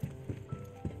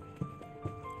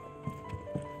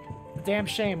 Damn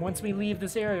shame. Once we leave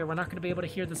this area, we're not going to be able to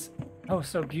hear this oh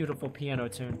so beautiful piano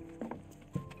tune.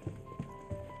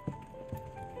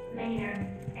 Mayor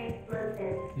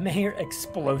Explosive. Mayor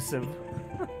Explosive.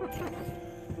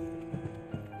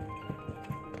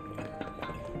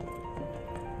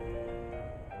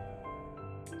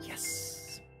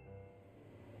 Yes.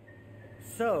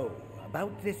 So,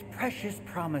 about this precious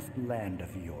promised land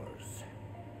of yours.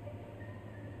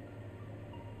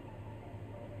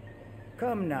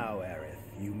 Come now, Aerith,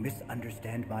 you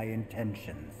misunderstand my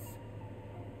intentions.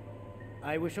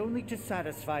 I wish only to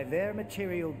satisfy their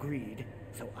material greed,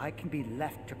 so I can be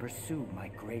left to pursue my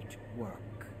great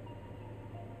work.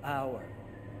 Our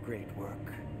great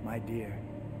work, my dear.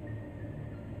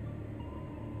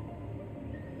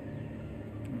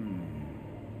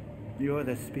 You're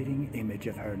the spitting image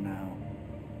of her now.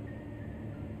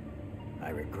 I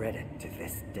regret it to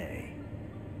this day.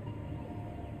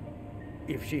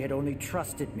 If she had only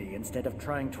trusted me instead of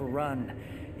trying to run,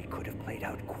 it could have played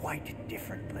out quite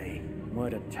differently.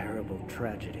 What a terrible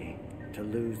tragedy, to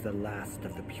lose the last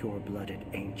of the pure-blooded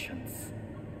ancients.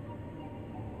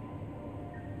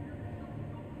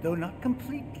 Though not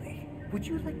completely, would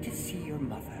you like to see your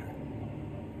mother?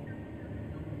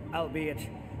 Albeit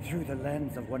through the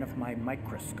lens of one of my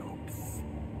microscopes.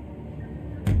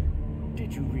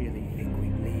 Did you really think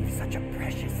we'd leave such a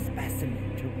precious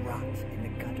specimen to rot in the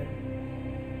gutter?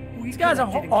 This guy's an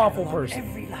awful person.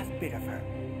 Every last bit of her.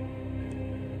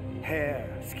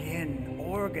 Hair, skin,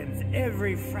 organs,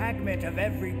 every fragment of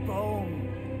every bone.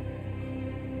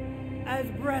 As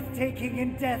breathtaking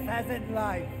in death as in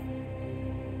life.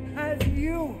 As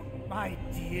you, my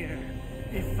dear.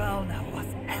 Ifalna was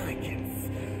elegance,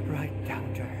 right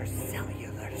down to her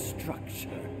cellular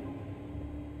structure.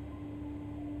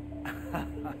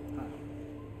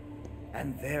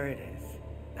 And there it is,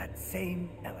 that same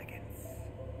elegance.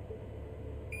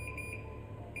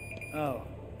 Oh,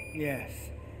 yes.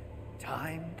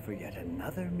 Time for yet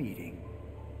another meeting.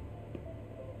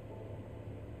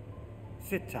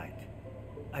 Sit tight.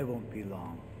 I won't be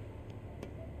long.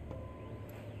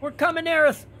 We're coming,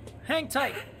 Aerith! Hang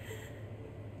tight!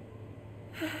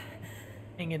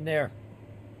 Hang in there.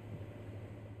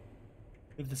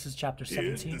 I believe this is chapter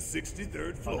 17. Here's the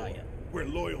 63rd floor, where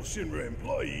loyal Shinra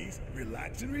employees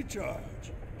relax and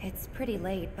recharge. It's pretty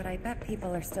late, but I bet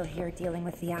people are still here dealing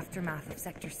with the aftermath of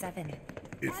Sector 7.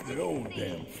 It's their own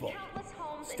damn fault.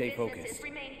 Stay focused.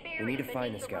 We need to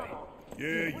find this guy.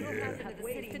 Yeah.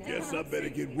 Guess I better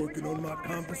get working on my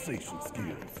conversation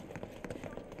skills.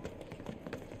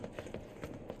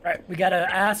 Alright, we gotta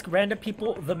ask random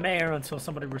people the mayor until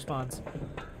somebody responds.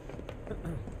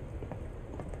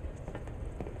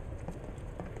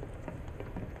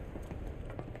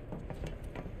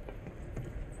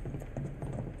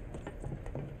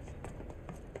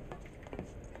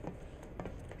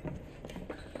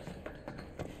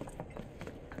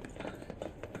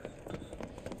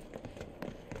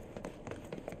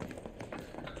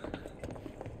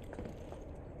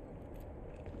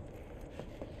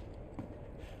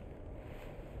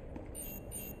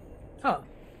 Huh.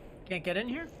 Can't get in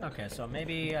here? Okay, so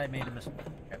maybe I made a mistake.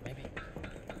 Okay, maybe.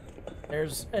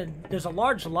 There's a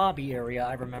large lobby area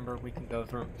I remember we can go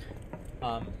through.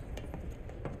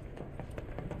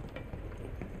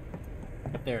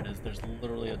 There it is. There's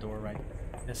literally a door right.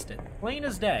 Missed it. Plain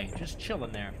as day. Just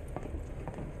chilling there.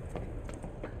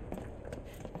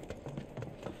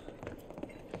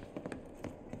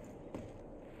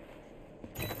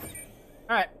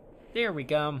 Alright. There we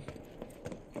go.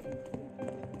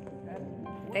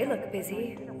 They look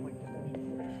busy.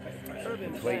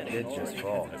 Plate did just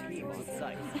fall.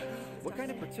 What kind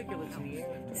of particulates in the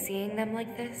air? Seeing them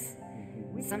like this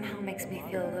somehow makes me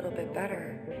feel a little bit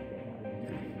better.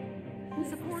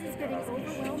 Support is getting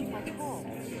overwhelmed by calls.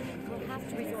 We'll have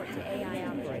to resort to AI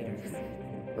operators.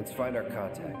 Let's find our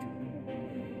contact.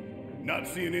 Not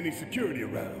seeing any security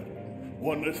around.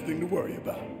 One less thing to worry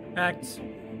about. Acts.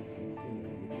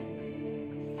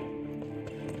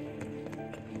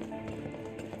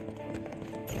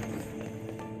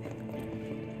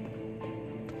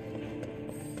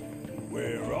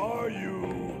 Where are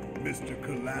you, Mr.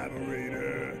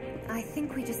 Collaborator? I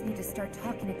think we just need to start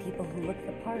talking to people who look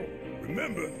the part.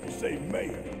 Remember, say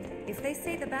mayor. If they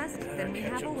say the best, then we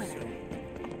have a winner.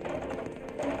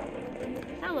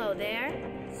 Hello there.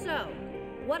 So,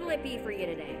 what'll it be for you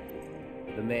today?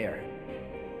 The mayor.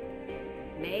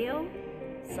 Mayo?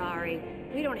 Sorry,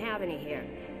 we don't have any here.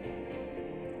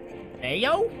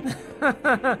 Mayo?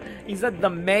 He said the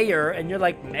mayor, and you're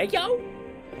like, Mayo?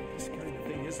 This kind of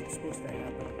thing isn't supposed to happen.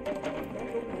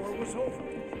 The war was over.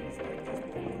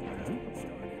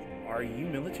 Are you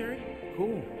military?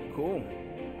 Cool, cool.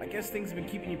 I guess things have been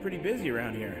keeping you pretty busy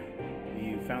around here.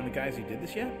 You found the guys who did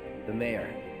this yet? The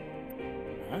mayor.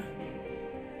 Huh?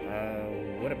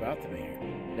 What about the mayor?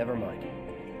 Never mind.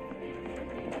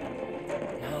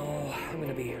 No, I'm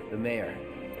gonna be here. The mayor.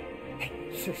 Hey,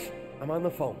 shush. I'm on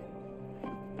the phone.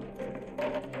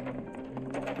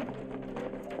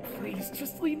 Please,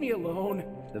 just leave me alone.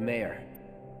 The mayor.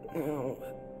 Oh,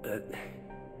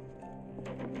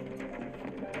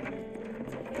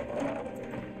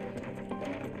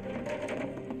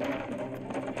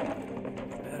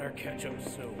 Better catch him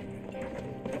soon.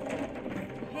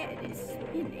 My head is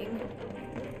spinning.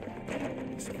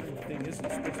 This kind of thing isn't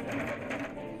supposed to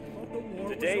happen.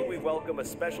 Today we welcome a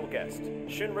special guest,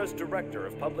 Shinra's Director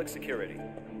of Public Security,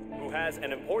 who has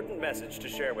an important message to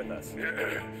share with us.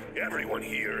 Everyone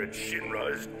here at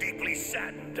Shinra is deeply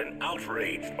saddened and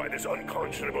outraged by this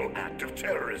unconscionable act of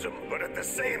terrorism. But at the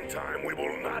same time, we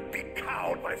will not be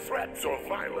cowed by threats or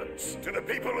violence. To the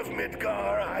people of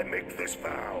Midgar, I make this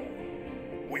vow.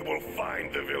 We will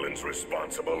find the villains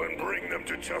responsible and bring them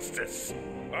to justice.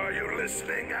 Are you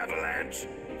listening, Avalanche?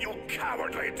 You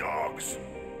cowardly dogs!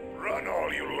 Run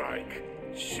all you like.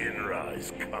 Shinra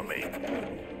is coming.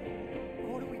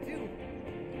 What do we do?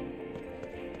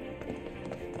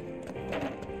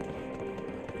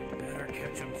 Better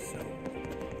catch him soon.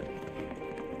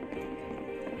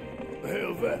 The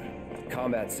hell's that?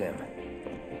 Combat sim.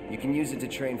 You can use it to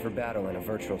train for battle in a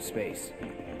virtual space.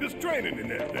 Does training in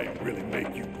that thing really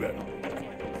make you better?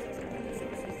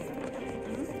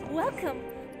 Welcome.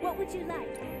 What would you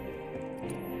like?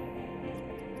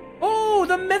 Oh,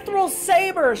 the Mithril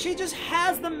Saber! She just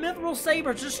has the Mithril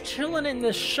Saber just chilling in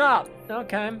this shop.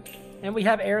 Okay. And we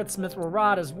have Aerith's Mithril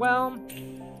Rod as well.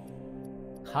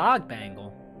 Hog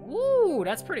Bangle. Ooh,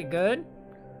 that's pretty good.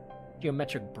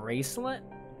 Geometric Bracelet.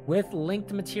 With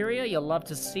linked materia, you'll love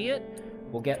to see it.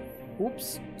 We'll get,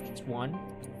 oops, just one.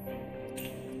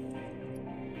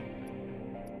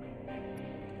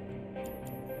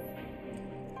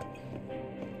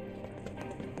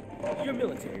 You're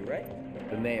military, right?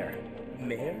 The mayor.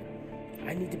 Mayor?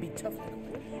 I need to be tough like a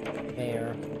horse.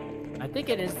 Mayor. I think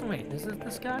it is. Wait, is it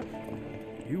this guy?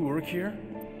 You work here?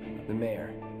 The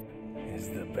mayor. Is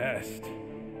the best.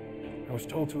 I was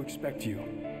told to expect you.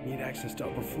 Need access to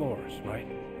upper floors, right?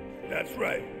 That's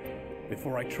right.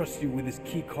 Before I trust you with this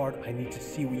key card, I need to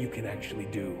see what you can actually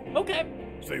do. Okay.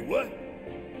 Say what?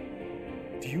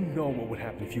 Do you know what would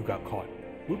happen if you got caught?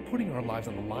 We're putting our lives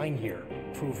on the line here.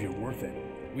 Prove you're worth it.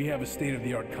 We have a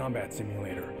state-of-the-art combat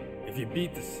simulator. If you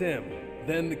beat the sim,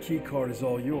 then the key card is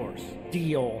all yours.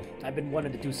 Deal. I've been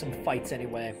wanting to do some fights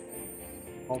anyway.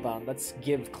 Hold on, let's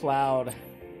give Cloud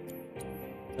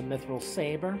the Mithril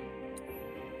Saber.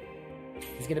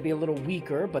 He's gonna be a little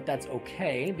weaker, but that's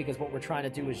okay, because what we're trying to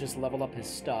do is just level up his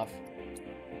stuff.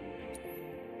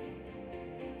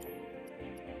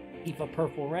 Tifa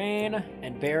Purple Rain,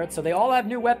 and Barrett. So they all have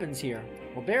new weapons here.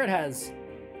 Well, Barrett has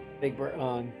big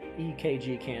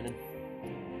EKG cannon.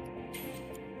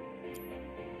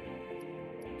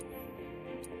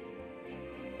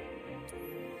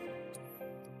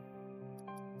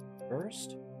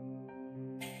 First,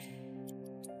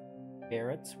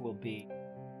 Barrett's will be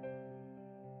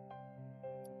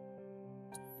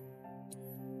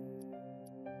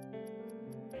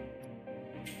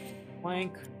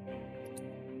flank.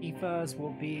 Tifa's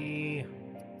will be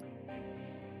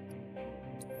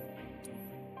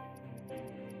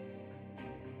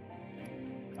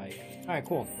Alright,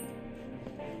 cool.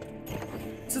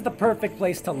 This is the perfect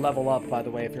place to level up, by the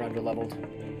way, if you're underleveled.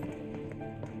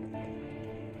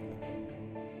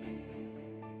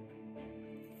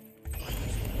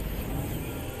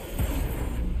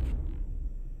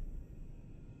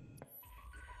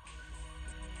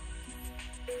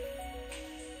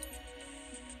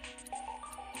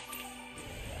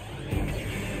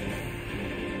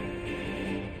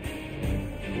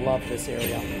 Love this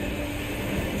area.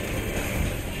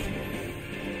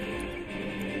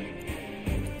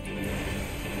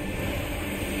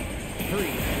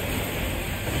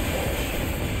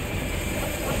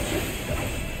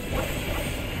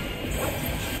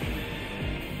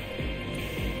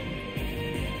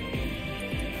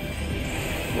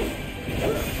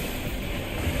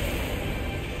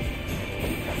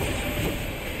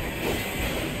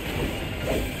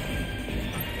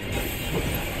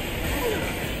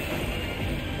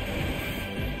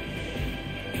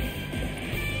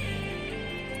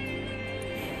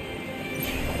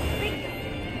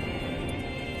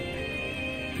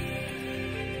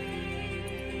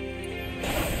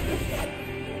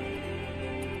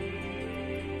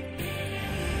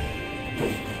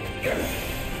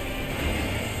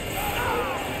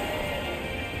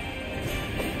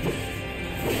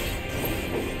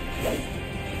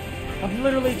 I'm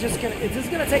literally just gonna, this is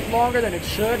gonna take longer than it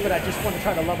should, but I just want to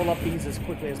try to level up these as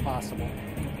quickly as possible.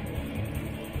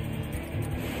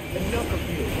 Enough of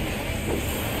you.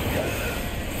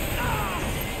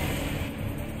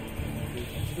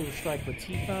 Let's do a strike with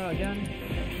Tifa again.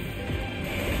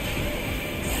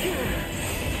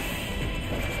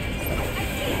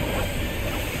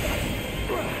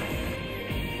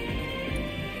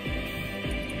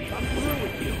 I'm through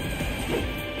with you.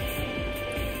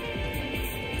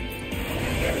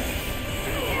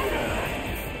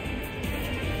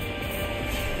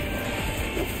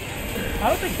 I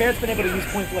don't think Barrett's been able to use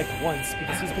point blank once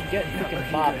because he's been getting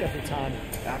freaking mopped every time.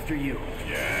 After you.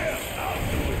 Yeah, I'll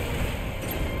do it.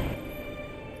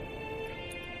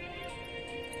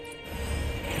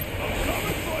 I'm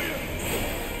coming for you.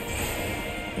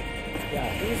 Yeah,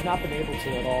 he's not been able to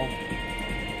at all.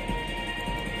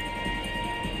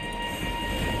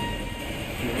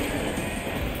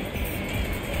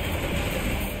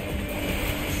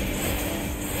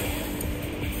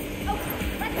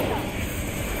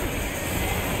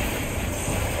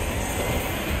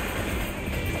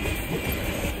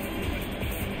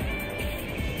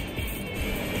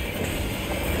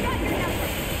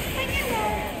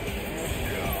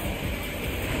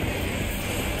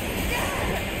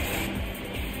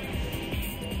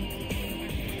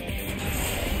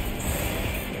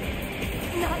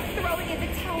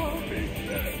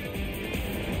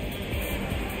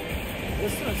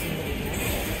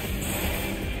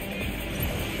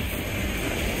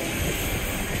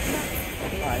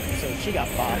 She got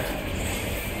bopped.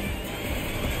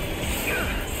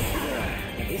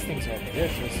 These things are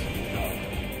vicious.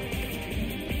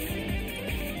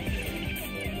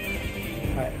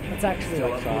 Alright, let's actually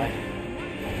try.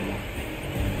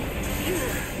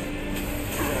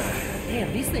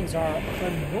 Damn, these things are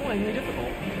annoyingly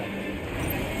difficult.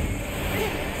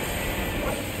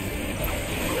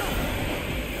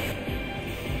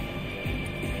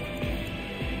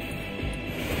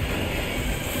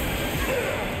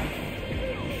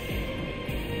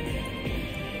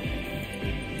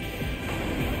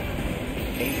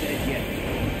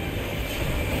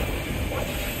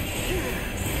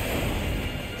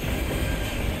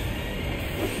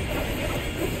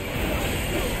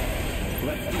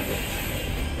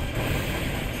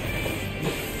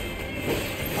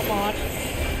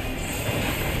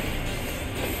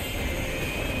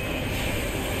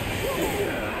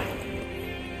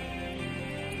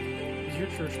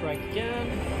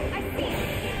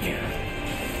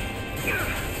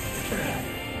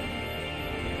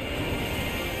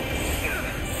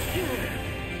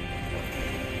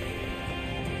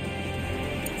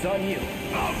 It's on you.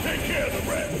 I'll take care of the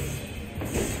rest.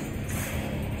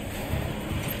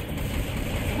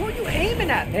 Who are you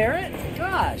aiming at, Barrett?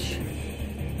 Gosh.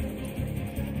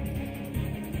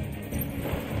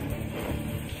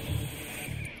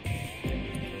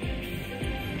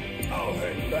 I'll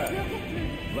hang back.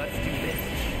 Let's do this.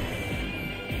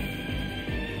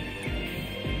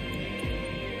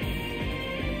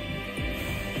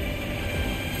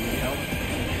 Need help?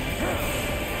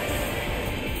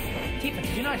 Tifa,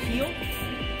 did you not heal?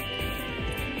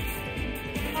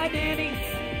 Hi, Danny.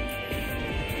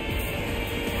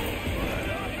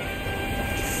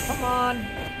 Come on.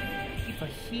 Tifa,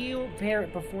 heal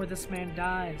Barrett before this man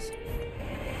dies.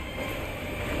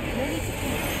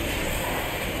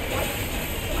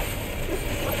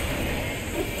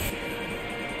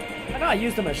 I know I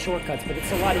used them as shortcuts, but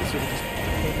it's a lot easier to just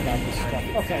think about this stuff.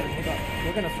 Okay, hold on.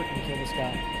 We're gonna freaking kill this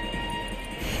guy.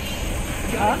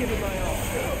 Gotta give it my all.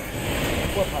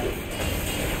 What part?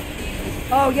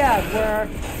 Oh yeah, where?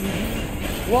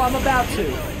 Well, I'm about to.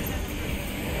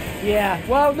 Yeah.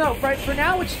 Well, no. Right. For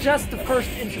now, it's just the first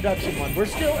introduction one. We're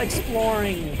still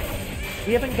exploring.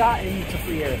 We haven't gotten to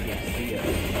Free Air yet.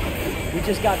 We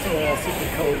just got to the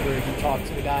secret code where you talk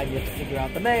to the guy and you have to figure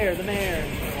out the mayor.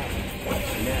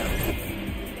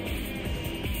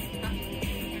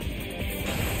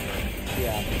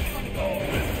 Yeah.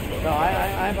 No,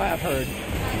 I've heard.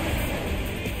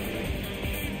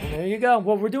 And there you go.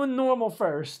 Well, we're doing normal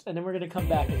first, and then we're gonna come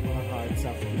back and go on hard.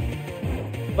 So,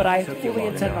 but I fully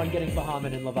intend on getting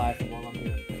Bahamut and Leviathan while I'm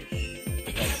here.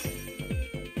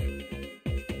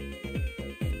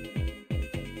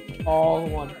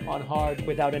 All on hard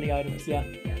without any items. Yeah,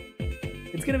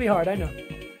 it's gonna be hard. I know.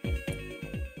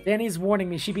 Danny's warning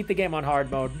me. She beat the game on hard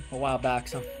mode a while back,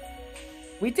 so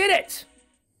we did it.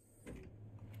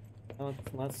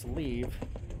 Let's leave.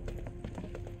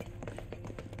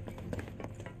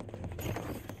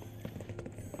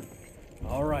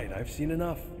 All right, I've seen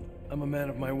enough. I'm a man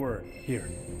of my word. Here,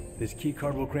 this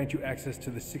keycard will grant you access to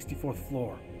the 64th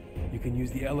floor. You can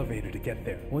use the elevator to get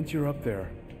there. Once you're up there,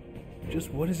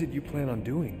 just what is it you plan on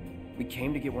doing? We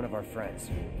came to get one of our friends.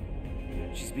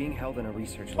 She's being held in a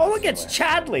research lab. Oh, look, it's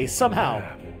Chadley somehow.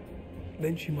 Yeah.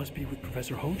 Then she must be with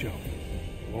Professor Hojo.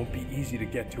 It won't be easy to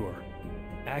get to her.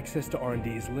 Access to R&D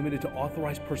is limited to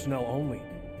authorized personnel only.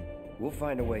 We'll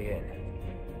find a way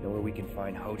in. Know where we can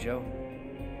find Hojo?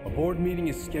 A board meeting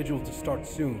is scheduled to start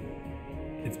soon.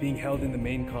 It's being held in the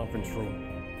main conference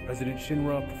room. President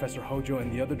Shinra, Professor Hojo,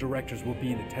 and the other directors will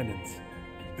be in attendance.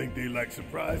 Think they like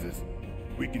surprises?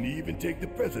 We can even take the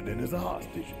president as a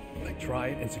hostage. Try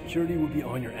it, and security will be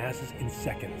on your asses in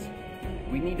seconds.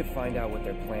 We need to find out what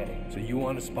they're planning. So you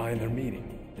want to spy in their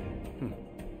meeting?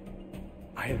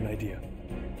 I have an idea.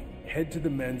 Head to the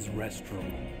men's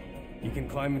restroom. You can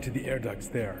climb into the air ducts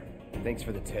there. Thanks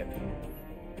for the tip.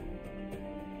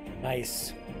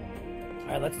 Nice.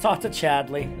 Alright, let's talk to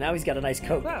Chadley. Now he's got a nice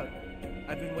coat. Cloud,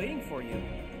 I've been waiting for you.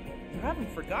 You haven't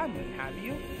forgotten me, have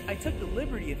you? I took the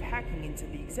liberty of hacking into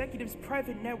the executive's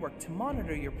private network to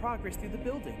monitor your progress through the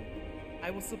building.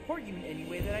 I will support you in any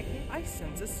way that I can. I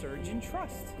sense a surge in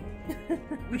trust.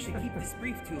 We should keep this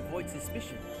brief to avoid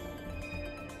suspicion.